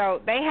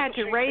 So they had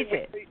to raise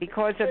it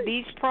because of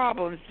these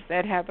problems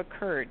that have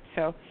occurred.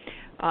 So,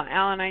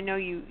 Alan, I know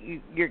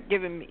you're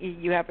giving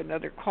you have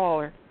another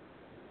caller.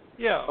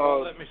 Yeah,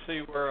 let me see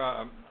where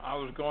I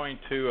was going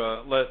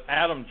to let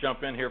Adam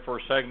jump in here for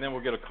a second. Then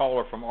we'll get a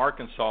caller from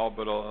Arkansas.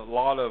 But a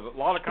lot of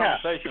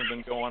conversation has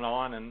been going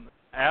on, and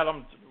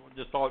Adam,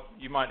 just thought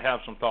you might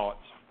have some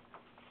thoughts.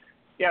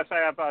 Yes, I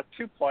have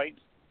 2 points.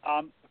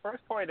 The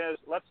first point is,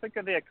 let's think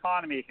of the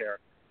economy here.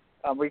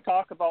 We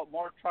talk about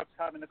more trucks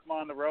having to come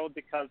on the road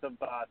because of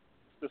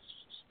the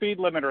speed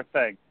limiter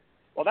thing.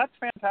 Well, that's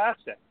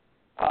fantastic.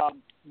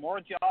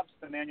 More jobs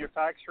in the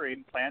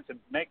manufacturing plant to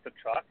make the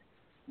truck,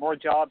 more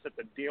jobs at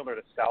the dealer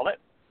to sell it,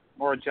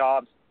 more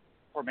jobs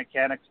for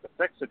mechanics to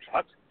fix the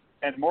trucks,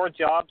 and more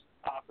jobs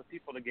for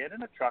people to get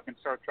in a truck and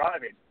start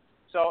driving.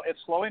 So if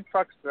slowing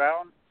trucks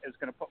down is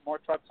going to put more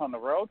trucks on the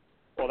road,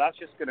 well, that's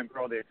just going to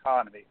grow the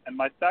economy. And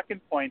my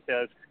second point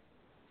is,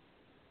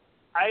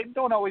 I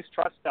don't always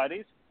trust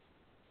studies,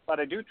 but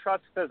I do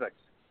trust physics.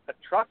 A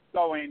truck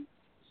going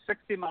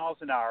 60 miles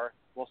an hour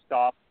will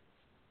stop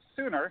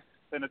sooner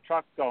than a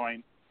truck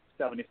going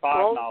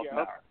 75 miles an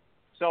hour.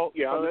 So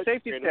from a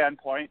safety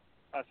standpoint,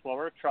 a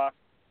slower truck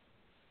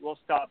will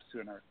stop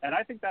sooner. And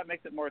I think that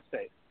makes it more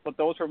safe. But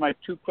those are my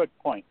 2 quick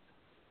points.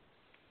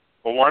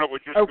 Well, why don't we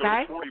just go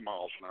to 40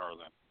 miles an hour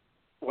then?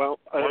 Well,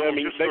 I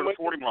mean, just go to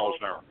 40 miles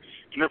an hour.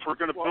 And if we're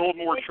going to build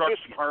more trucks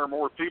and hire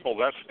more people,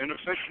 that's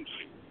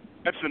inefficiency.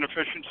 That's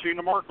inefficiency in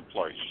the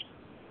marketplace.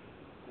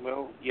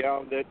 Well, yeah,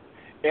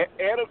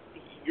 Adam,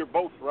 you're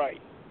both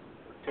right.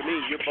 To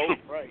me, you're both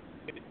right.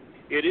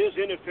 It is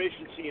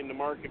inefficiency in the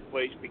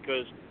marketplace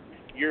because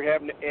you're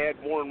having to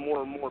add more and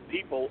more and more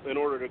people in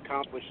order to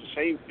accomplish the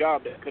same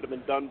job that could have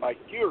been done by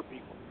fewer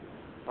people.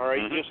 All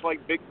right, just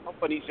like big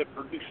companies that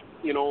produce,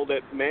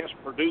 that mass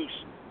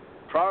produce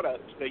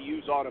products, they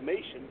use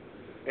automation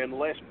and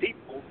less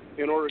people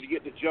in order to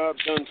get the job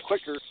done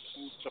quicker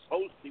and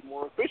supposedly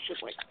more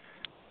efficiently.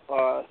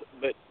 But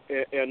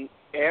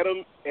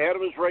Adam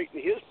is right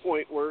in his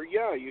point where,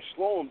 you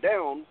slow them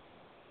down,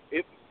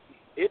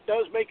 it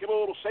does make it a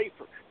little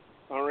safer.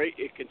 All right,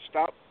 it can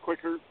stop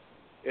quicker.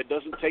 It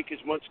doesn't take as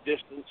much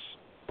distance.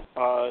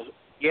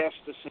 Yes,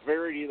 the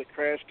severity of the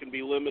crash can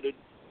be limited,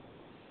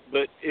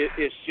 but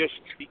it's just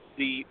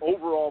the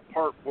overall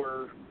part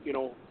where,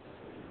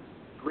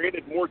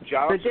 granted more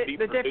jobs to be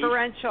produced. The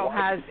differential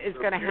is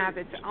going to have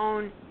its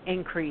own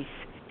increase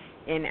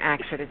in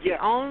accidents. The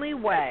only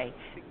way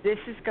this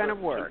is going to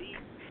work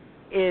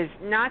is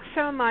not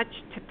so much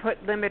to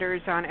put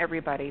limiters on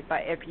everybody,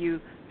 but if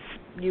you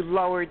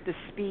lowered the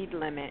speed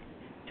limit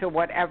to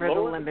whatever the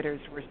limiters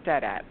were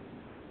set at.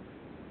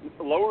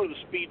 Lower the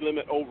speed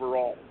limit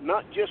overall,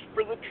 not just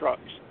for the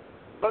trucks,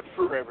 but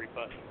for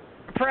everybody.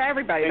 For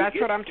everybody, that's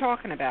what I'm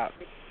talking about.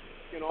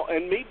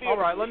 And maybe. All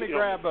right, let me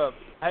grab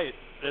hey,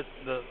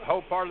 the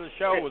whole part of the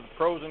show was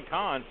pros and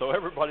cons, so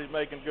everybody's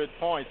making good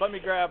points. Let me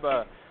grab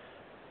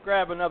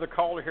another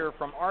caller here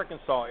from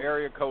Arkansas,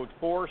 area code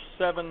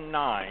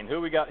 479.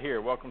 Who we got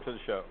here? Welcome to the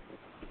show.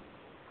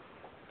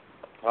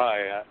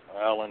 Hi,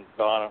 Alan,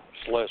 Donna,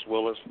 Celeste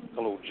Willis.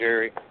 Hello,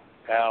 Jerry,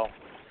 Al.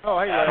 Oh,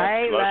 hey, Les.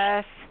 Hey,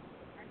 Les.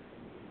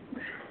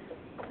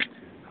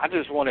 I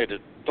just wanted to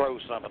throw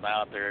something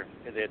out there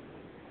that,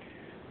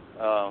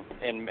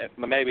 and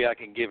maybe I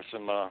can give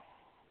some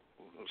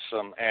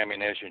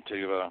ammunition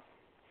to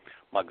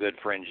my good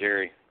friend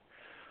Jerry.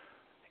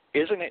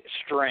 Isn't it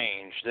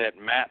strange that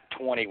MAP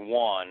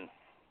 21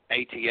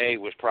 ATA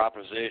was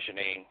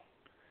propositioning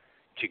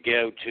to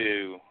go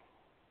to,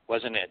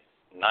 wasn't it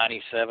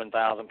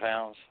 97,000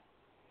 pounds?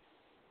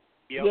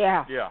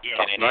 Yeah.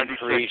 And an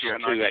increase to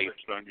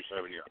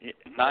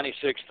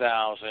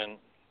 96,000,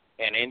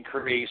 an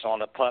increase on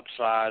the pup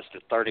size to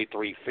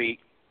 33 feet.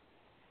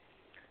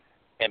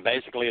 And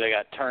basically they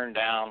got turned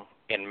down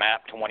in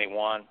MAP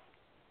 21.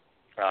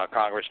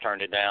 Congress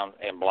turned it down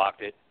and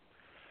blocked it.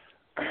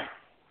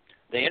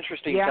 The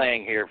interesting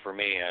thing here for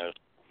me is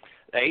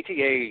the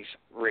ATA's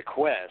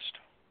request,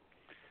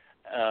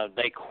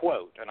 they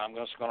quote, and I'm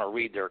just going to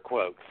read their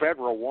quote,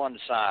 federal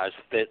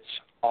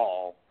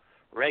one-size-fits-all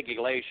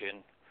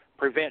regulation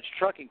prevents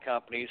trucking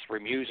companies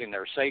from using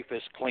their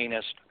safest,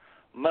 cleanest,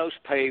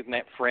 most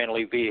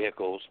pavement-friendly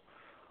vehicles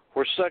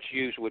where such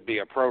use would be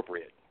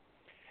appropriate.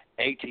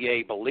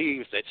 ATA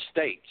believes that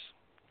states,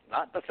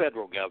 not the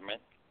federal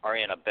government, are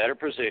in a better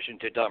position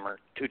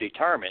to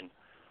determine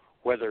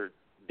whether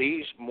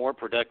these more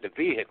productive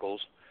vehicles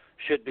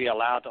should be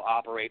allowed to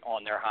operate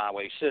on their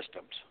highway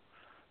systems.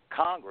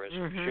 Congress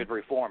should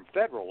reform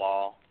federal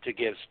law to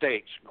give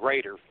states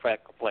greater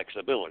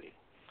flexibility.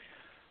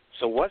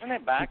 So wasn't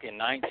it back in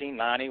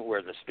 1990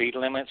 where the speed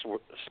limits,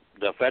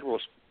 the federal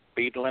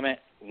speed limit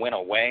went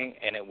away,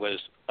 and it was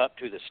up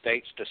to the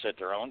states to set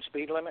their own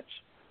speed limits?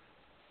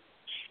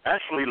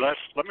 Actually, Les,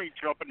 let me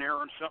jump in there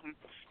on something.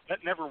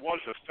 That never was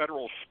a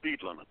federal speed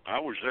limit. I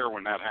was there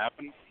when that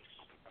happened.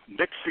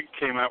 Nixon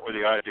came out with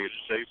the idea to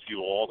save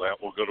fuel, all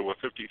that, we'll go to a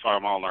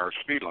 55-mile-an-hour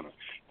speed limit.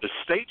 The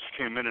states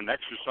came in and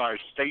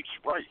exercised states'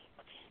 right.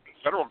 The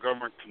federal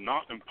government could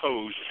not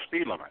impose a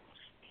speed limit.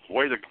 The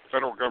way the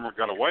federal government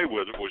got away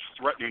with it was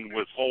threatening to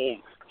withhold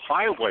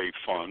highway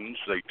funds.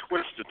 They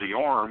twisted the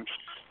arms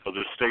of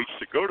the states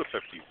to go to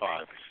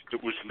 55.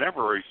 It was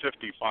never a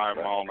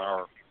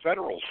 55-mile-an-hour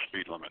federal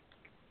speed limit.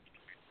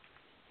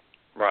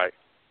 Right.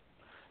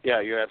 Yeah,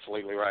 you're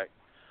absolutely right.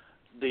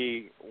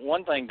 The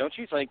one thing, don't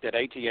you think that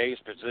ATA is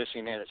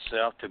positioning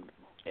itself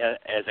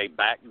as a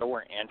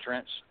backdoor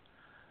entrance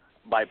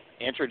by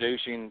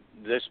introducing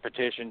this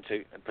petitioning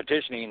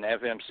the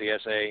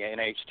FMCSA and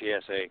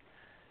HTSA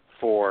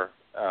for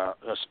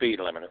a speed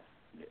limiter?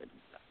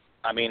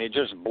 I mean, it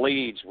just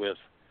bleeds with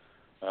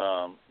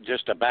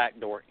just a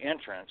backdoor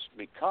entrance,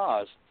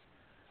 because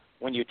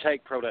when you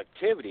take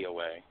productivity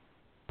away,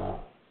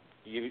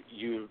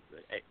 you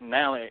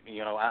now,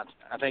 you know, I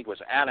think it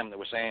was Adam that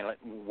was saying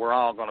we're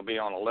all going to be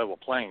on a level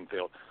playing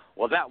field.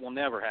 Well, that will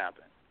never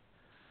happen.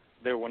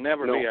 There will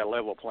never be a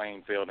level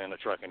playing field in the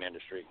trucking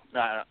industry.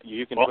 Now,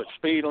 you can put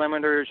speed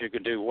limiters, you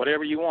can do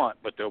whatever you want,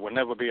 but there will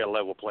never be a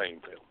level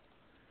playing field.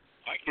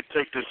 I could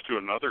take this to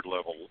another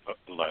level,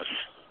 Les.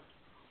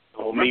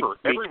 Remember,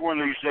 every one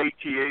of these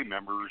ATA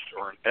members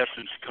are in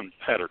essence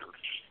competitors.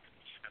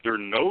 They're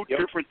no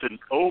different than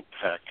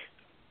OPEC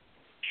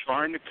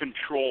trying to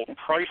control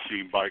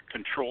pricing by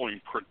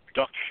controlling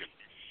production.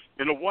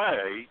 In a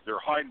way, they're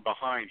hiding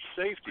behind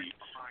safety,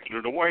 and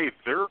in a way,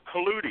 they're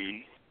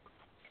colluding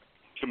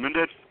to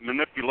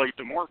manipulate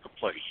the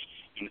marketplace.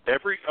 In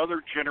every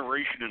other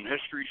generation in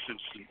history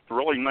since the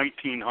early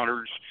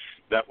 1900s,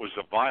 that was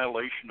a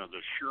violation of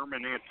the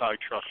Sherman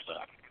Antitrust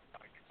Act.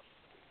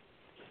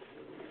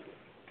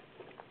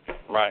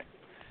 Right.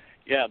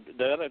 Yeah,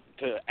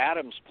 to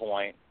Adam's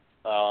point,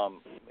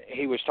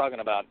 he was talking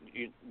about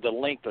the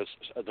length of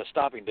the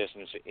stopping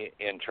distance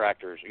in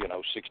tractors,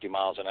 60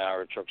 miles an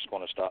hour, truck's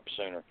going to stop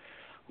sooner,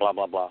 blah,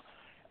 blah, blah.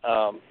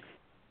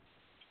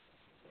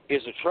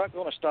 Is the truck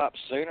going to stop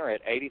sooner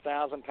at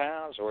 80,000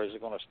 pounds, or is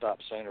it going to stop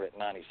sooner at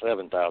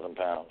 97,000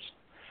 pounds?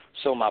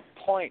 So my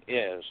point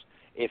is,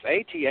 if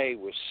ATA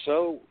was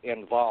so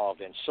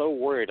involved and so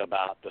worried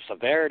about the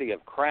severity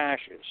of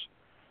crashes,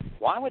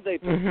 why would they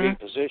be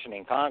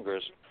positioning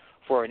Congress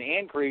for an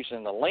increase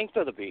in the length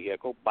of the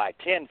vehicle by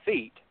 10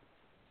 feet,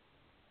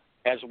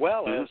 as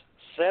well as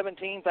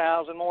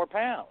 17,000 more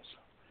pounds?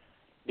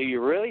 Do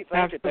you really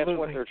think that that's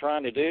what they're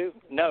trying to do?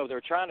 No,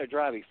 they're trying to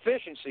drive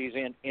efficiencies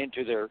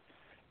into their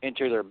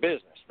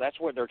business. That's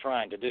what they're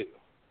trying to do.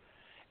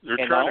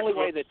 And the only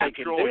way that they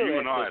can do it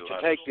is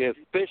to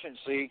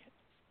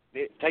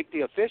take the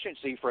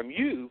efficiency from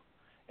you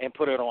and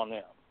put it on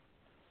them.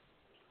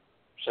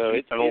 So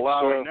it's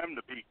allowing them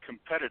to be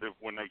competitive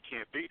when they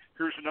can't be.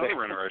 Here's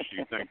another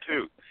interesting thing,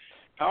 too.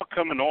 How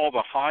come in all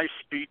the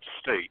high-speed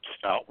states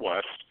out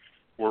west,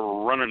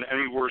 we're running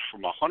anywhere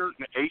from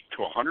 108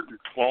 to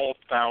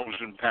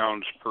 112,000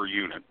 pounds per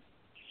unit?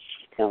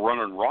 We're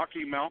running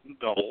Rocky Mountain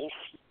doubles.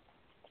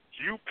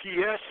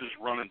 UPS is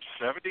running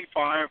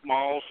 75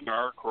 miles an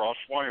hour across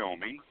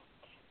Wyoming.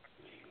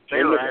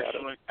 They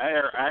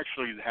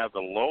actually have the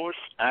lowest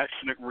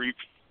accident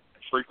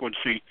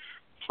frequency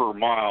per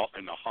mile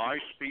in the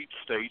high-speed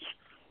states.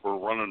 We're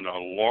running the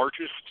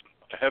largest,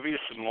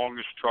 heaviest, and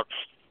longest trucks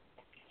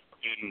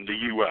in the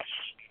U.S.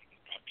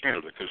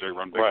 Canada, because they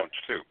run big ones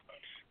too.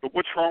 But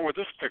what's wrong with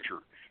this picture?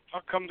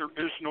 How come there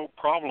is no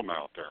problem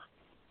out there?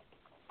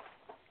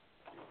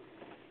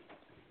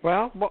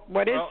 Well,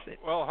 what is it?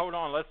 Well, hold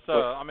on. Let's.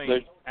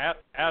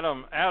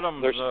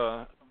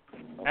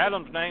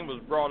 Adam's name was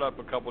brought up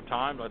a couple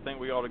times. I think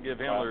we ought to give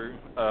him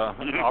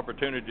an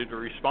opportunity to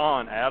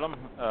respond. Adam,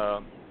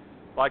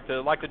 like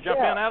to jump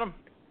in, Adam?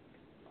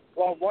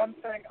 Well, one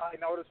thing I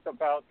noticed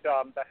about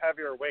the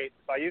heavier weights,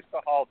 I used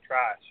to haul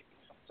trash,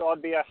 so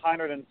I'd be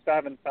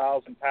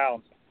 107,000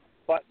 pounds,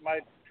 but my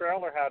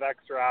trailer had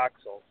extra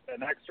axles,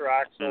 and extra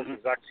axles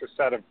is extra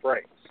set of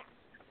brakes.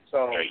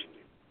 So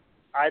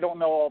I don't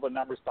know all the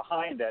numbers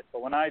behind it,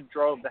 but when I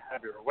drove the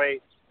heavier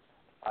weights,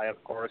 I,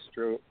 of course,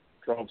 drove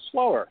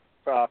slower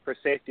for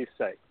safety's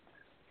sake.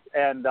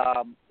 And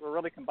we're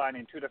really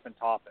combining two different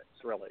topics,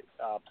 really,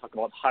 talking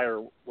about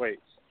higher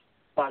weights.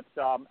 But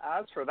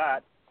as for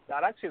that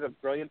actually is a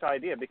brilliant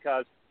idea,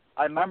 because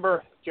I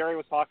remember Jerry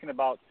was talking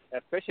about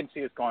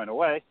efficiency is going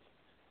away.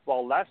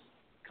 Well, Les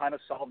kind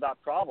of solved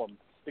that problem,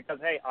 because,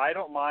 hey, I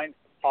don't mind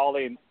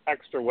hauling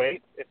extra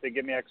weight if they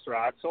give me extra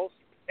axles,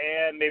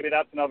 and maybe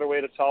that's another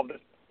way to solve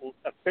this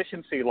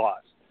efficiency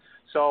loss.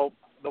 So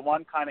the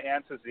one kind of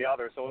answers the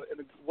other. So in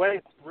a way,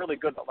 it's really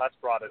good that Les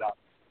brought it up.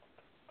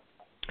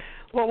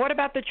 Well, what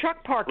about the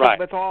truck parking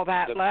with all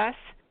that, Les?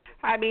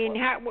 I mean,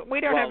 we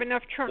don't have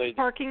enough truck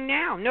parking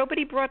now.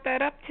 Nobody brought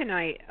that up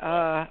tonight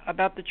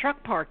about the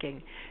truck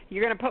parking.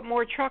 You're going to put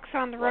more trucks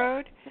on the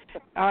road.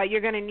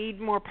 You're going to need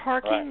more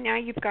parking. Right. Now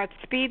you've got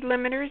speed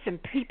limiters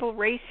and people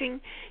racing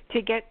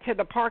to get to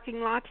the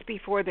parking lots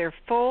before they're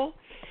full.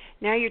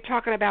 Now you're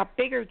talking about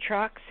bigger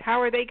trucks.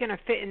 How are they going to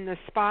fit in the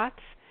spots?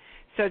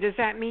 So does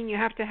that mean you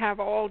have to have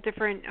all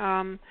different,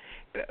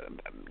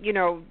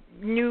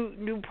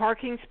 new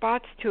parking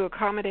spots to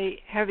accommodate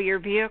heavier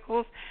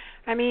vehicles?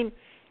 I mean,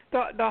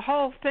 the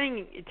whole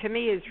thing to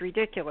me is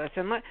ridiculous.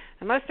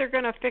 Unless they're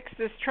going to fix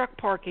this truck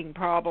parking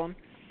problem,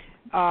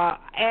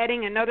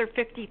 adding another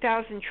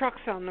 50,000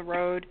 trucks on the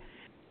road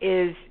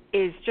is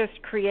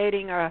just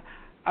creating a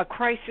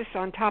crisis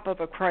on top of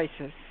a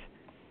crisis.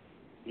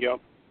 Yep.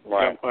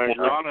 Right. Yep, I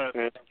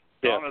agree.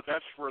 Donna,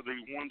 that's where the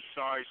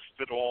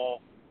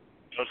one-size-fit-all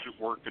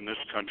doesn't work in this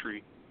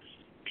country.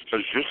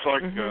 Because just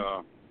like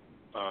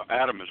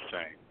Adam is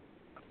saying,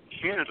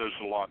 Canada's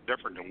a lot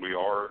different than we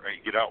are.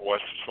 You get out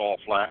west, it's all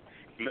flat.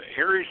 In the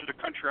areas of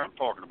the country I'm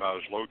talking about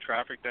is low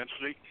traffic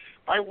density.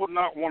 I would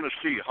not want to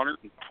see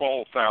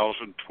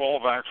 112,000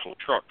 12-axle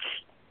trucks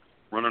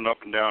running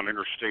up and down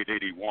Interstate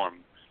 81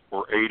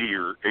 or 80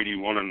 or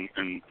 81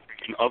 in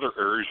other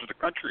areas of the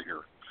country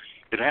here.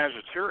 It has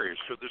its areas.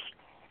 So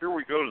here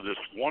we go to this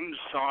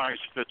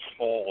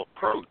one-size-fits-all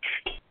approach.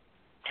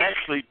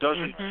 Actually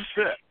doesn't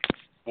fit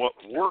what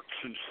works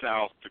in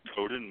South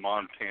Dakota and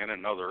Montana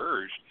and other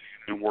areas,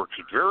 and works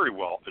very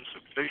well. It's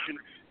efficient,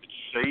 it's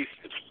safe,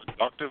 it's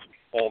productive,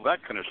 all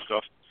that kind of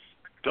stuff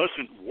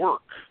doesn't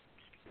work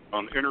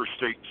on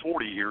Interstate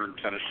 40 here in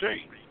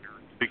Tennessee,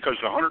 because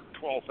a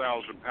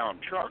 112,000-pound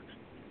truck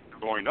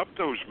going up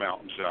those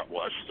mountains out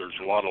west, there's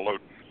a lot of load.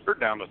 They're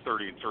down to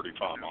 30 and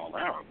 35 mile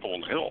an hour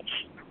pulling hills,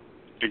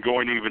 and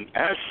going even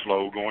as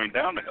slow going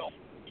down the hill.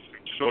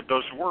 So it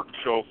doesn't work.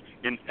 So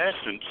in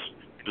essence,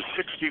 the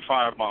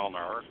 65 mile an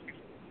hour,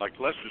 like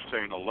Les is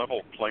saying, a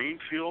level playing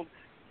field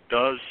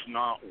does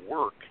not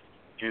work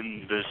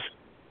in this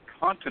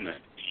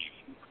continent.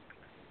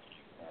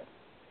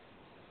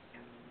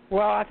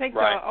 Well, I think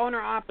the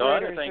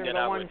owner-operators are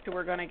the ones who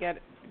are going to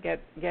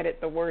get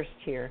it the worst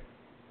here.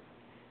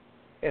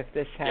 If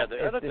this happens. Yeah,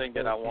 the other thing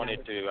that I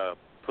wanted to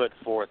put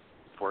forth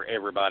for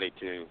everybody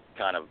to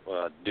kind of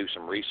do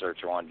some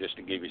research on, just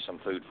to give you some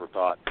food for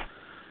thought,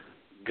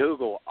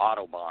 Google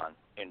Autobahn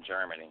in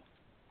Germany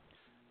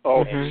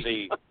and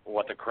see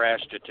what the crash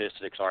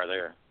statistics are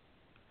there.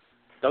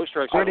 Those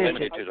trucks are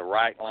limited to the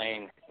right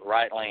lane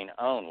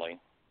only.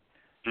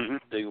 Mm-hmm.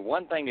 The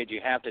one thing that you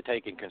have to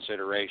take in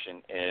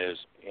consideration is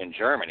in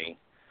Germany,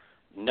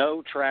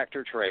 no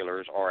tractor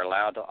trailers are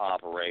allowed to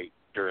operate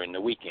during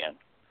the weekend.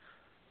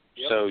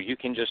 Yep. So you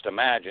can just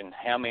imagine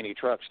how many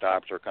truck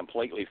stops are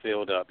completely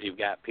filled up. You've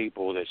got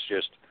people that's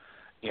just,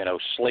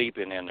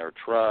 sleeping in their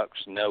trucks,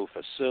 no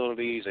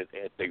facilities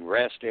at the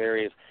rest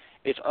areas.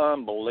 It's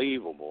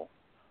unbelievable,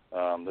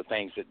 the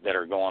things that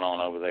are going on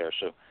over there.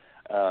 So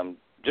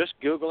just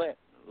Google it,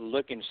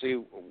 look and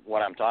see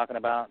what I'm talking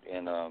about,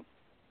 and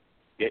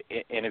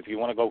if you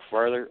want to go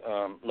further,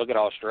 look at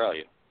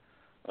Australia.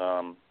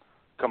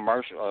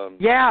 Commercial.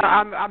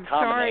 I'm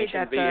sorry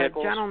that the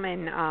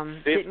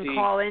gentleman didn't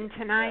call in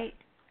tonight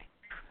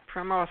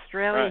from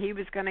Australia. Right. He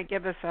was going to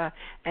give us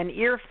an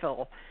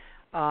earful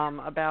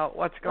about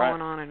what's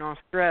going on in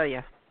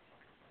Australia.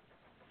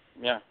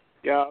 Yeah.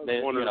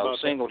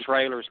 Single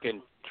trailers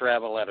can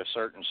travel at a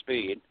certain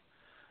speed,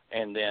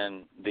 and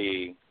then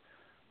the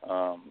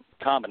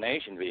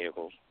combination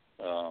vehicles,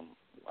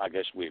 I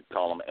guess we'd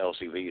call them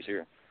LCVs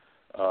here,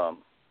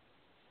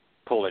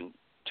 pulling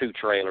 2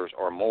 trailers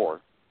or more,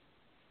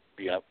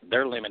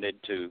 they're limited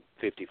to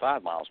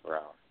 55 miles per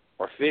hour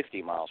or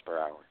 50 miles per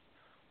hour.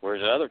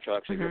 Whereas the other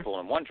trucks, if you're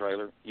pulling 1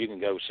 trailer, you can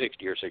go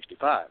 60 or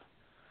 65.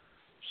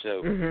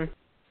 So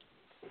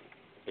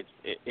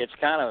it's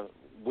kind of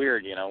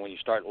weird, when you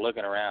start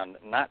looking around,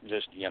 not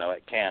just,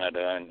 at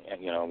Canada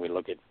and we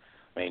look at,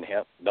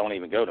 don't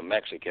even go to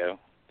Mexico.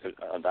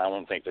 I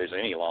don't think there's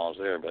any laws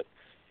there. But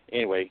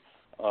anyway,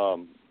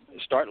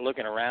 start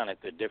looking around at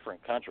the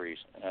different countries,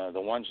 the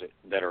ones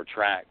that are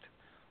tracked.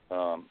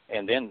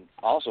 And then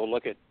also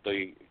look at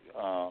the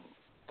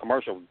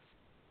commercial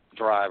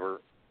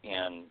driver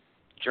in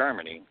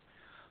Germany.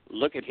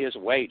 Look at his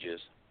wages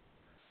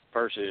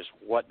versus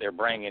what they're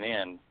bringing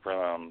in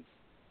from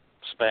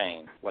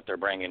Spain, what they're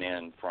bringing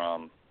in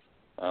from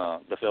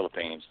the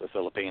Philippines, the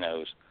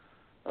Filipinos.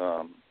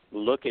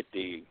 Look at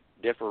the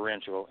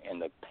differential in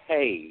the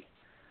pay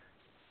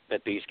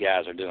that these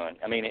guys are doing.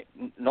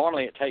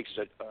 Normally it takes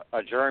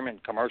a German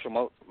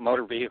commercial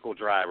motor vehicle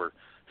driver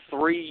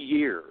 3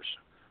 years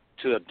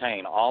to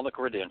obtain all the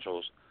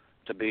credentials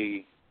to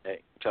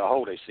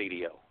hold a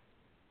CDO.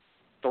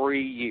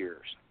 3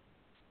 years.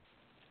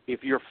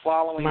 If you're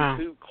following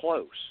too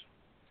close,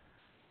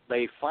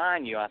 they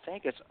fine you. I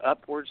think it's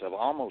upwards of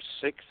almost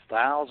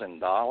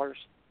 $6,000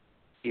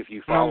 if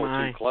you follow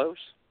too close.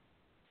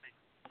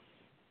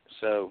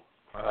 So,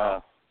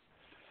 so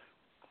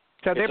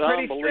they're it's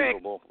pretty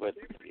unbelievable. strict.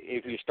 But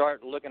if you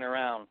start looking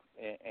around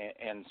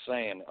and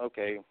saying,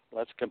 okay,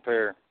 let's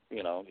compare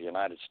the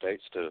United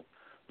States to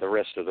the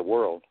rest of the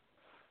world.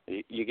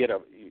 You get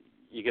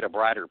a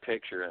brighter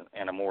picture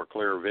and a more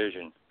clear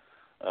vision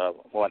of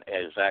what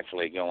is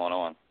actually going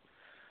on.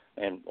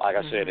 And like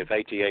I said, if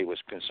ATA was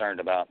concerned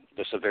about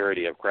the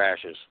severity of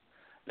crashes,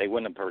 they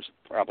wouldn't have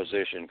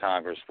propositioned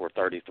Congress for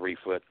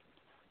 33-foot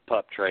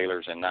pup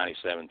trailers and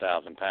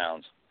 97,000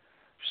 pounds.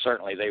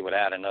 Certainly they would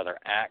add another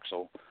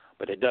axle,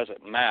 but it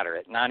doesn't matter.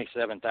 At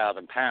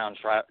 97,000 pounds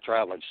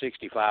traveling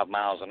 65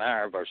 miles an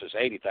hour versus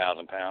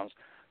 80,000 pounds,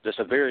 the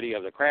severity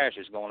of the crash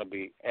is going to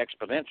be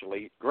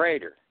exponentially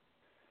greater.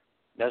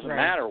 Doesn't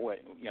matter what,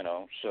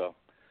 so.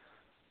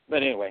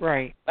 But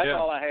anyway, that's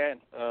all I had.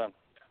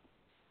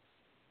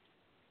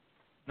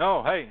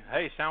 No,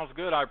 hey, sounds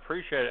good. I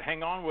appreciate it.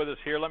 Hang on with us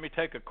here. Let me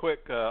take a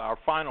quick, our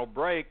final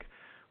break.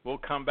 We'll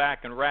come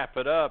back and wrap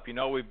it up.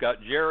 We've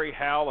got Jerry,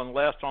 Hal, and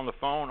Les on the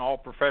phone, all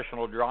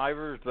professional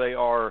drivers. They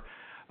are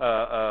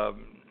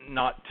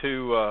not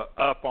too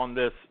up on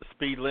this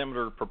speed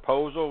limiter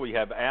proposal. We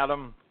have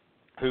Adam,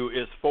 who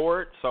is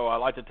for it. So I'd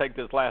like to take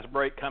this last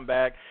break, come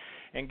back,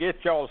 and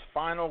get y'all's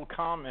final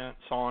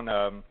comments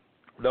on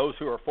those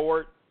who are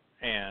for it,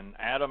 and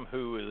Adam,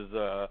 who is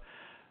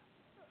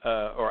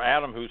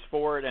Adam, who's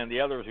for it, and the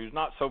others who's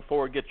not so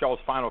for it. Get y'all's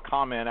final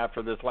comment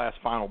after this last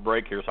final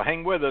break here. So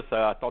hang with us.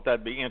 I thought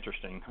that'd be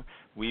interesting.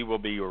 We will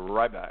be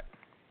right back.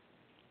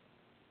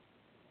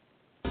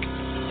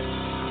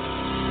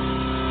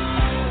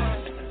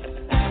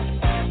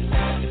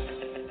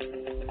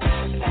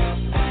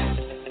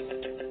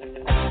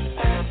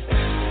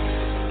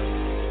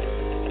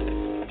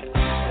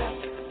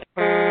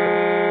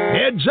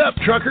 Heads up,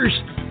 truckers.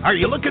 Are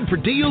you looking for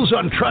deals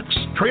on trucks,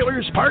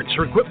 trailers, parts,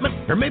 or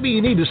equipment? Or maybe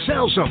you need to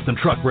sell something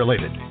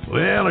truck-related?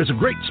 Well, there's a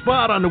great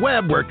spot on the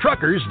web where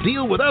truckers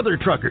deal with other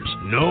truckers.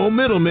 No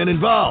middlemen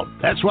involved.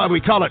 That's why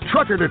we call it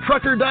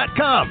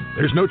trucker-to-trucker.com.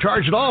 There's no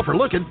charge at all for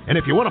looking, and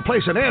if you want to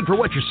place an ad for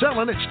what you're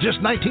selling, it's just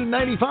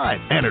 $19.95,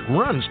 and it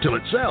runs till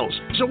it sells.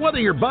 So whether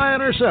you're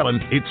buying or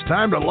selling, it's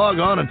time to log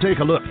on and take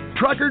a look.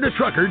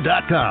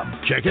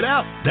 Trucker-to-trucker.com. Check it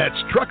out.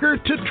 That's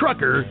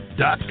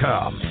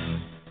trucker-to-trucker.com.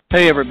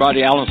 Hey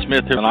everybody, Alan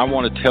Smith here, and I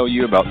want to tell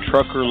you about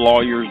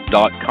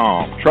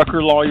TruckerLawyers.com.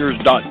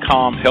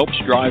 TruckerLawyers.com helps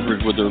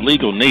drivers with their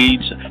legal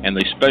needs, and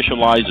they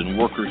specialize in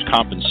workers'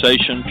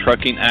 compensation,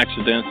 trucking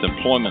accidents,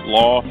 employment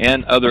law,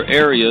 and other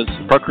areas.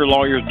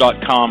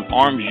 TruckerLawyers.com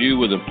arms you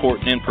with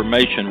important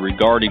information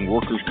regarding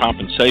workers'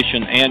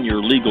 compensation and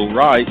your legal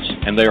rights,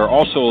 and they are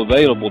also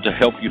available to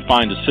help you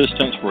find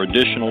assistance for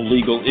additional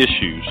legal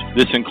issues.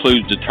 This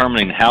includes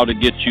determining how to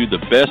get you the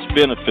best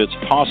benefits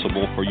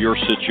possible for your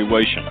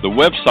situation. The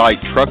website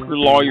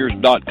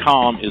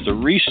TruckerLawyers.com is a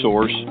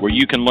resource where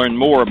you can learn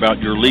more about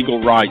your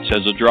legal rights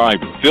as a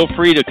driver. Feel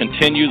free to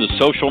continue the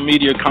social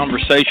media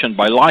conversation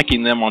by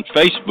liking them on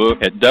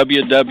Facebook at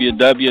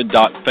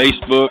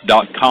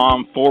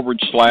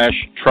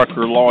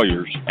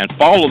www.facebook.com/TruckerLawyers and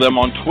follow them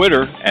on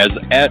Twitter as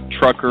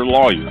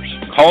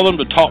 @TruckerLawyers. Call them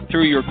to talk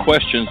through your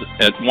questions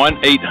at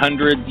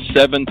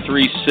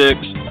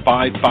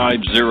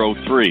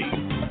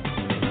 1-800-736-5503.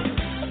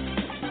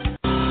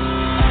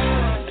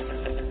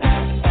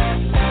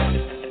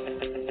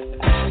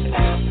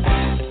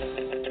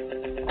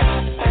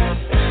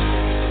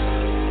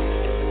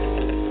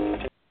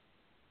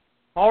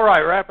 All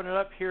right, wrapping it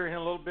up here in a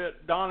little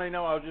bit. Don, I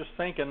was just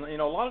thinking,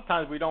 a lot of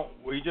times we don't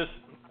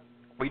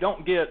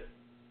get,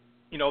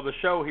 the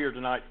show here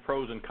tonight,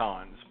 pros and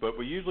cons, but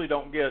we usually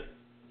don't get,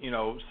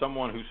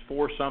 someone who's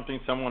for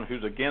something, someone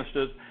who's against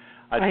it.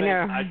 I think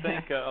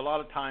a lot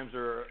of times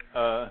are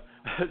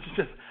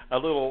just a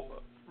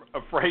little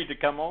afraid to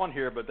come on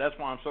here, but that's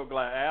why I'm so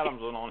glad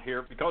Adam's on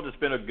here, because it's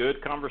been a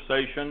good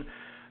conversation.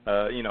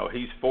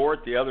 He's for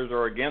it, the others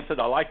are against it.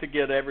 I like to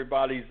get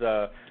everybody's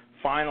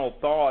final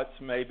thoughts.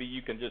 Maybe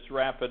you can just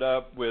wrap it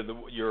up with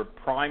your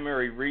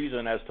primary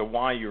reason as to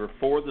why you're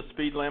for the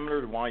speed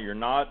limiter, why you're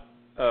not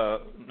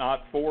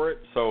for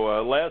it.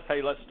 So, Les,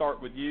 hey, let's start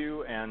with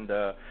you, and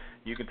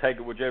you can take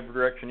it whichever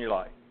direction you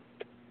like.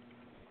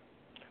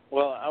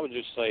 Well, I would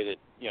just say that,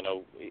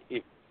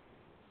 if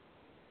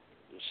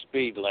the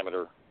speed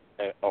limiter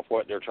of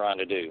what they're trying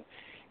to do,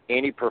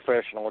 any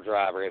professional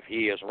driver, if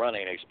he is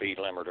running a speed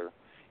limiter,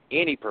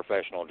 any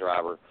professional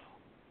driver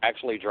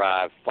actually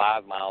drive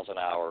 5 miles an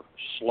hour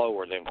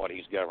slower than what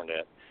he's governed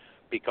at,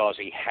 because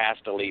he has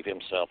to leave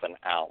himself an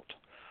out.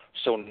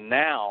 So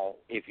now,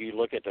 if you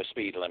look at the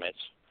speed limits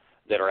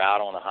that are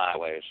out on the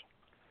highways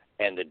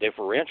and the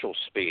differential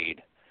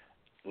speed,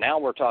 now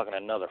we're talking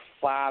another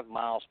 5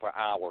 miles per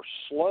hour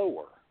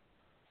slower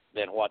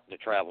than what the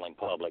traveling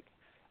public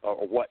or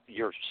what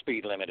your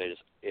speed limit is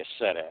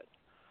set at.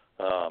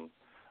 I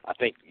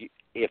think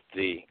if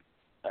the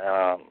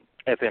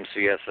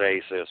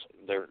FMCSA says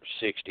they're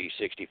 60,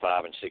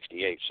 65, and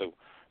 68. So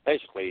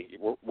basically,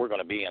 we're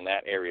going to be in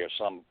that area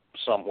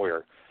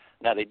somewhere.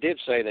 Now, they did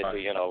say that,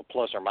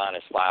 plus or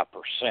minus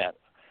 5%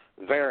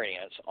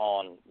 variance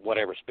on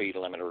whatever speed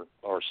limit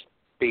or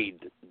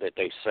speed that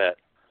they set.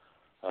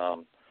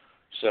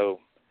 So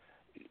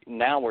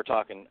now we're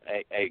talking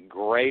a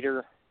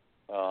greater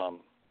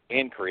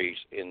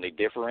increase in the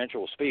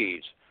differential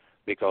speeds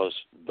because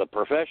the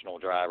professional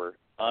driver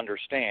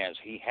understands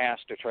he has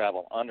to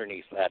travel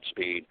underneath that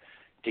speed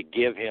to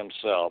give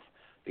himself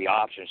the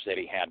options that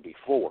he had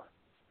before.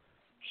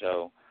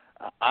 So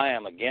I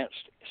am against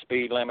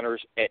speed limiters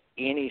at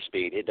any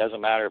speed. It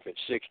doesn't matter if it's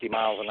 60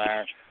 miles an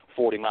hour,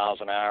 40 miles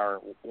an hour,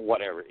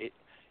 whatever.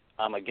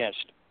 I'm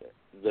against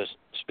the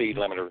speed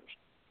limiter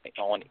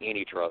on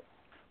any truck,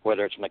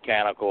 whether it's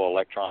mechanical,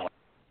 electronic,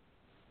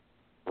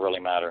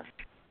 really matter.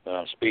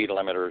 Speed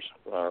limiters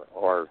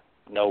are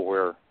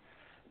nowhere,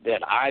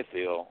 that I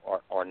feel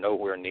are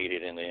nowhere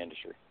needed in the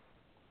industry.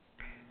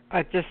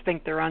 I just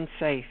think they're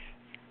unsafe.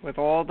 With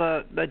all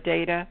the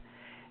data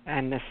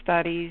and the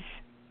studies,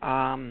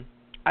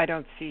 I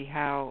don't see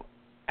how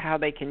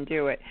they can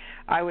do it.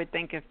 I would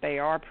think if they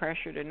are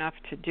pressured enough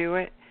to do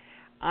it,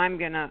 I'm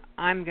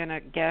gonna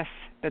guess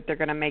that they're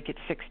gonna make it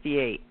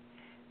 68,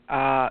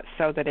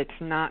 so that it's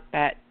not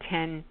that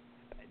 10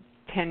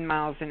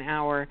 miles an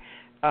hour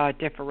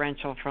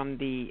differential from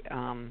the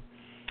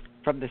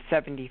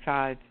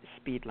 75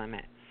 speed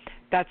limit.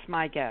 That's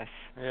my guess.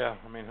 Yeah,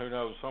 I mean, who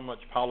knows? So much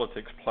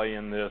politics play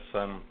in this.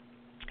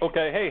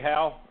 Okay, hey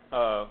Hal,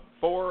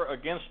 for,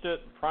 against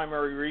it,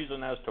 primary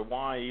reason as to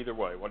why either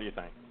way. What do you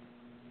think?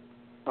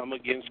 I'm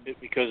against it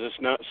because it's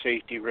not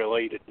safety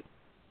related.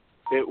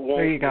 It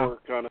won't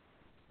work on a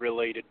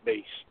related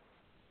base.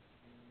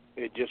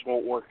 It just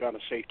won't work on a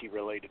safety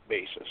related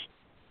basis.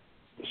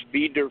 The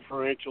speed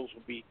differentials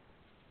will be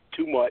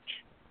too much,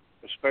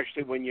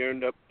 especially when you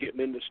end up getting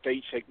into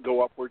states that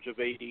go upwards of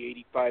 80,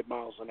 85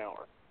 miles an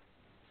hour.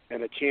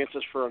 And the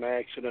chances for an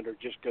accident are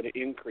just going to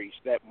increase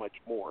that much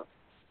more.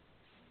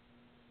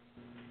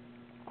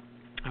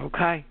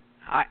 Okay.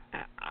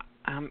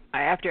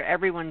 After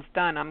everyone's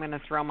done, I'm going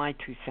to throw my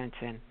 2 cents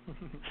in.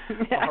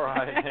 All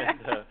right.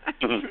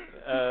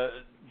 And,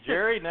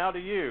 Jerry, now to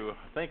you.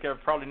 I think I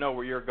probably know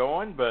where you're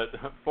going, but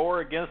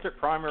for, against it,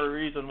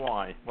 primary reason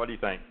why. What do you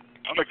think?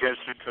 I'm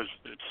against it because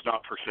it's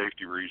not for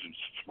safety reasons.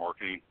 It's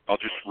marketing. I'll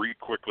just read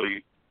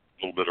quickly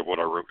a little bit of what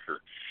I wrote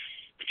here.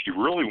 If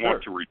you really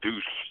want to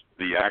reduce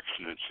the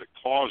accidents that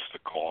cause the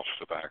cost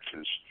of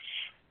accidents,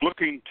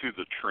 looking to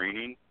the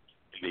training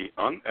and the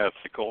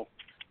unethical,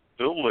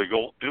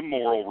 illegal,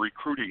 immoral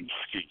recruiting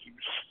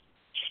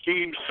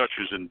schemes such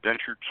as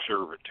indentured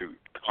servitude,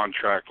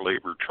 contract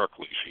labor, truck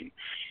leasing,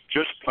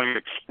 just plain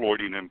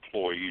exploiting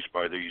employees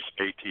by these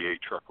ATA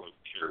truckload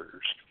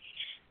carriers.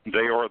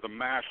 They are the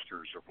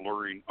masters of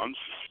luring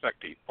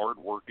unsuspecting,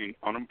 hard-working,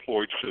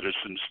 unemployed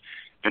citizens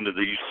into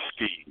these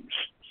schemes.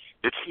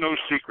 It's no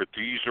secret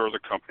these are the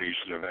companies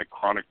that have had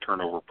chronic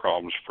turnover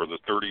problems for the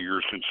 30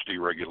 years since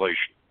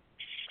deregulation.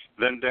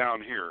 Then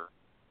down here,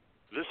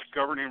 this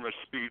governing of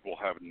speed will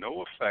have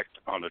no effect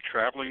on the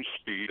traveling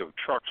speed of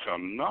trucks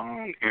on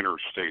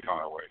non-interstate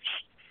highways,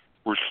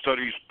 where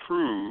studies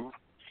prove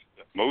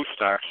that most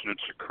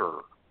accidents occur.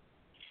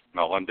 And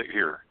I'll end it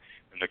here.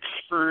 An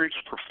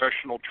experienced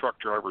professional truck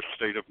driver's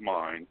state of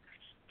mind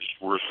is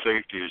where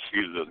safety is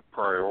either the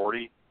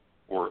priority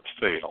or it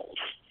fails.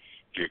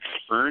 The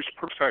experienced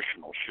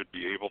professional should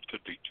be able to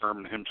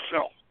determine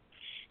himself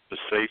the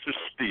safest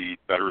speed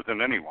better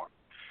than anyone.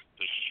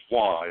 This is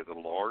why the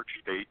large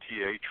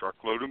ATA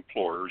truckload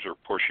employers are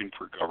pushing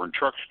for governed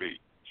truck speed,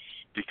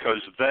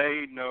 because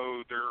they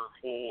know their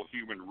whole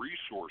human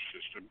resource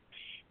system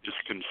is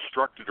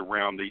constructed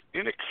around the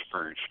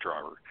inexperienced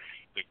driver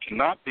that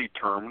cannot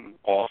determine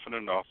often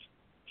enough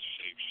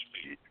safe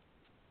speed.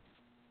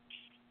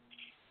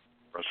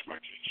 Rest my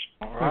case.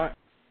 All right.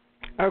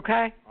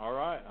 Okay. All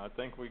right. I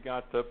think we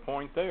got the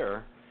point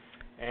there.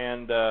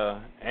 And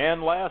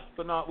last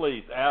but not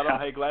least, Adam,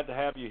 hey, glad to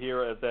have you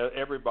here as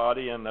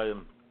everybody. And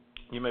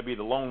you may be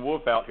the lone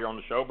wolf out here on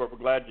the show, but we're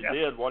glad you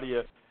did.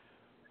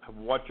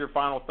 What's your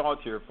final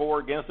thoughts here? For,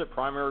 against it,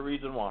 primary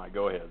reason why?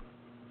 Go ahead.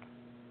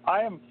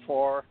 I am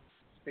for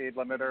speed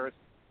limiters,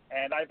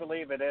 and I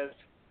believe it is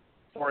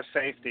for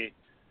safety.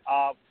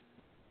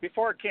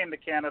 Before it came to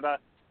Canada,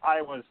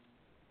 I was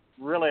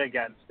really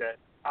against it.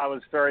 I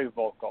was very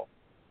vocal.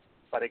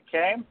 But it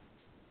came,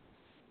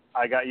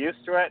 I got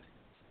used to it,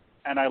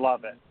 and I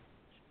love it.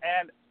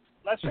 And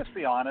let's just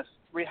be honest,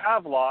 we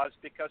have laws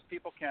because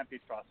people can't be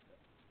trusted.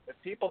 If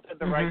people did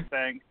the right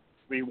thing,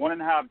 we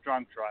wouldn't have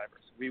drunk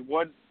drivers.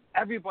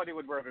 Everybody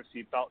would wear their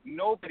seatbelt.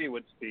 Nobody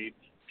would speed.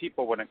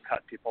 People wouldn't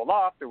cut people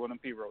off. There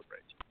wouldn't be road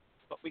rage.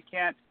 But we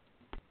can't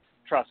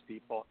trust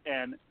people.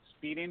 And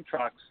speeding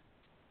trucks,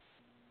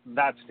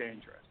 that's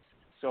dangerous.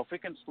 So if we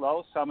can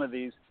slow some of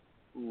these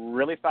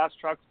really fast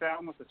trucks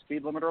down with the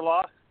speed limiter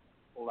law,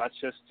 well, let's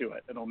just do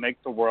it. It'll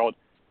make the world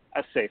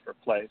a safer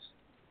place.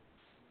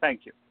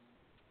 Thank you.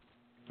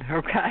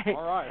 Okay.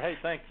 All right. Hey,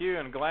 thank you,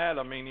 and glad.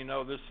 I mean,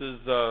 this is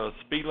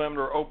Speed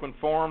Limiter Open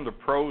Forum, the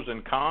pros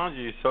and cons.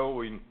 A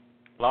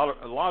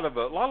lot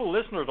of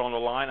listeners on the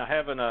line. I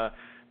haven't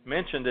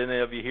mentioned any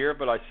of you here,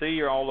 but I see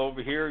you're all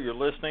over here. You're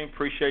listening.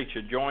 Appreciate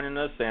you joining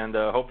us, and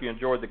hope you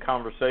enjoyed the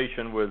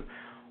conversation with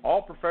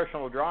all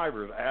professional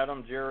drivers,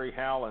 Adam, Jerry,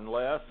 Hal, and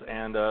Les.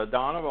 And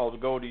Donna, I'll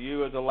go to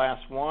you as the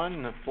last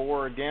one,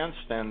 for, against,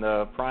 and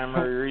the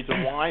primary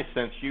reason why,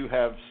 since you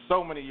have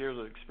so many years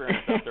of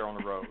experience out there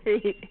on the road.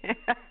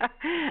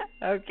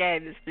 Okay,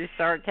 Mr.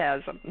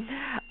 Sarcasm.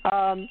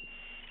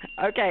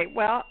 Okay,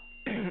 well,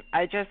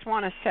 I just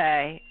want to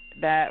say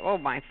that, oh,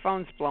 my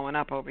phone's blowing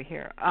up over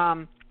here.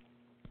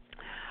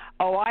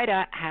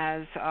 OOIDA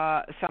has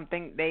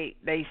something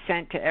they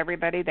sent to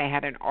everybody. They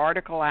had an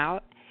article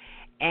out,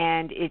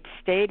 and it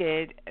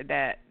stated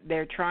that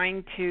they're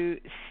trying to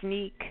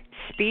sneak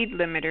speed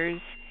limiters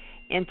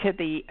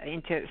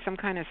into some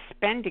kind of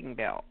spending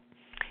bill.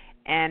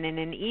 And in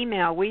an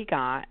email we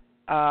got,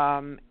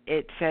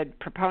 it said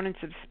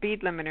proponents of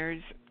speed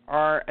limiters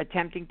are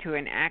attempting to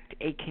enact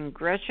a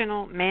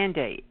congressional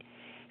mandate,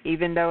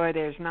 even though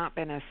there's not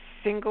been a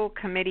single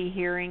committee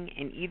hearing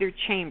in either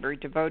chamber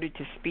devoted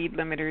to speed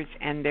limiters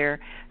and their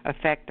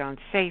effect on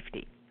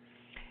safety.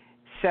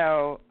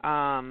 So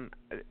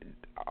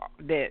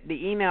the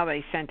email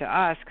they sent to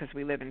us, because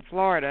we live in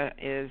Florida,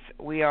 is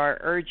we are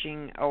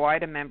urging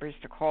OOIDA members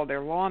to call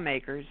their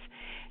lawmakers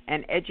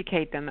and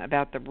educate them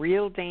about the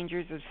real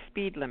dangers of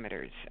speed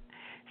limiters.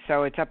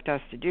 So it's up to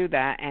us to do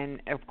that.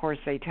 And, of course,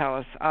 they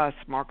tell us,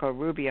 Marco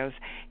Rubio's,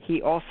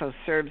 he also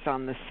serves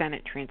on the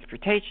Senate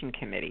Transportation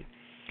Committee.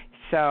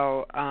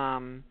 So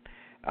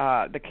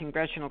the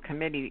Congressional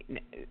Committee,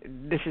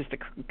 this is the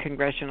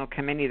Congressional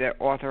Committee that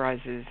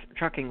authorizes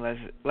trucking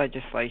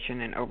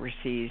legislation and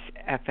oversees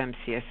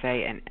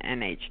FMCSA and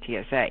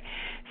NHTSA.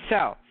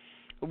 So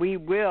we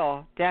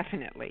will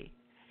definitely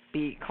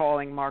be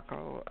calling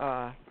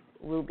Marco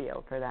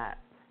Rubio for that.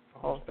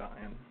 Phone's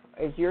dying.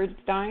 Is yours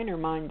dying or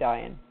mine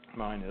dying?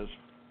 Mine is.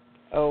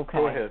 Okay.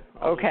 Go ahead.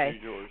 I'll okay.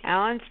 just use yours.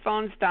 Alan's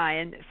phone's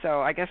dying,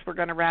 so I guess we're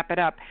going to wrap it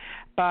up.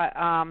 But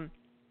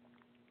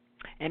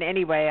and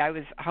anyway, I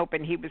was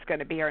hoping he was going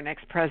to be our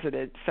next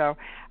president, so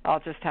I'll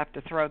just have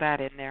to throw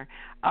that in there.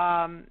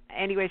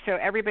 Anyway, so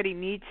everybody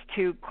needs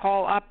to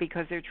call up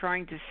because they're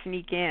trying to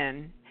sneak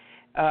in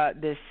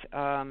this,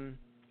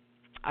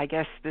 I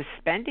guess, this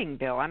spending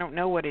bill. I don't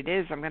know what it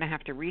is. I'm going to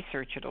have to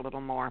research it a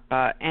little more.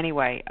 But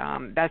anyway,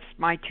 that's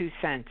my 2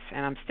 cents,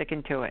 and I'm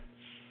sticking to it.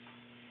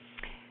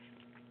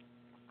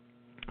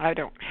 I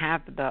don't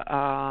have the,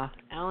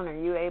 Alan, are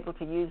you able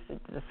to use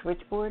the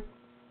switchboard?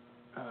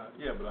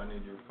 Yeah, but I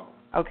need your phone.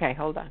 Okay,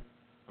 hold on.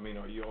 I mean,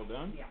 are you all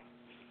done? Yeah.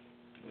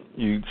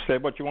 You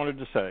said what you wanted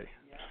to say.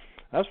 Yeah.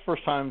 That's the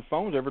first time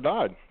phones ever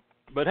died.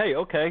 But, hey,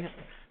 okay.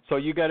 So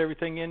you got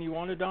everything in you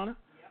wanted, Donna?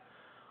 Yeah.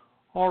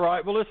 All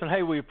right. Well, listen,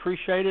 hey, we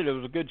appreciate it. It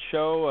was a good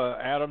show.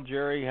 Adam,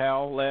 Jerry,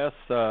 Hal, Les,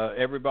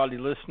 everybody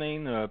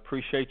listening,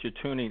 appreciate you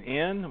tuning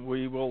in.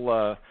 We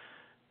will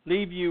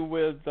leave you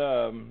with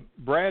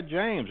Brad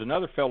James,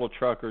 another fellow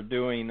trucker,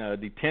 doing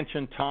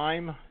detention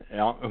time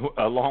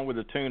along with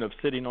the tune of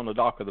Sitting on the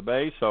Dock of the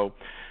Bay. So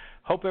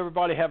hope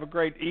everybody have a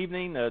great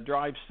evening.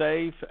 Drive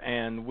safe,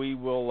 and we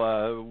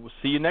will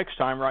see you next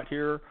time right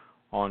here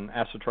on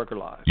Ask the Trucker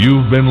Live.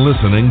 You've been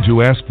listening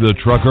to Ask the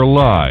Trucker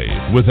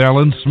Live with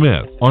Alan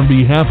Smith. On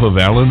behalf of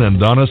Alan and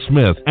Donna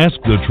Smith,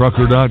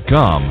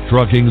 AskTheTrucker.com,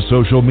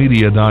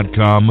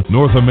 TruckingSocialMedia.com,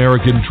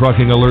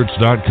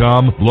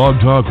 NorthAmericanTruckingAlerts.com,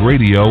 Blog Talk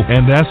Radio,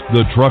 and Ask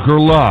the Trucker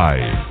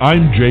Live.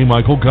 I'm J.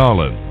 Michael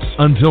Collins.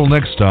 Until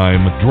next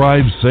time,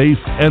 drive safe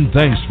and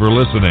thanks for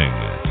listening.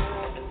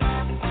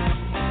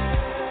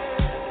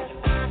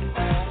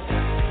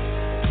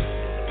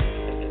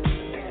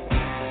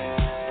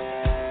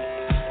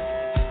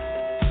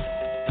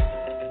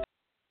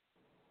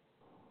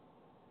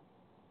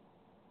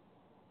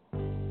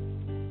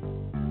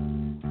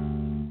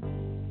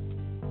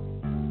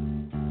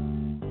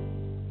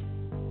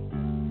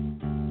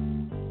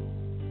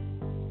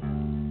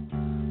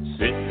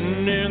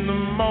 Sitting in the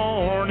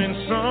morning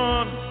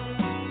sun,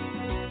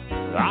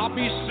 I'll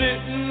be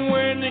sitting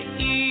when the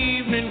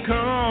evening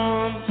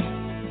comes,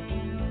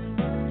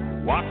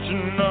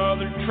 watching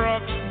other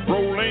trucks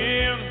roll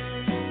in,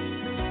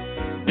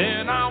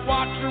 then I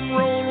watch them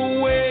roll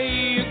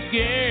away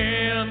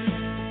again.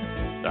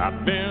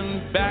 I've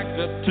been backed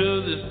up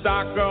to this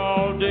dock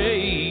all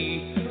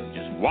day,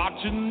 just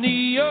watching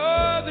the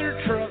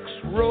other trucks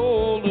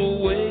roll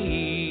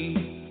away.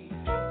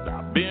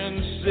 I've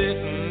been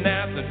sitting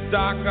at the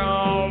dock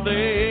all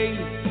day,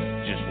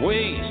 just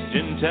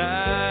wasting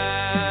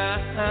time.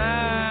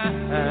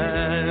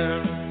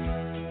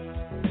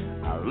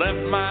 I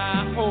left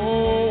my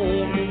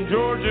home in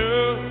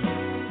Georgia,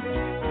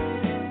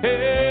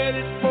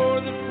 headed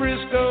for the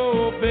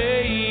Frisco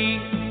Bay,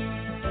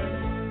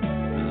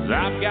 'cause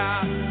I've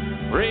got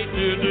freight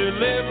to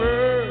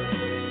deliver.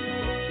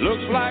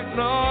 Looks like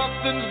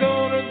nothing's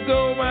gonna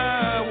go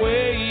my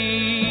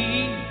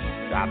way.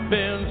 I've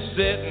been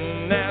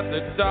sitting at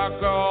the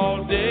dock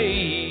all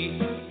day,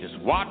 just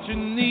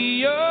watching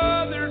the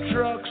other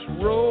trucks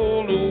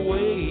roll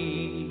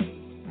away.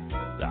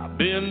 I've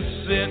been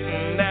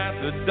sitting at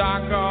the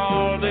dock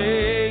all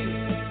day,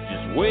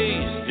 just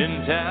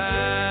wasting time.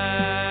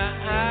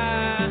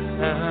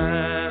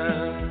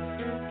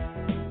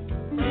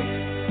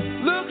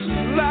 Looks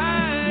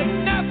like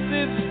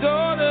nothing's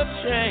gonna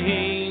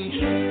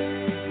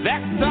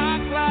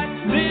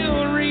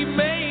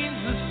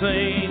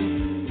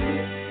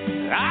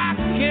lane. I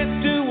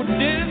can't do what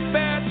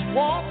dispatch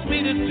wants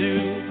me to do,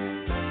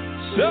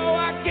 so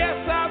I guess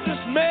I'll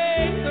just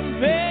make them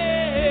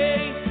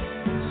pay.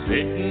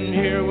 Sitting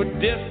here with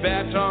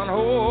dispatch on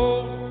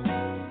hold,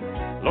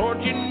 Lord,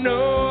 you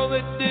know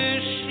that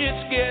this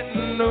shit's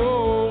getting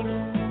old.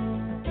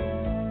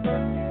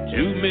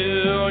 2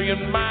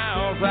 million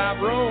miles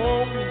I've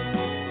roamed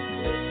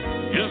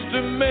just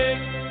to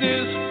make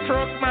this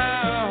truck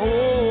my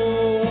home.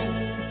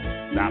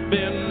 I've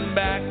been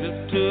back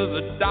to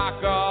the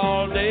dock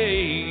all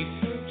day,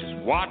 just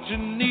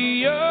watching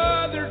the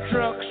other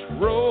trucks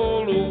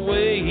roll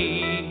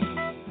away.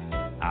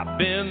 I've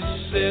been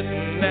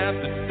sitting at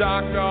the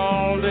dock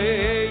all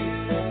day,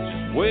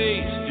 just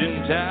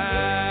wasting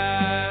time.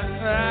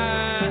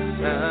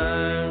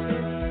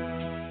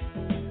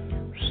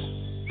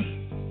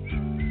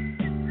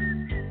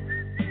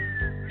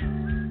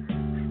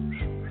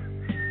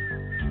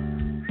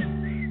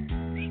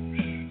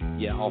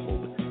 Yeah,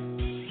 awful.